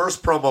couple in the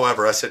first promo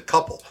ever. I said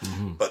couple.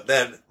 Mm-hmm. But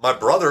then my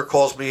brother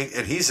calls me,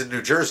 and he's in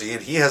New Jersey,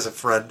 and he has a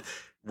friend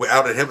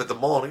out at him at the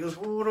mall, and he goes,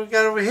 well, what do we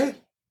got over here?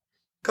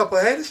 A couple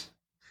of haters?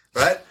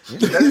 Right?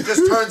 Then it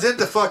just turns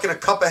into fucking a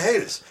cup of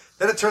haters.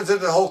 Then it turns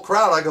into the whole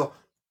crowd. I go,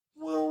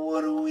 well,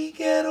 what do we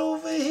got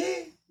over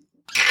here?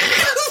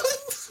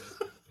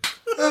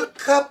 A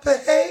cup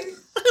of haters?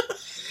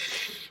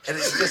 And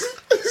it's just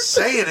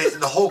saying it,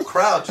 and the whole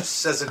crowd just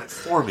says it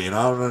for me. And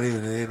I don't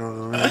even, it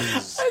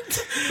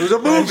was a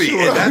movie.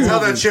 And that's how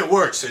that shit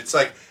works. It's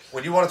like,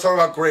 when you want to talk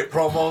about great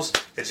promos,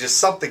 it's just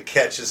something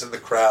catches in the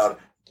crowd.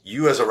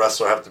 You as a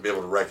wrestler have to be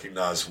able to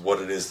recognize what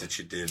it is that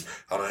you did.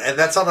 And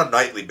that's on a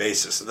nightly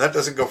basis. And that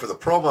doesn't go for the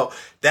promo.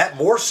 That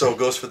more so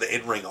goes for the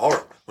in-ring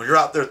art. When you're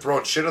out there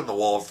throwing shit on the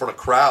wall in front of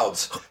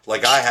crowds,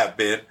 like I have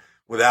been,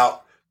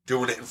 without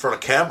doing it in front of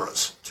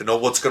cameras to know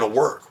what's going to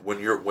work when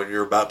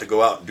you're about to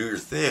go out and do your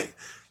thing.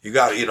 You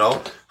got,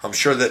 I'm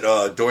sure that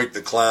Doink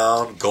the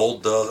Clown,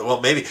 Gold does, well,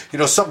 maybe,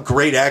 some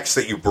great acts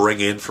that you bring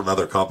in from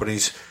other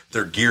companies,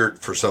 they're geared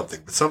for something.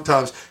 But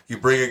sometimes you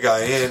bring a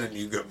guy in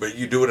and but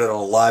you do it at a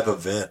live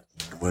event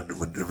when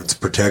it's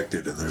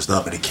protected and there's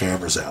not many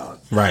cameras out.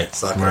 Right.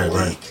 It's not going to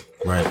leak.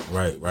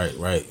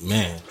 Right.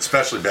 Man.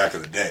 Especially back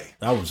in the day.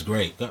 That was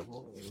great. What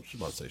you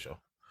about to say, Show?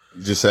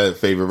 You just said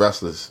favorite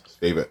wrestlers,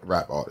 favorite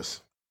rap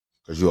artists.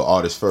 Because you're an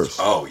artist first.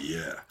 Oh,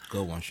 yeah.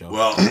 Good one, Show.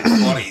 Well,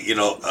 it's funny,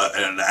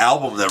 an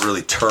album that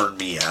really turned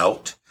me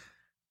out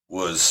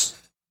was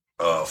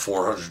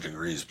 400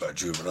 Degrees by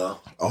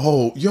Juvenile.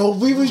 Oh, yo,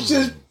 we was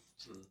just...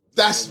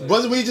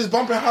 Wasn't we just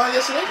bumping hard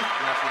yesterday?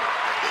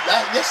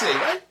 Yesterday,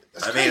 right?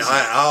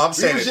 I'm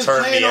saying it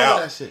turned me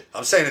out.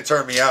 I'm saying it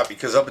turned me out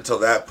because up until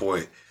that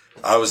point,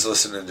 I was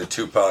listening to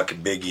Tupac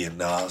and Biggie and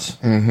Nas,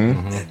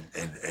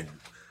 and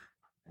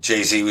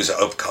Jay-Z was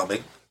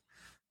upcoming.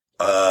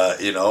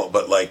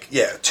 But like,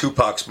 yeah,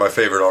 Tupac's my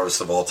favorite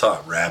artist of all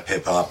time. Rap,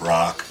 hip hop,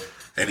 rock,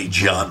 any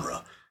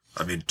genre.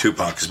 I mean,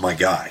 Tupac is my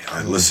guy.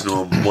 I listen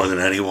to him more than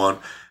anyone.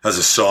 As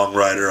a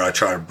songwriter, I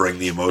try to bring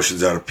the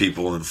emotions out of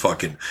people and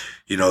fucking,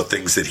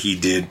 things that he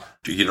did,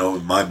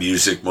 in my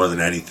music more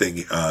than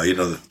anything.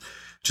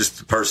 Just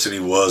the person he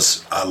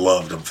was, I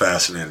loved, I'm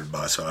fascinated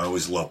by. So I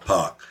always loved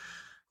Pac.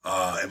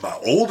 In my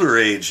older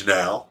age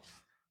now,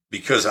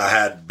 because I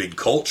had been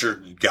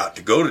cultured and got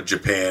to go to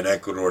Japan,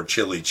 Ecuador,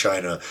 Chile,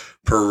 China,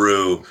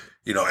 Peru,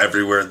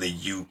 everywhere in the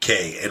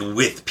UK, and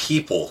with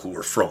people who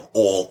were from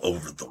all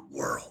over the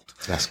world.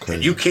 That's crazy.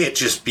 And you can't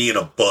just be in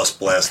a bus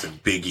blasting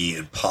Biggie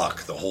and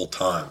Pac the whole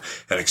time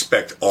and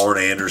expect Arn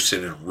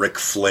Anderson and Ric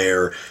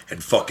Flair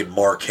and fucking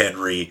Mark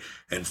Henry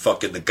and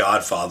fucking The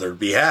Godfather to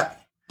be happy.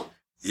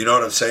 You know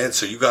what I'm saying?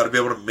 So you got to be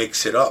able to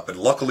mix it up. And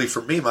luckily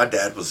for me, my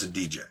dad was a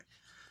DJ.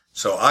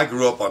 So I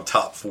grew up on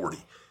Top 40.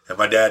 And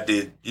my dad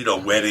did,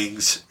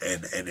 weddings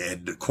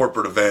and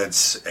corporate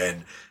events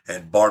and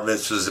bar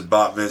mitzvahs and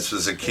bat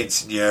mitzvahs and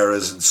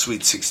quinceañeras and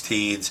sweet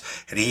 16s.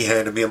 And he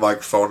handed me a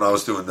microphone. I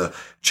was doing the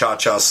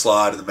cha-cha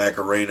slide and the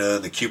Macarena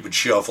and the Cupid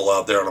shuffle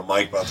out there on a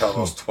mic by the time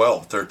I was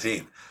 12,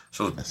 13.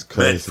 So it was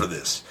meant for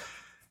this.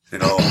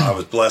 I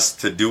was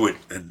blessed to do it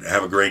and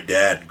have a great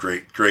dad,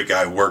 great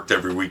guy who worked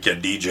every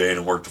weekend DJing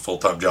and worked a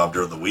full-time job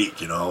during the week,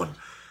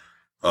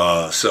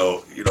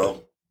 So,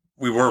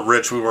 we weren't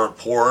rich, we weren't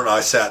poor, and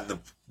I sat in the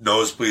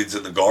nosebleeds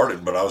in the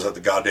garden, but I was at the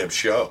goddamn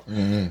show.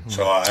 Mm-hmm.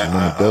 So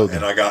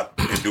I got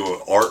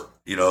into art,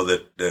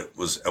 that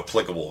was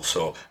applicable.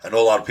 So I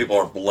know a lot of people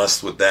aren't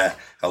blessed with that.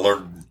 I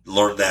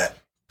learned that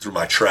through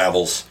my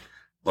travels,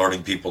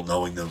 learning people,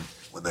 knowing them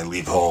when they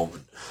leave home.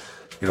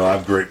 And, I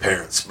have great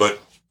parents,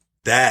 but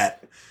that,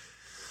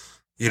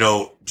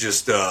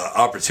 just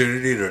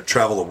opportunity to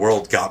travel the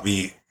world got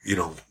me,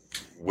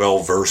 well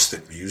versed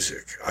in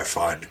music. I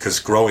find, because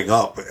growing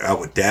up out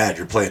with Dad,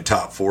 you're playing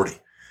Top 40.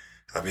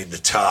 I mean, the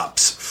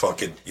Tops,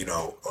 fucking,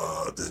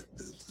 the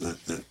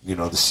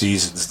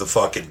Seasons, the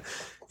fucking,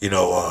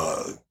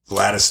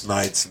 Gladys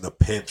Knights and the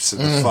Pips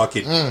and the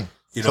fucking,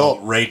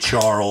 Ray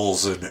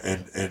Charles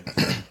and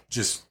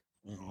just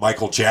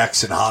Michael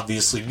Jackson,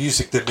 obviously,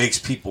 music that makes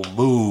people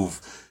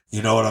move.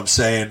 You know what I'm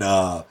saying?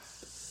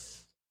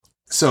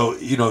 So,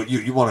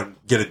 you want to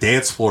get a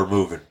dance floor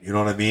moving, you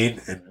know what I mean?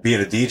 And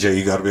being a DJ,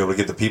 you got to be able to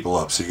get the people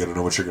up. So you got to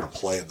know what you're going to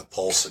play in the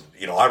pulse. And,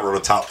 I wrote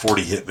a top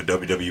 40 hit in the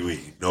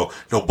WWE. No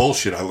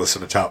bullshit. I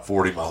listened to top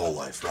 40 my whole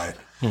life. Right.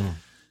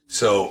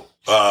 So,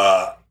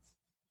 I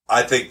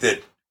think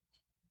that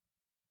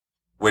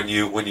when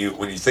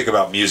you think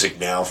about music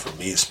now, for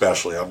me,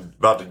 especially, I'm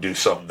about to do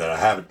something that I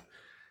haven't,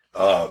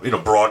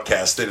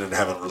 broadcasted and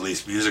haven't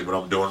released music, but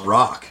I'm doing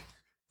rock.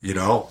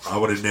 I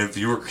would have, if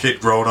you were a kid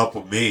growing up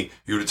with me,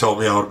 you would have told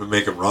me I would have been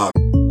making rock.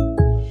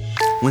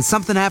 When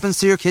something happens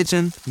to your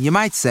kitchen, you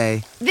might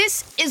say,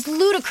 "This is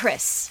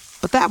ludicrous."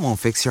 But that won't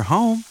fix your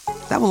home.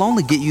 That will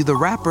only get you the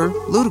rapper,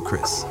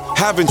 Ludacris.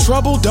 Having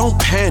trouble? Don't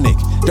panic.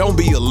 Don't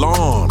be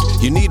alarmed.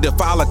 You need to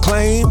file a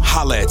claim?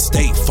 Holla at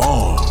State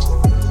Farm.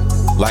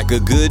 Like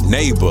a good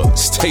neighbor,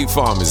 State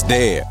Farm is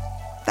there.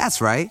 That's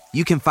right.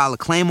 You can file a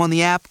claim on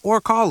the app or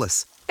call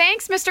us.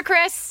 Thanks, Mr.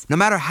 Chris. No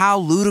matter how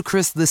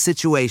ludicrous the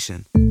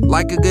situation,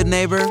 like a good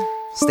neighbor,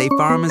 State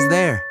Farm is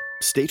there.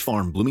 State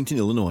Farm, Bloomington,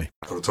 Illinois.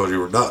 I would have told you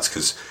we're nuts,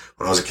 because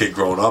when I was a kid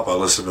growing up, I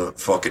listened to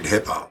fucking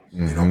hip hop.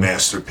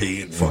 Master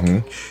P and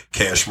fucking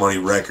Cash Money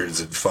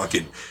Records and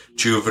fucking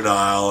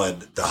Juvenile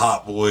and the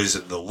Hot Boys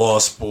and the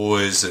Lost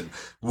Boys and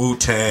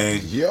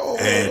Wu-Tang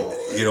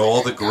and,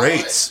 all the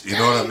greats. You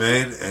know what I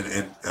mean?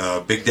 And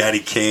Big Daddy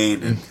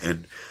Kane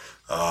and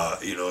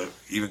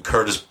even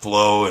Curtis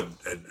Blow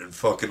and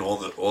fucking all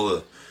the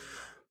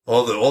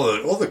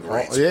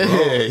greats.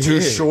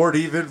 Too Short,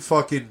 even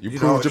fucking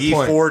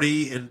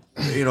E40 and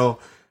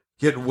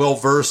getting well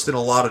versed in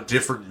a lot of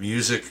different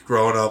music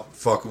growing up,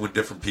 fucking with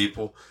different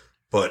people.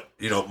 But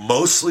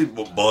mostly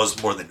what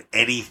buzzed more than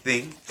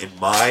anything in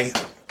my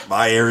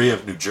area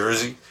of New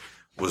Jersey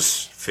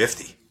was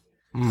 50.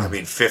 I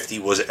mean, 50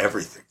 was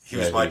everything. He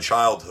was my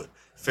childhood.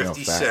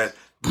 50 Cent.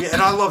 Yeah,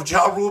 and I loved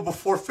Ja Rule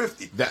before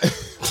 50. Bro. Yo, that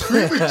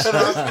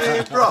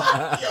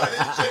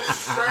shit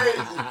is crazy.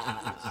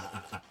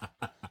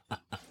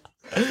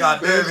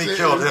 God damn, he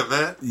killed him,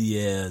 man.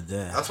 Yeah,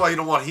 damn. That's why you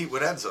don't want heat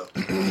with Enzo.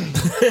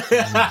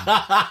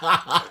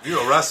 You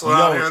a wrestler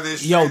out here in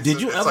these streets,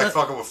 did you it's ever, like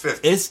fucking with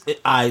 50.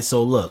 All right,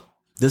 so look,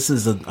 this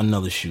is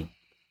another shoot.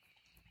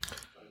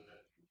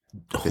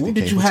 Who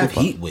did you have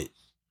heat with?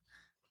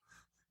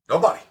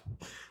 Nobody.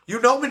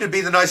 You know me to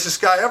be the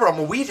nicest guy ever. I'm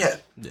a weed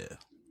head. Yeah.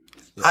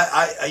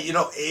 I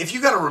if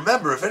you got to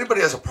remember, if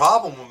anybody has a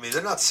problem with me,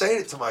 they're not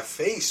saying it to my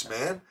face,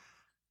 man.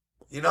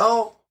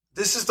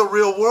 This is the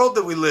real world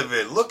that we live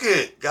in. Look at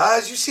it,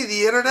 guys. You see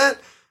the internet?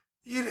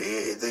 You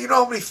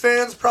know how many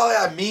fans probably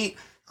I meet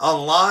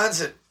on lines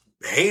that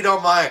hate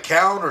on my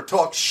account or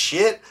talk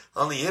shit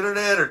on the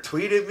internet or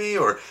tweet at me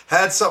or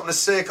had something to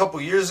say a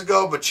couple years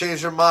ago but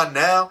changed their mind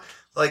now?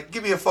 Like,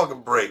 give me a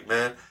fucking break,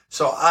 man.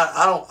 So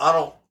I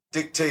don't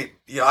dictate.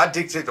 I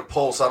dictate the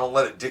pulse. I don't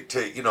let it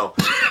dictate.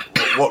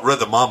 What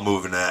rhythm I'm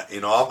moving at.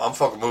 I'm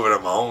fucking moving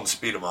at my own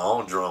speed of my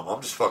own drum.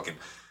 I'm just fucking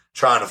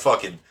trying to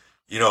fucking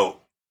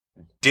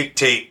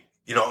dictate.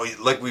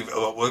 Like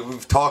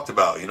we've talked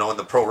about. In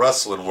the pro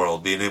wrestling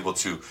world, being able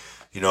to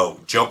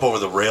jump over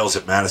the rails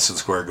at Madison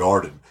Square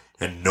Garden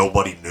and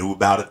nobody knew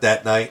about it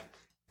that night.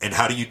 And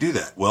how do you do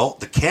that? Well,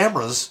 the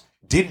cameras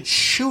didn't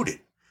shoot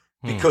it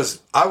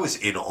because I was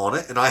in on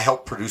it and I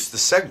helped produce the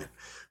segment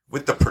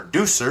with the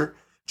producer,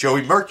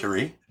 Joey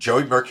Mercury.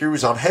 Joey Mercury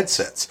was on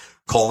headsets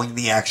calling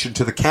the action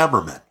to the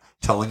cameramen,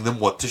 telling them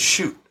what to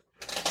shoot.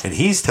 And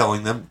he's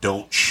telling them,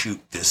 don't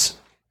shoot this.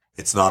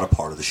 It's not a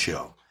part of the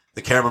show.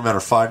 The cameramen are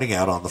finding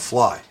out on the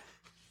fly.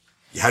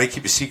 How do you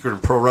keep a secret in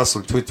pro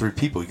wrestling between 3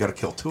 people? You got to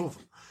kill 2 of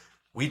them.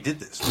 We did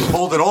this. We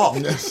pulled it off.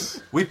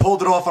 Yes. We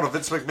pulled it off on a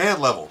Vince McMahon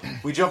level.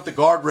 We jumped the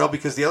guardrail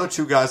because the other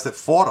 2 guys that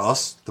fought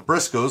us, the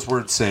Briscoes, were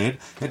insane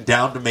and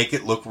down to make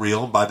it look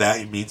real. And by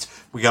that, it means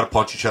we got to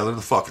punch each other in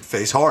the fucking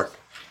face hard.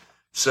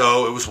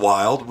 So it was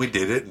wild. We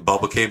did it. And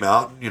Bubba came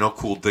out and,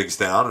 cooled things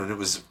down. And it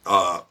was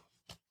a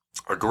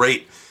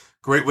great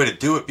way to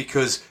do it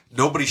because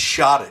nobody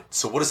shot it.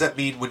 So what does that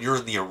mean when you're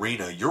in the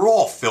arena? You're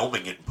all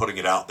filming it and putting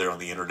it out there on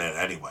the internet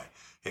anyway.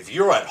 If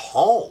you're at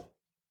home,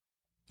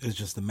 it's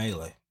just a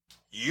melee.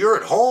 You're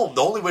at home.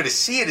 The only way to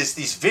see it is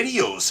these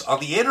videos on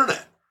the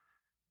internet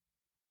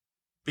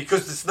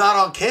because it's not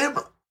on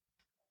camera.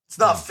 It's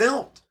not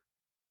filmed.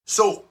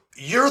 So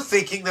you're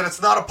thinking that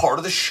it's not a part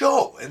of the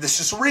show and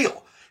this is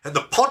real and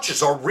the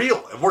punches are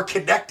real and we're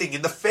connecting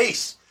in the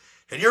face.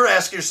 And you're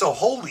asking yourself,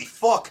 holy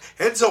fuck,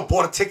 Enzo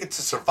bought a ticket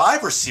to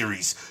Survivor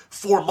Series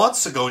 4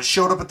 months ago and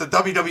showed up at the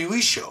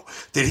WWE show.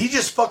 Did he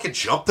just fucking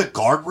jump the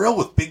guardrail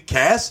with Big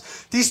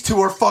Cass? These 2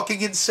 are fucking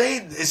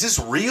insane. Is this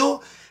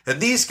real? And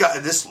these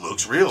guys, this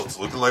looks real. It's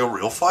looking like a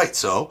real fight.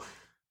 So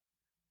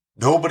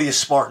nobody is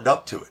smartened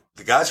up to it.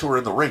 The guys who are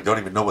in the ring don't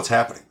even know what's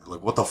happening. They're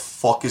like, what the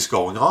fuck is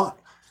going on?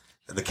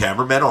 And the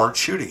cameramen aren't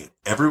shooting it.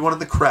 Everyone in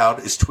the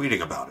crowd is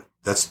tweeting about it.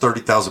 That's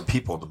 30,000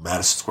 people in the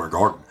Madison Square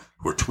Garden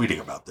who are tweeting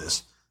about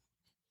this.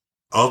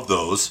 Of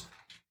those,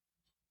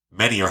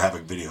 many are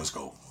having videos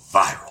go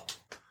viral.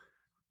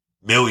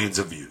 Millions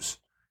of views.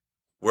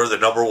 We're the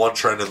number 1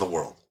 trend in the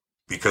world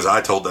because I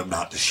told them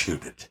not to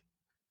shoot it.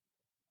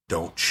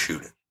 Don't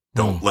shoot it.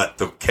 Don't let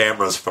the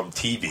cameras from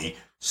TV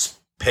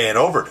pan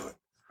over to it.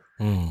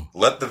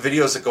 Let the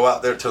videos that go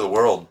out there to the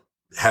world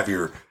have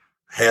your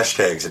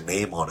hashtags and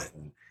name on it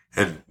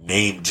and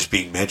name just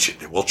being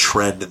mentioned. It will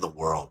trend in the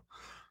world.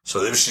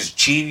 So there was just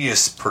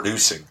genius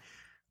producing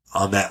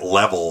on that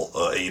level.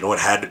 It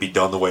had to be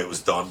done the way it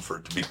was done for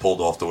it to be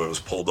pulled off the way it was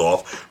pulled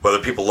off. Whether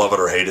people love it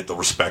or hate it, they'll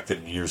respect it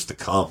in years to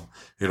come.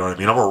 You know what I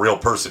mean? I'm a real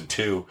person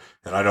too,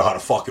 and I know how to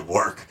fucking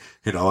work,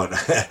 and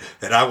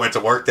I went to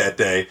work that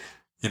day,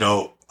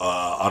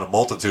 on a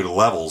multitude of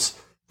levels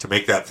to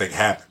make that thing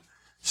happen.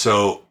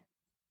 So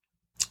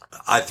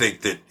I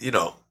think that,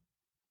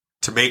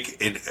 to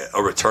make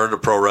a return to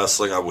pro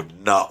wrestling, I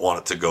would not want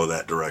it to go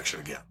that direction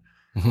again.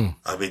 Mm-hmm.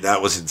 I mean,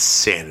 that was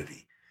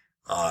insanity.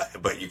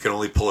 But you can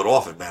only pull it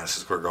off at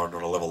Madison Square Garden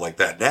on a level like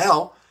that.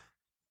 Now,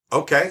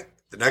 okay,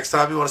 the next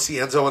time you want to see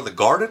Enzo in the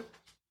Garden,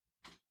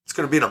 it's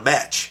going to be in a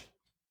match.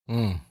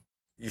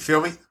 You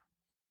feel me?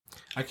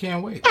 I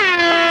can't wait.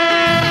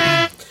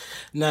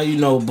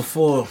 Now,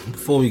 before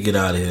we get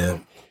out of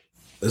here,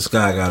 this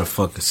guy got a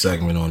fucking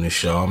segment on this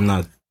show. I'm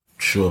not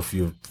sure if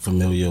you're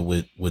familiar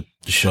with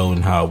the show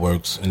and how it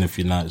works, and if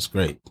you're not, it's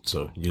great.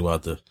 So you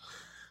out there.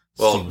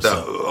 Well,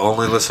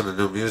 only listen to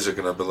new music,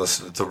 and I've been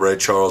listening to Ray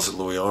Charles and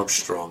Louis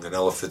Armstrong and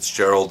Ella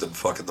Fitzgerald and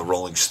fucking the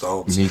Rolling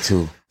Stones. Me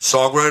too.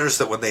 Songwriters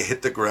that when they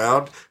hit the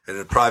ground in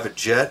a private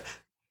jet,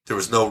 there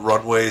was no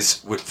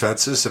runways with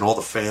fences, and all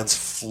the fans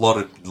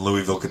flooded in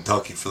Louisville,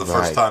 Kentucky for the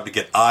first time to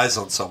get eyes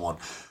on someone.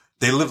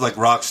 They lived like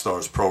rock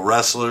stars, pro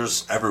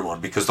wrestlers, everyone,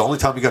 because the only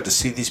time you got to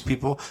see these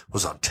people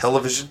was on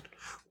television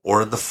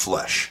or in the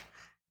flesh.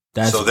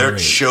 So their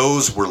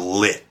shows were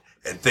lit.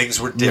 And things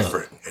were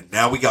different. And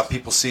now we got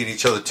people seeing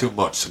each other too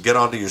much. So get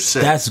on to your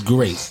set. That's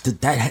great.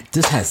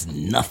 This has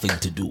nothing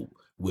to do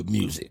with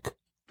music.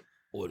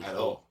 At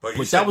all. But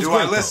you said, do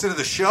I listen to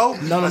the show?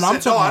 No,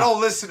 I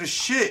don't listen to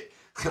shit.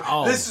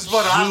 This is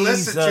what I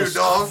listen to,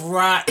 dog.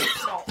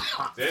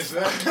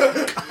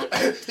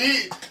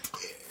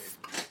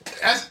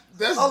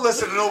 I'll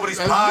listen to nobody's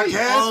podcast.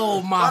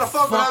 Oh, my How the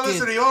fuck would I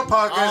listen to your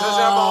podcast? I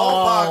have my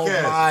own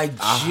podcast. My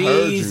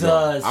Jesus.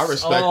 I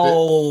respect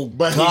it.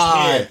 But he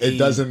can't. It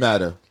doesn't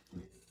matter.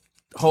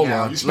 Hold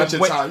on. You spent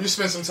your time. You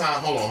spent some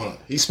time. Hold on.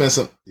 He spent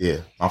some. Yeah,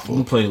 my fault. Let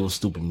me play a little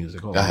stupid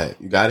music. Hold Go ahead.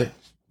 You got it?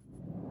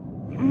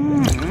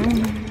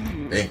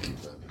 Thank you.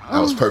 That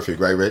was perfect,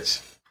 right, Rich?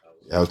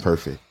 That was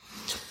perfect.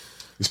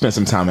 You spent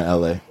some time in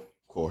LA, of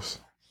course.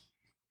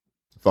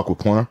 Fuck with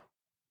porno?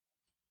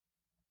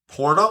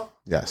 Porno?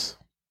 Yes.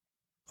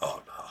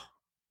 Oh,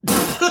 no.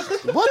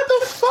 What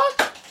the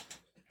fuck?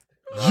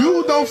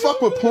 You don't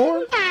fuck with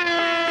porn?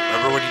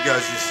 Remember when you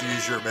guys used to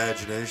use your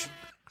imagination?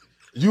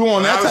 You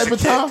on that type of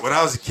time? When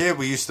I was a kid,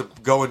 we used to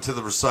go into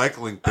the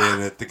recycling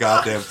bin at the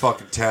goddamn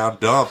fucking town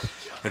dump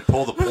and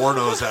pull the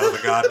pornos out of the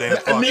goddamn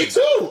fucking... Me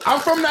too. I'm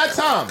from that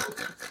time.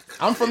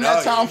 I'm from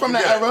that time. I'm from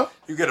that era.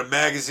 You get a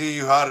magazine,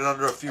 you hide it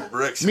under a few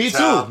bricks. Me too.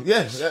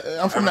 Yeah,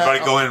 I'm from that. Everybody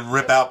go in and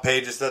rip out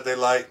pages that they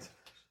liked.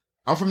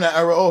 I'm from that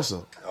era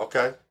also.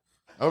 Okay.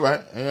 All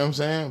right. You know what I'm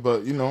saying?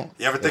 But, you know.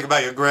 You ever think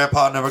about your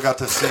grandpa never got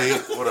to see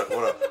what a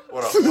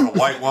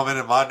white woman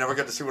and mine never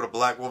got to see what a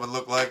black woman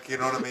looked like? You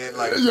know what I mean?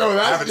 Like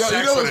having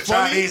sex with a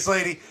Chinese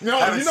lady.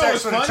 Having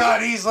sex with a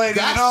Chinese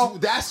lady, you know?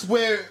 That's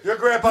where... Your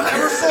grandpa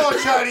never saw a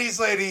Chinese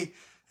lady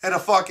and a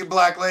fucking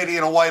black lady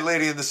and a white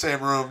lady in the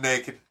same room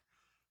naked.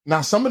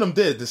 Now, some of them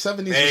did. The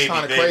 70s was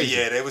kind of crazy.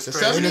 Yeah, they was the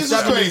crazy. 70s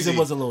was crazy. It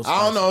was a little spicy.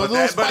 I don't know. It was a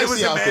little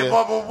spicy out there.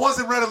 But it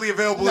wasn't readily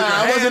available in your Nah,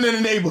 hand. it wasn't in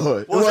the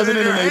neighborhood. It wasn't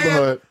in the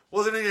neighborhood.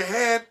 Wasn't in your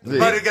hand. You Yeah.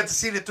 might have got to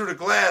see it through the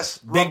glass.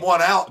 Rub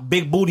one out.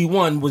 Big Booty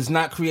 1 was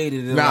not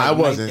created in, Nah, it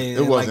wasn't. in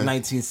It wasn't.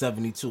 like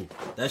 1972.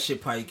 That shit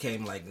probably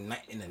came like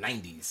in the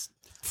 90s.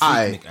 All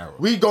right. Freaknik era.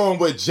 We going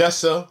with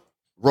Jessa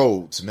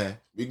Rhodes, man.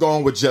 We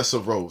going with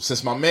Jessa Rhodes.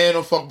 Since my man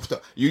don't fuck with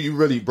the, you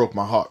really broke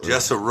my heart. Really.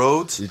 Jessa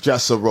Rhodes?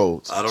 Jessa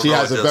Rhodes. I don't she know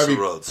has a Jessa very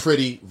Rhodes.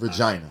 pretty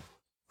vagina.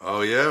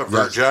 Oh, yeah?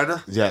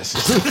 Virginia? Yes.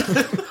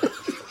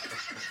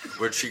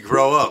 Where'd she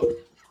grow up?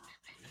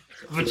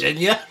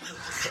 Virginia?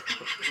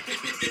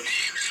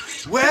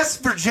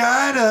 West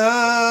Virginia,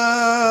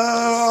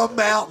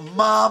 Mountain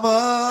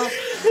Mama.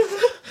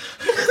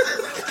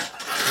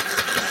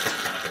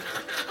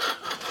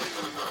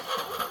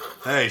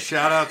 Hey,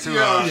 shout out to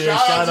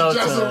shout out to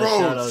Jessa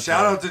Rhodes.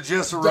 Shout out to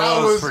Jessa That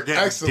Rhodes was for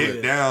getting excellent.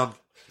 dick down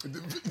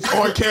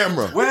On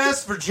camera.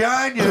 West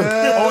Virginia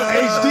On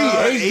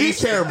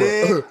HD camera.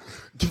 dick.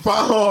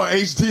 Follow her on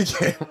HD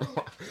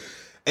camera.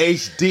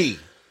 HD.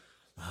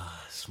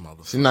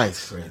 She's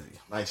nice. Crazy.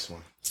 Nice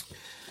one.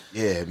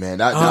 Yeah, man.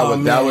 That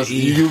was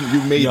you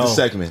made the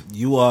segment.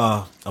 You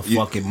are a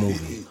fucking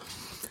movie.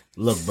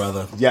 Look,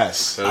 brother.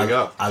 Yes. There we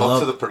go. I Come love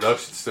to the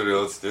production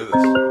studio. Let's do this.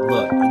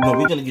 Look, no,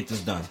 we're gonna get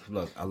this done.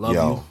 Look, I love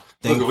you.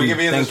 Look, we can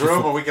be in this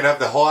room, or we can have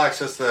the whole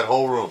access to that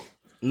whole room.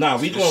 Nah,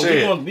 we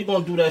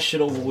gonna do that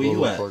shit over where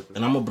you at,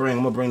 and I'm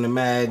gonna bring the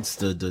mags,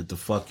 the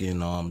fucking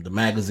the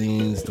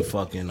magazines, the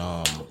fucking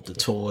the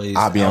toys,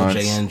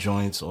 LJN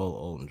joints,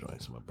 all the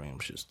joints. I'm gonna bring them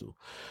shits through.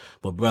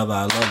 But brother,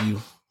 I love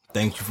you.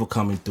 Thank you for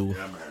coming through.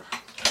 Yeah, man.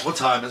 What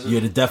time is it?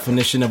 You're the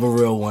definition of a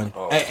real one.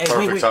 Oh, hey,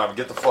 perfect wait. time.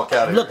 Get the fuck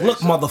out of Look, here. look,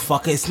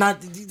 motherfucker. It's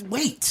not.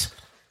 Wait.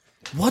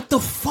 What the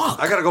fuck?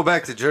 I gotta go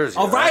back to Jersey.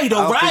 All right. Wait.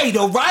 They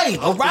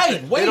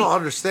don't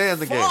understand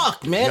the game.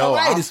 Fuck, man. Yo, all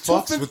right, I it's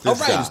fucks 2:50. with this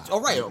guy. All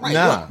right.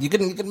 Nah. Look, you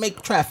can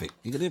make traffic.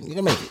 You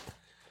can make it.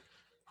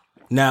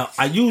 Now,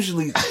 I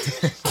usually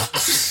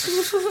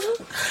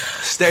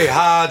Stay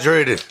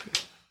hydrated.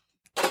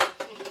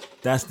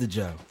 that's the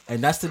joke,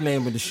 and that's the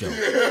name of the show.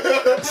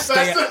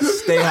 Stay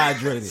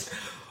hydrated.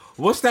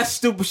 What's that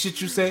stupid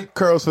shit you say?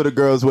 Curls for the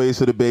girls, waves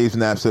for the babes,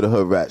 naps for the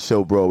hood rat.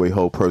 Show Broadway,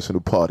 whole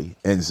personal party.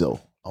 Enzo,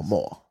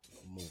 Amore.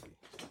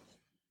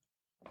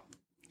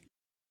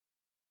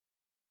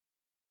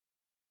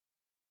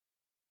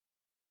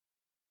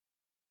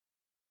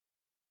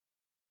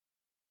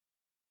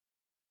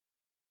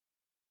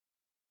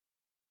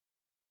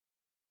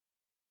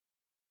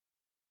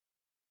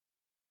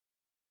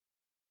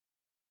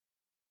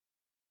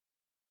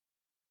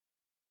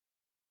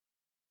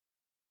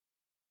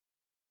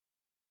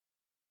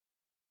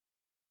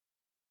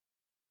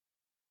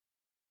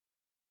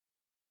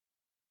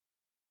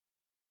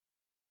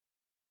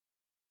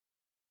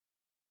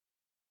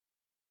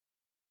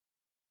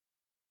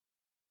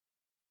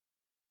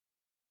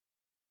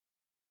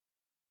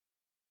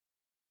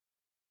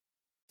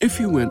 If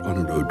you went on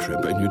a road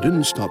trip and you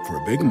didn't stop for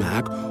a Big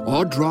Mac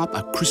or drop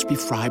a crispy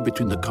fry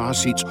between the car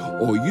seats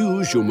or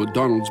use your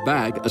McDonald's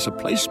bag as a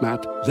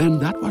placemat, then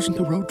that wasn't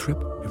a road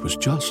trip. It was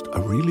just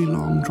a really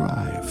long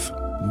drive.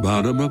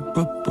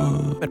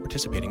 Ba-da-ba-ba-ba. At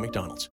participating McDonald's.